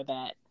 5 or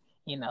that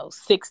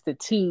 6 to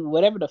 2,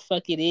 whatever the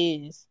fuck it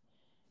is,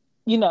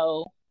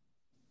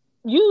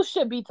 you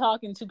should be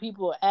talking to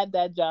people at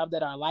that job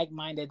that are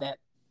like-minded, that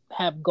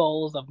have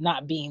goals of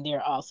not being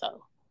there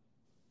also.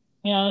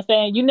 You know what I'm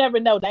saying? You never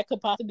know. That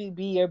could possibly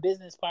be your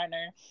business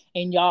partner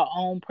in your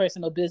own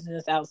personal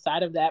business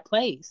outside of that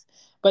place.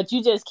 But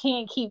you just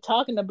can't keep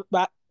talking to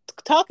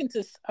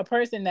a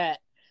person that,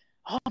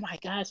 oh my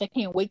gosh, I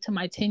can't wait till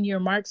my 10-year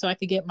mark so I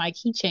could get my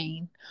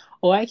keychain.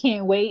 Or I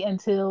can't wait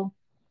until,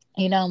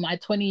 my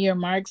 20-year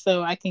mark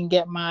so I can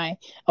get my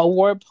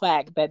award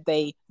plaque that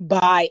they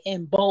buy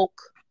in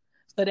bulk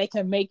so they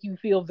can make you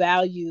feel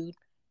valued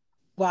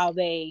while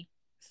they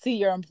see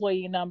your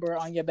employee number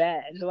on your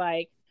badge.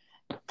 Like,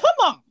 come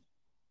on.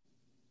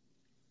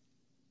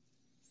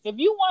 If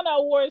you want an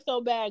award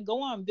so bad,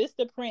 go on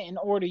Vistaprint and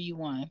order you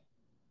one.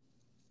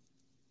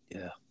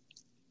 Yeah.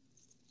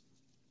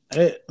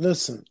 Hey,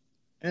 listen,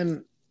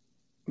 and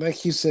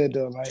like you said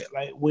though, like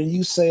when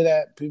you say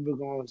that, people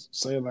gonna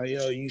say like,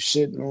 "Yo, you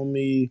shitting on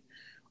me,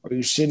 or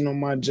you shitting on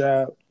my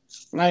job."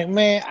 Like,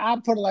 man, I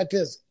put it like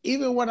this: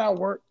 even when I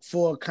work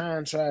for a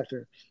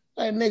contractor,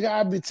 like, nigga,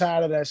 I'd be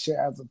tired of that shit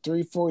after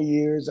 3-4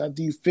 years.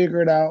 After you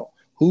figure it out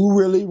who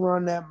really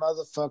run that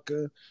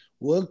motherfucker,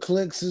 what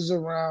clicks is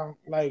around.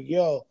 Like,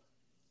 yo,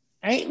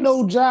 ain't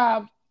no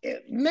job.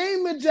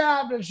 Name a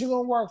job that you're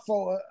gonna work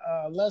for,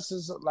 unless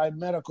it's like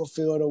medical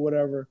field or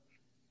whatever.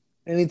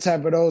 Any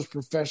type of those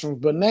professionals,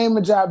 but name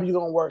a job you're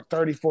going to work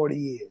 30, 40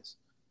 years.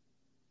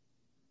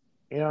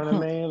 You know what I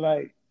mean?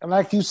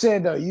 Like you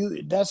said, though,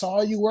 that's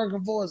all you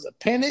working for is a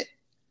pennant.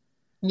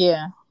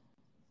 Yeah.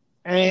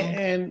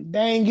 And they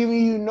ain't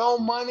giving you no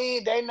money.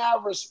 They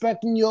not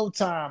respecting your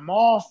time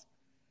off.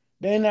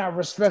 They not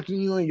respecting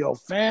you and your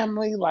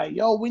family. Like,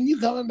 yo, when you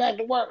coming back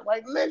to work,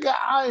 like, nigga,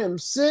 I am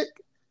sick.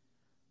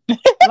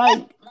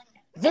 Like,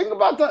 think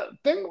about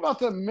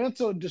the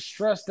mental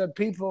distress that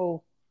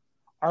people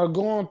are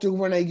going through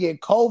when they get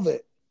COVID.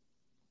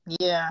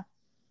 Yeah.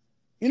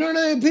 You know what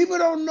I mean? People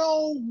don't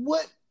know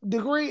what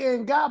degree,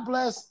 and God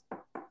bless,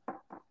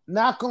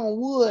 knock on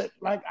wood,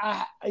 like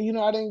I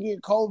didn't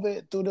get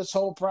COVID through this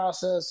whole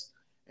process.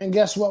 And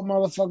guess what,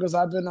 motherfuckers?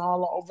 I've been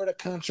all over the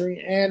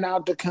country and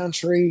out the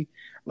country.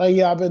 Like,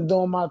 yeah, I've been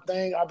doing my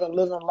thing. I've been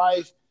living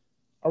life.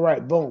 All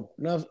right, boom.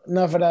 Enough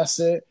of that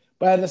shit.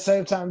 But at the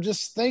same time,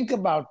 just think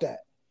about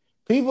that.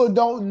 People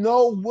don't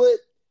know what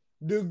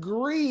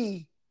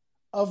degree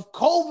of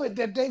COVID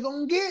that they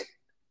gonna get.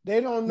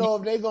 They don't know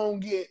if they gonna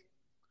get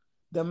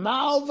the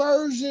mild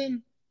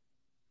version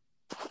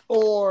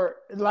or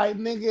like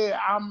nigga,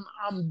 I'm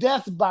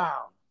death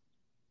bound.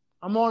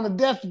 I'm on a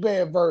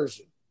deathbed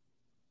version.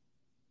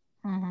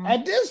 Mm-hmm.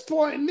 At this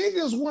point,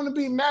 niggas want to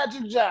be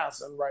Magic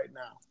Johnson right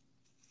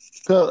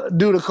now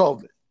due to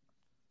COVID.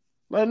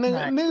 Like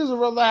niggas would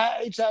rather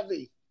have HIV.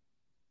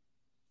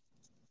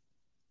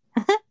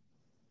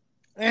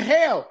 And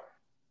hell,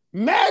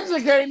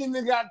 Magic ain't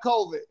even got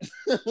COVID.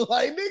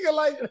 Like nigga,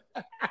 like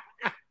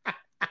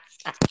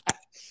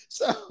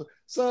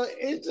so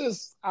it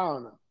just, I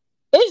don't know.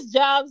 It's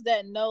jobs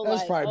that know.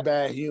 That's like, probably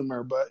bad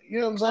humor, but you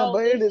know what I'm saying.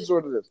 But it is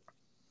what it is.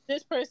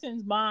 This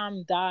person's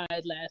mom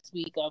died last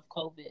week of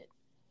COVID.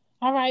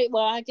 All right,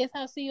 well, I guess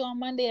I'll see you on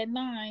Monday at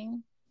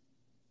 9.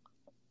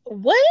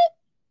 What?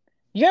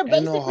 You're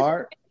basically no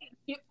heart.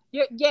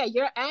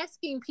 You're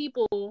asking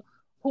people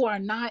who are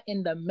not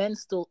in the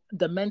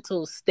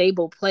mental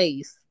stable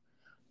place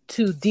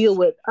to deal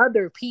with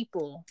other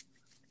people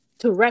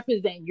to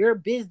represent your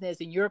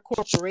business and your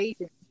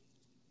corporation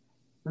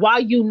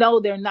while you know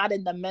they're not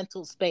in the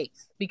mental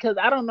space. Because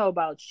I don't know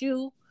about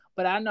you,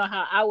 but I know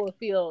how I would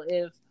feel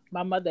if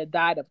my mother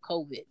died of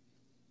COVID.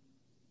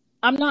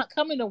 I'm not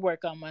coming to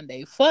work on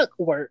Monday. Fuck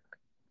work.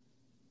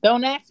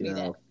 Don't ask me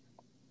that.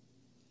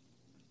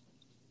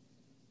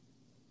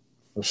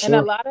 Sure. And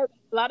a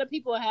lot of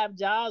people have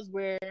jobs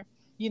where,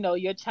 you know,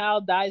 your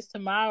child dies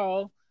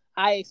tomorrow.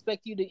 I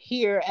expect you to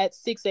here at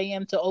 6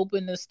 a.m. to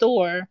open the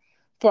store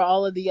for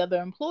all of the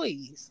other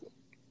employees.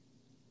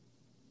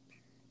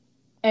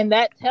 And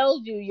that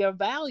tells you your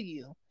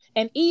value.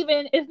 And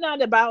even it's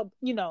not about,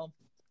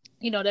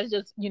 that's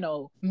just,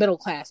 middle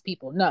class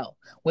people. No.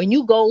 When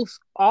you go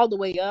all the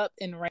way up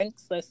in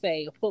ranks, let's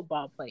say a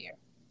football player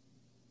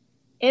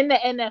in the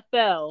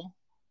NFL,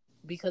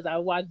 because I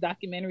watched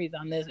documentaries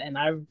on this and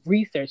I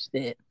researched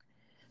it,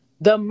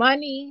 the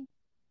money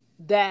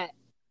that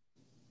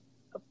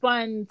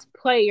funds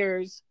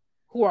players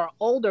who are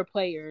older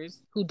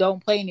players who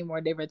don't play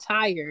anymore, they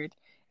retired,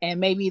 and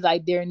maybe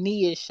like their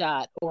knee is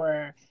shot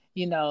or,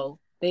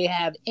 they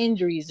have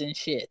injuries and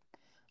shit,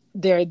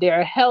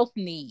 their health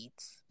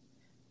needs.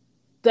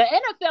 The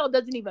NFL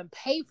doesn't even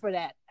pay for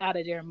that out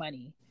of their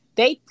money.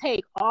 They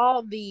take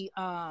all the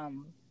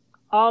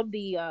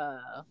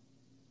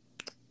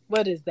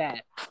what is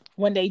that?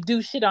 When they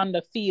do shit on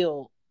the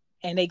field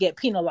and they get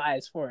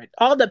penalized for it.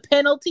 All the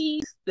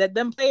penalties that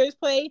them players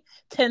pay,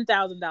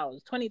 $10,000,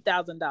 $20,000,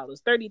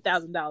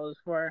 $30,000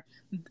 for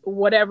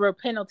whatever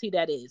penalty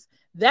that is.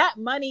 That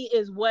money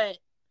is what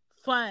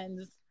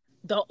funds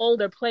the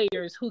older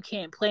players who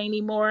can't play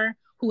anymore,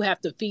 who have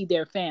to feed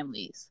their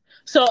families.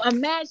 So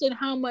imagine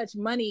how much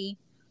money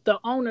the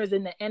owners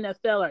in the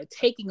NFL are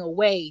taking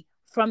away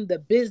from the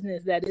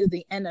business that is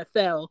the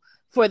NFL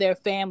for their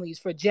families,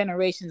 for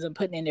generations, and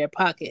putting in their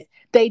pocket.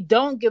 They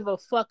don't give a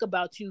fuck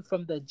about you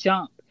from the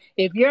jump.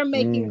 If you're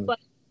making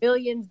fucking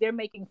millions, they're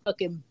making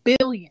fucking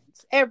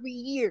billions every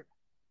year.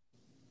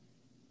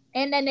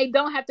 And then they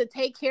don't have to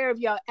take care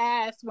of your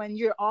ass when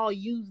you're all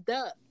used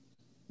up.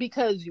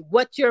 Because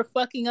what you're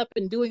fucking up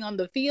and doing on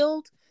the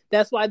field,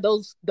 that's why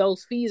those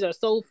fees are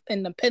so,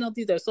 and the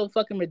penalties are so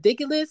fucking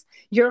ridiculous.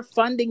 You're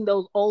funding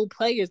those old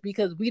players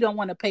because we don't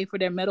want to pay for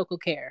their medical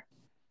care.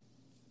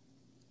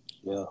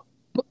 Yeah.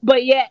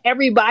 But yeah,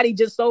 everybody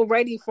just so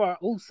ready for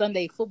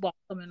Sunday football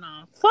coming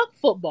on. Fuck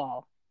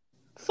football.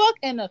 Fuck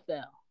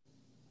NFL.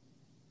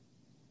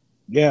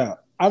 Yeah.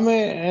 I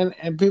mean,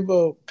 and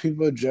people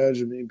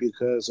judge me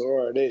because,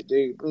 or they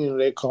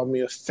call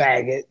me a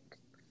faggot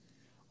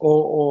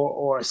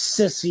or a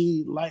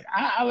sissy. Like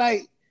I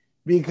like,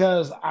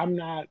 because I'm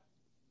not,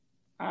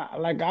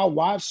 I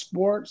watch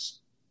sports,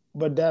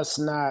 but that's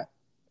not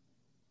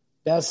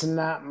my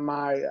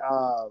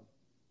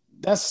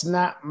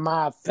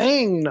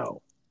thing,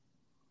 though.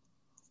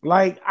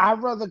 Like,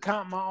 I'd rather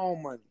count my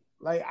own money.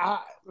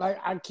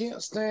 I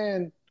can't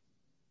stand,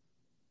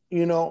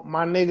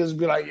 my niggas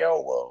be like,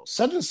 yo, well,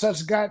 such and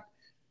such got,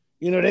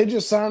 they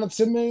just signed a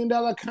 $10 million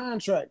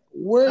contract.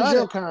 Where's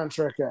your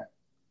contract at?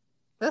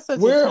 That's such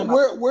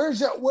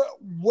where's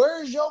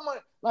your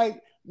money?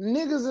 Like,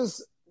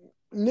 niggas,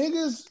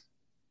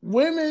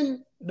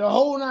 women, the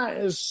whole night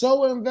is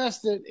so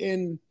invested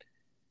in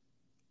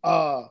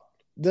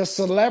the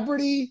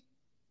celebrity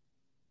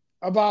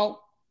about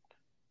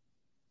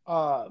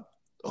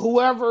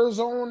whoever's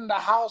on the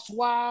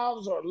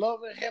Housewives or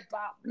Love and Hip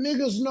Hop.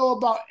 Niggas know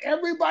about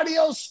everybody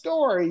else's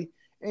story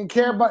and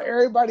care about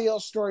everybody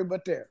else's story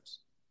but theirs.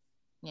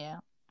 Yeah.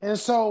 And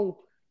so,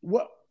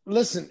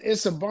 listen,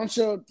 it's a bunch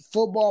of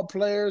football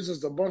players,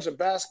 it's a bunch of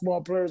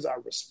basketball players I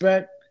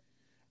respect.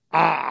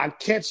 I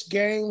catch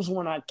games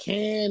when I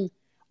can,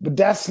 but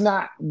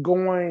that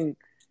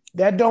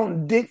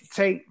don't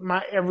dictate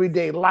my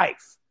everyday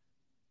life.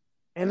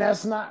 And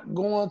that's not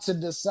going to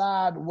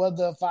decide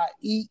whether if I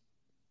eat.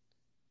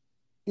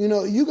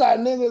 You got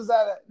niggas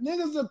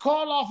that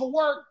call off of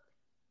work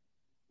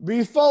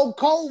before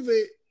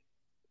COVID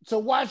to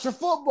watch a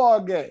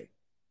football game,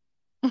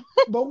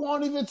 but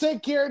won't even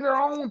take care of their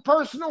own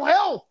personal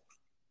health.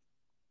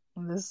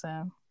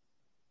 Listen.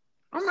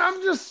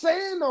 I'm just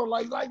saying though,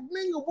 like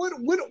nigga,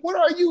 what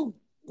are you?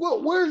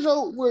 where's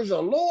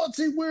your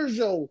loyalty? Where's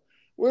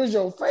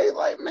your faith?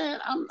 Like, man,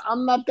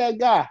 I'm not that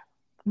guy.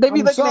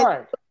 I'm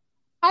sorry.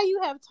 How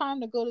you have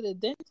time to go to the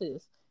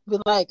dentist? Be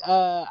like,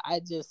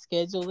 I just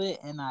schedule it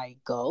and I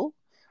go.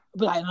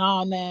 Be like,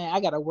 oh man,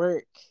 I gotta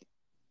work.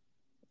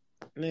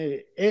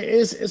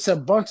 It's a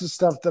bunch of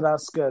stuff that I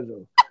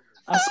schedule.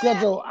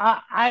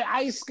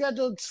 I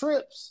schedule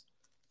trips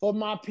for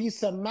my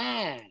peace of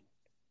mind.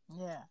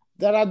 Yeah.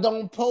 That I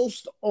don't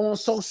post on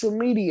social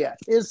media.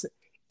 It's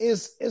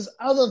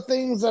other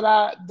things that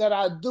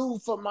I do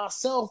for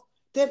myself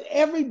that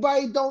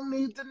everybody don't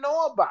need to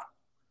know about.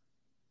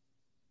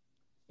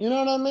 You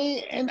know what I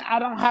mean? And I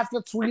don't have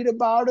to tweet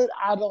about it.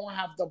 I don't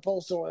have to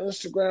post on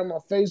Instagram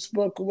or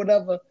Facebook or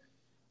whatever.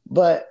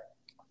 But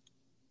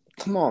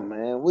come on,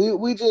 man.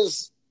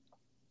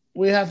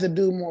 We have to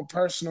do more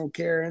personal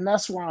care. And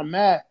that's where I'm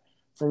at.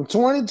 From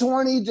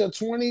 2020 to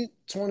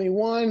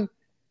 2021,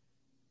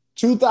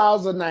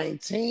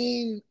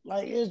 2019,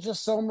 like, it's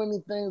just so many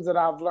things that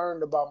I've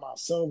learned about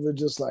myself.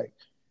 It's just like,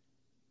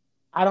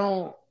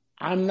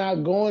 I'm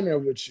not going there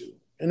with you.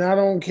 And I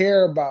don't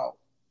care about,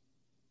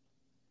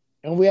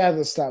 and we have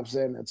to stop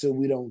saying that too.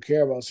 We don't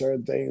care about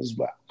certain things,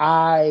 but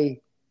I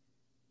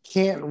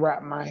can't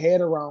wrap my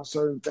head around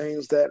certain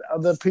things that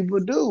other people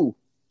do.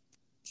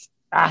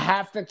 I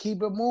have to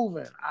keep it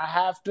moving. I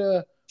have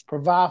to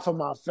provide for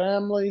my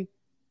family,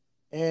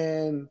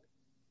 and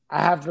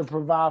I have to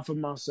provide for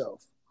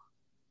myself.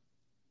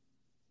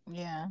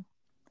 Yeah.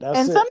 That's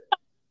and it. Sometimes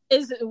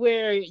is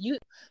where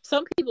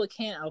some people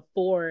can't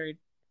afford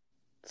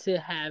to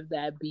have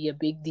that be a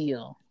big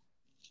deal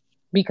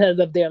because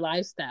of their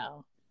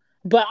lifestyle.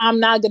 But I'm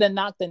not gonna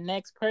knock the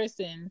next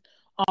person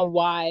on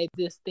why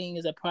this thing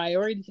is a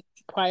priority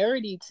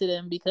to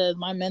them, because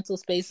my mental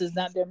space is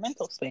not their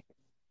mental space.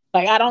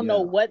 Like, I don't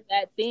know what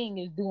that thing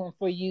is doing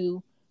for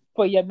you,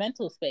 for your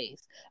mental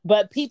space.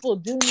 But people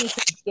do need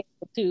to be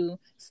able to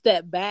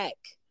step back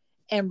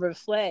and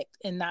reflect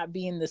and not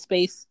be in the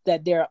space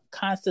that they're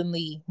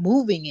constantly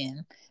moving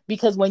in.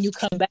 Because when you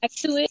come back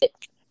to it,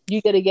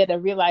 you got to get a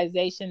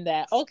realization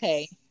that,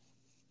 okay,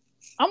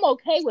 I'm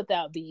okay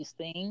without these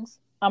things.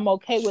 I'm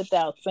okay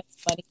without spending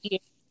money here.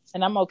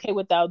 And I'm okay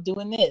without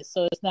doing this.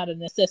 So it's not a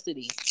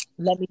necessity.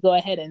 Let me go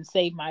ahead and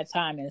save my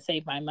time and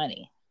save my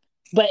money.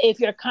 But if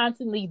you're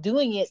constantly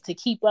doing it to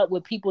keep up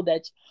with people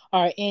that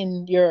are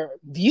in your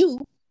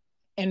view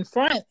in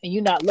front, and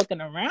you're not looking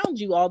around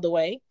you all the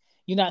way,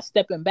 you're not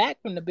stepping back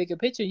from the bigger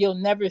picture, you'll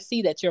never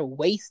see that you're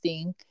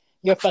wasting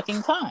your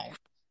fucking time.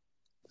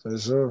 For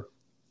sure.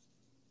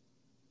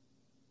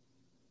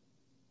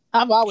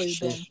 I've always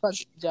been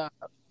fucking job.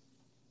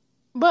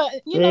 But,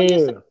 you're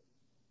a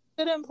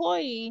good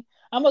employee.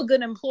 I'm a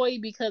good employee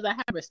because I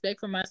have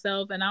respect for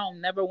myself, and I don't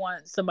never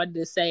want somebody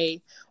to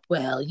say,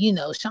 well,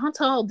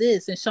 Chantal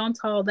this and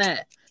Chantal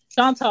that.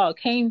 Chantal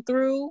came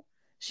through.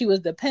 She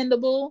was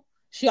dependable.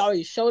 She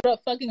always showed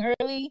up fucking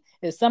early.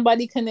 If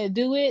somebody couldn't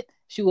do it,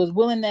 she was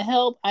willing to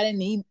help. I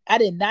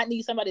did not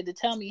need somebody to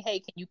tell me, hey,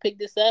 can you pick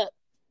this up?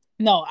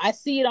 No, I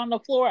see it on the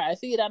floor. I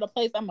see it out of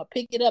place. I'm going to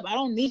pick it up. I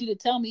don't need you to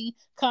tell me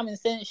common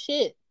sense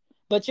shit.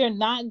 But you're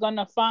not going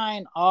to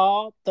find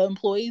all the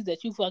employees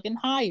that you fucking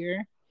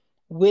hire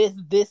with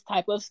this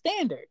type of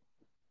standard.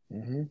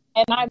 Mm-hmm.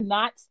 And I'm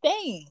not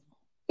staying.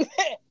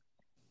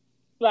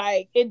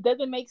 Like, it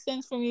doesn't make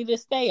sense for me to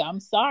stay. I'm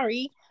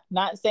sorry.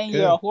 Not saying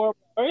you're a horrible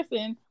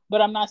person,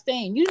 but I'm not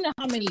staying. You know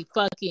how many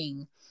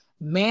fucking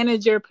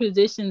manager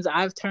positions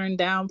I've turned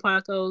down,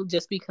 Paco,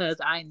 just because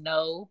I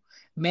know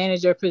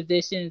manager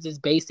positions is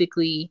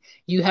basically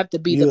you have to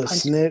be the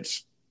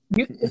snitch.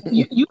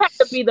 You have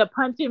to be the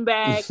punching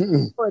bag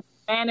for the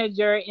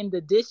manager in the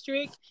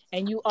district,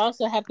 and you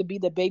also have to be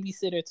the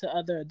babysitter to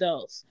other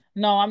adults.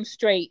 No, I'm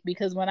straight,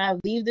 because when I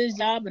leave this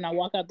job and I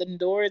walk out the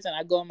doors and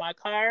I go in my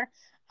car,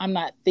 I'm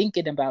not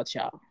thinking about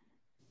y'all.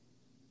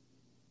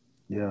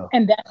 Yeah.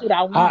 And that's what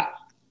I want.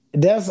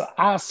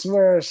 I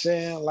swear,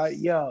 Shan, like,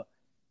 yo,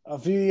 a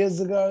few years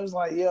ago, it's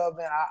like, yo,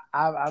 man,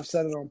 I've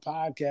said it on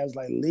podcasts,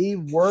 like,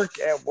 leave work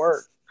at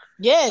work.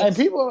 Yes.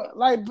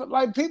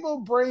 Like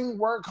people bring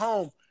work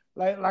home.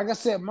 Like I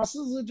said, my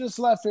sister just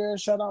left here.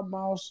 Shout out,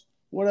 Mouse.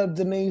 What up,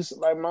 Denise?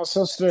 Like, my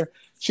sister,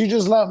 she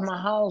just left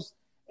my house,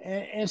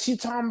 and she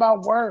talking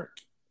about work.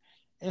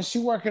 And she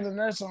work in a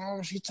nursing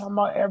home. She talking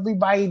about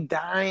everybody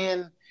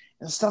dying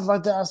and stuff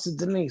like that. I said,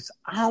 Denise,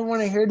 I don't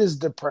want to hear this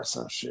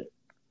depressing shit.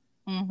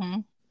 Mm-hmm.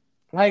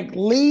 Like,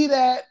 leave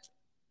that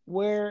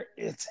where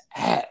it's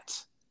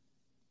at.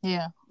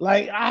 Yeah.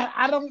 Like,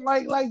 I don't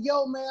like,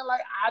 yo, man,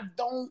 like, I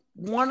don't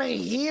want to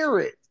hear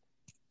it.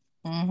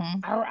 Mm-hmm.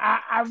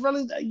 I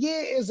really,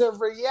 is it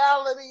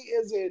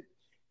reality?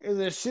 Is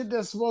it shit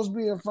that's supposed to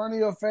be in front of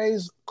your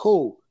face?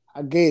 Cool.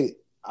 I get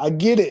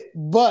it.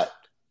 But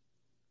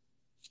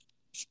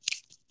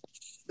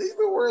leave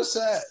it where it's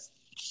at.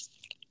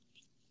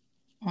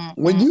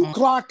 Mm-hmm. When you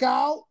clock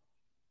out,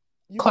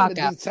 you gotta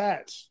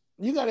detach.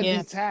 You gotta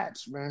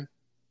detach, man.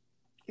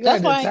 You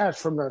gotta detach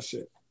from that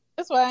shit.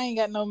 That's why I ain't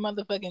got no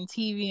motherfucking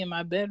TV in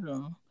my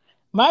bedroom.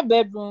 My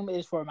bedroom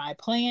is for my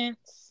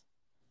plants.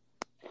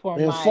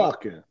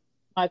 Fucking.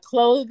 My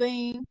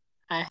clothing,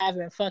 I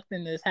haven't fucked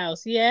in this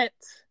house yet.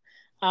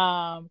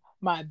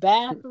 My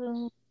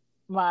bathroom,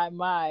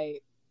 my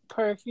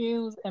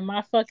perfumes, and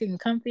my fucking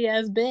comfy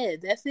ass bed.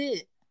 That's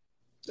it.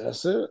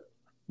 That's it.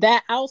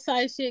 That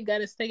outside shit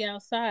gotta stay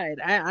outside.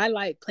 I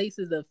like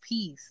places of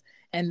peace.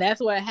 And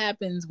that's what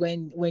happens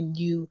when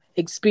you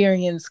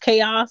experience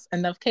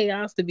enough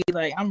chaos to be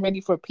like, I'm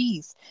ready for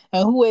peace.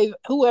 And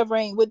whoever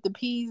ain't with the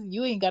peace,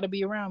 you ain't gotta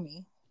be around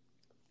me.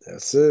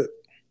 That's it.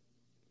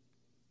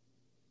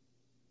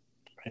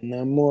 Ain't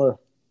nothing more.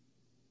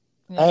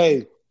 Yeah.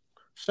 Hey,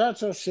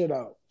 shout your shit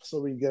out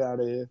so we get out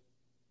of here.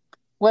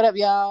 What up,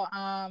 y'all?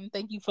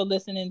 Thank you for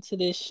listening to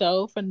this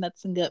show for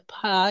Nuts and Gut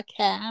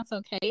Podcast.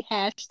 Okay,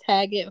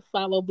 hashtag it.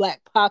 Follow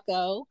Black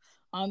Paco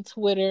on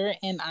Twitter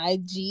and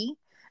IG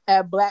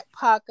at Black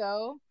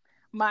Paco.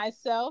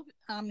 Myself,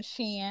 I'm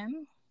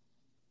Shan.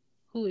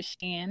 Who is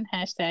Shan?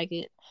 Hashtag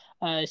it.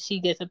 She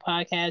Gets a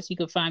Podcast. You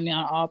can find me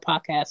on all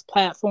podcast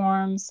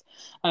platforms.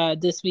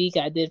 This week,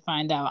 I did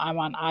find out I'm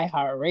on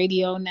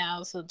iHeartRadio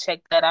now, so check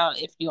that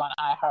out if you're on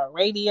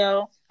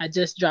iHeartRadio. I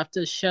just dropped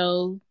a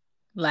show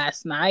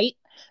last night.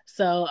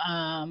 So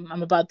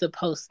I'm about to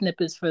post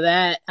snippets for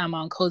that. I'm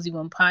on Cozy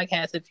One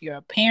Podcast if you're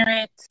a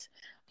parent.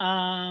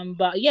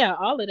 But yeah,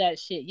 all of that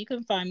shit. You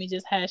can find me,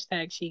 just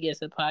hashtag She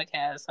Gets a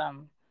Podcast.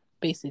 I'm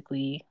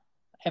basically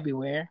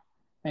everywhere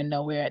and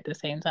nowhere at the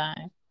same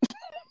time.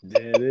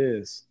 There it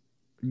is.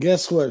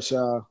 Guess what,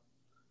 y'all?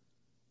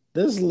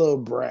 This little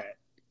brat,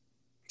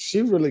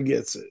 she really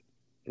gets it.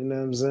 You know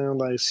what I'm saying?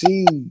 Like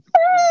she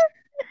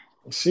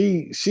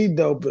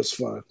dope as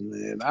fuck,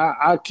 man.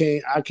 I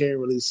can't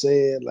really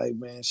say it. Like,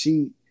 man,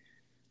 she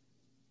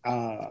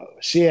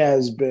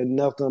has been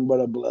nothing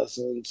but a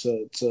blessing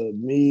to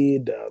me,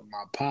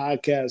 my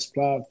podcast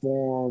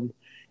platform,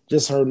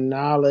 just her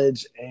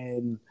knowledge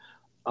and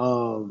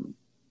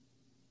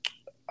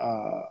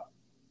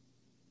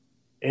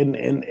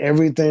in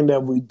everything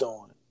that we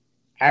doing,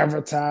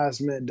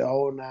 advertisement, the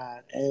whole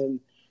nine,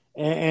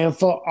 and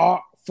for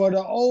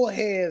the old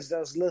heads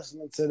that's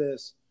listening to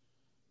this.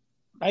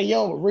 Hey,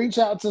 yo, reach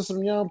out to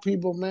some young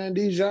people, man.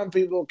 These young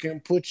people can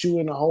put you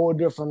in a whole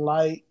different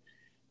light.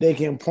 They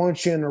can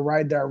point you in the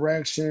right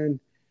direction.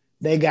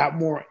 They got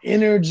more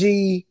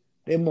energy.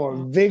 They're more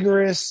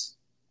vigorous.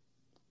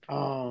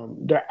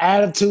 Their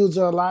attitudes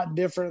are a lot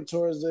different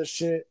towards this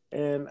shit,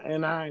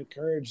 and I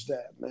encourage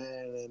that,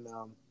 man. And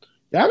y'all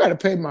got to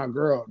pay my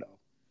girl, though.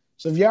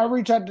 So if y'all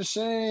reach out to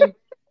Shane,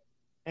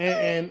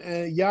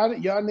 and y'all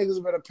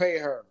niggas better pay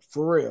her,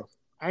 for real.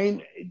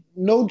 Ain't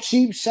no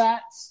cheap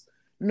shots.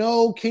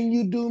 No, can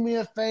you do me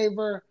a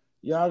favor?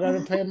 Y'all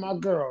gotta pay my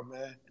girl,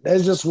 man.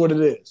 That's just what it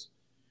is.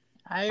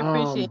 I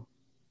appreciate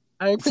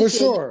for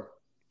sure.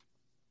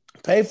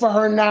 Pay for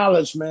her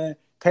knowledge, man.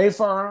 Pay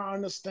for her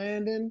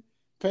understanding.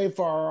 Pay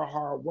for her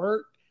hard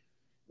work.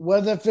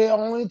 Whether if it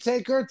only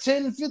take her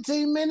 10,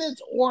 15 minutes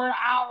or an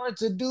hour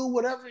to do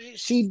whatever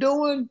she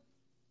doing,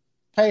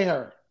 pay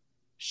her.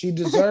 She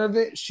deserve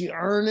it. She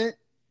earn it.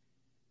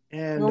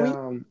 And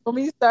when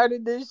we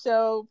started this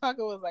show,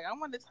 Paco was like, I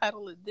want to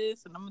title it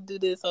this and I'm going to do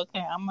this.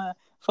 Okay, I'm going to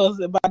post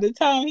it. By the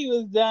time he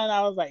was done,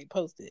 I was like,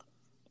 post it.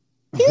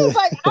 He was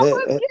like, I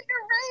was getting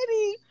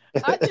ready.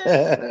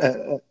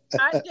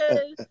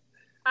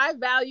 I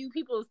value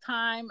people's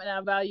time and I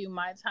value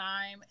my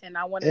time and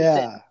I want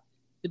it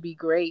to be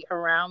great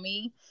around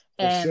me.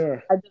 And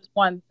sure.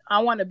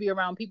 I want to be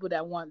around people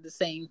that want the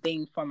same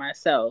thing for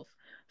myself.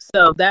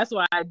 So that's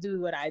why I do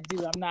what I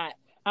do. I'm not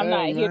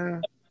here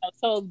to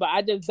but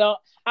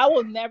I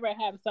will never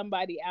have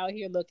somebody out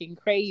here looking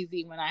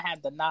crazy when I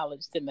have the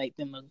knowledge to make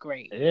them look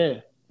great.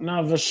 Yeah.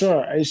 No, for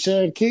sure. Hey,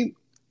 Sharon,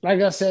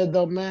 like I said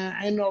though, man,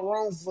 ain't no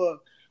room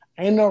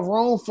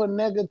for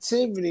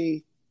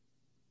negativity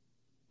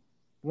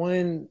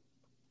when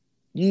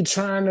you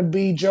trying to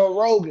be Joe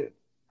Rogan.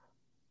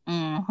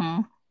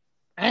 Mm-hmm.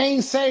 I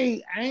ain't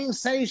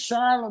say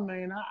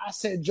Charlemagne. I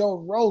said Joe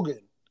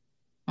Rogan.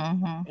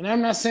 Mm-hmm. And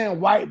I'm not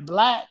saying white,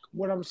 black.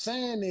 What I'm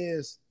saying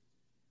is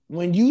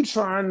when you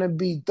trying to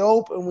be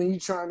dope and when you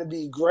trying to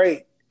be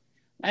great,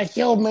 like,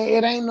 yo, man,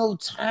 it ain't no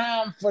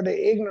time for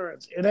the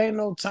ignorance. It ain't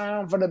no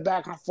time for the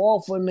back and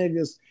forth for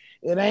niggas.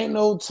 It ain't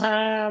no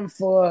time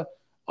for,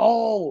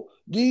 oh,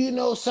 do you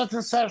know such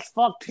and such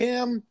fucked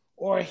him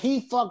or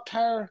he fucked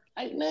her?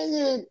 Like,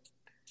 nigga,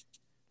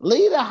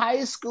 leave the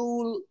high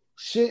school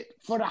shit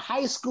for the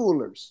high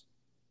schoolers.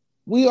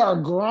 We are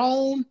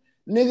grown.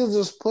 Niggas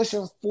is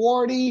pushing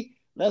 40.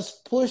 Let's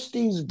push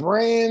these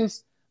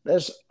brands.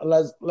 Let's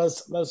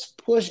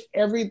push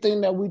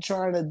everything that we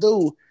trying to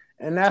do.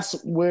 And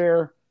that's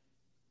where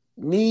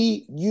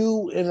me,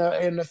 you,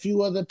 and a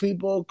few other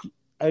people,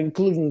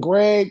 including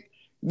Greg,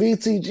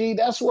 VTG,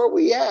 that's where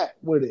we at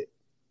with it.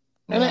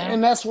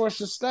 And that's where it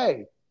should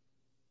stay.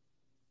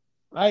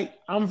 Like,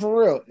 I'm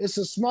for real. It's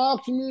a small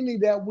community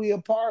that we a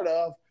part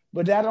of,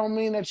 but that don't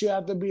mean that you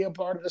have to be a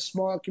part of the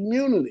small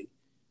community.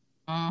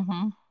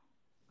 Mm-hmm.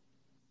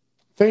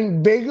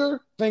 Think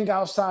bigger, think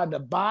outside the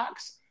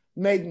box,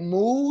 make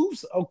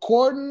moves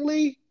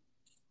accordingly.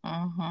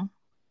 Mm-hmm.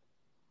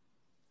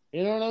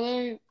 You know what I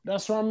mean?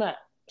 That's where I'm at.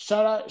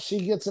 shout out, She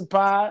Gets a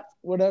Pod.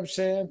 What up,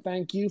 Shan?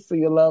 Thank you for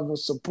your love and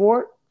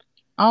support.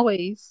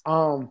 Always.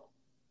 Yo,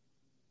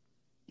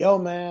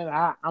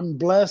 man, I'm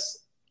blessed.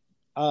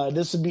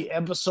 This would be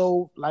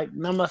episode like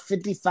number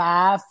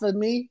 55 for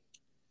me.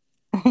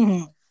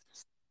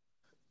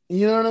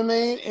 You know what I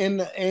mean? In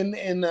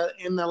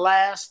the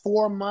last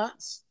 4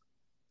 months.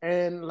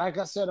 And like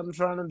I said, I'm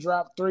trying to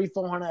drop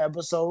 300-400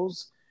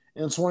 episodes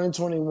in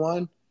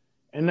 2021.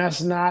 And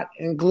that's not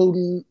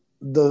including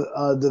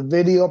the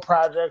video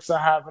projects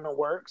I have in the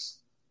works.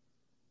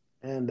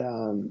 And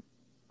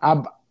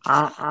I'm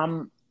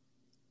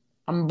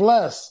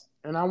blessed.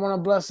 And I want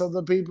to bless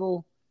other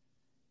people.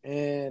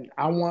 And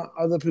I want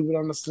other people to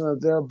understand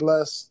that they're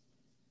blessed.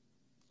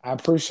 I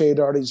appreciate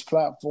all these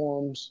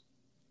platforms.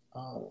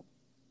 And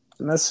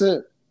that's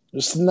it.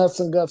 It's the Nuts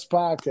and Guts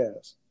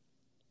podcast.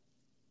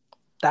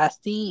 That's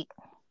deep.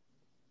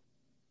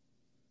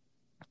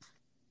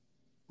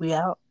 We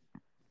out.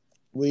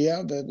 We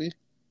out, baby.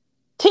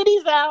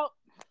 Titties out.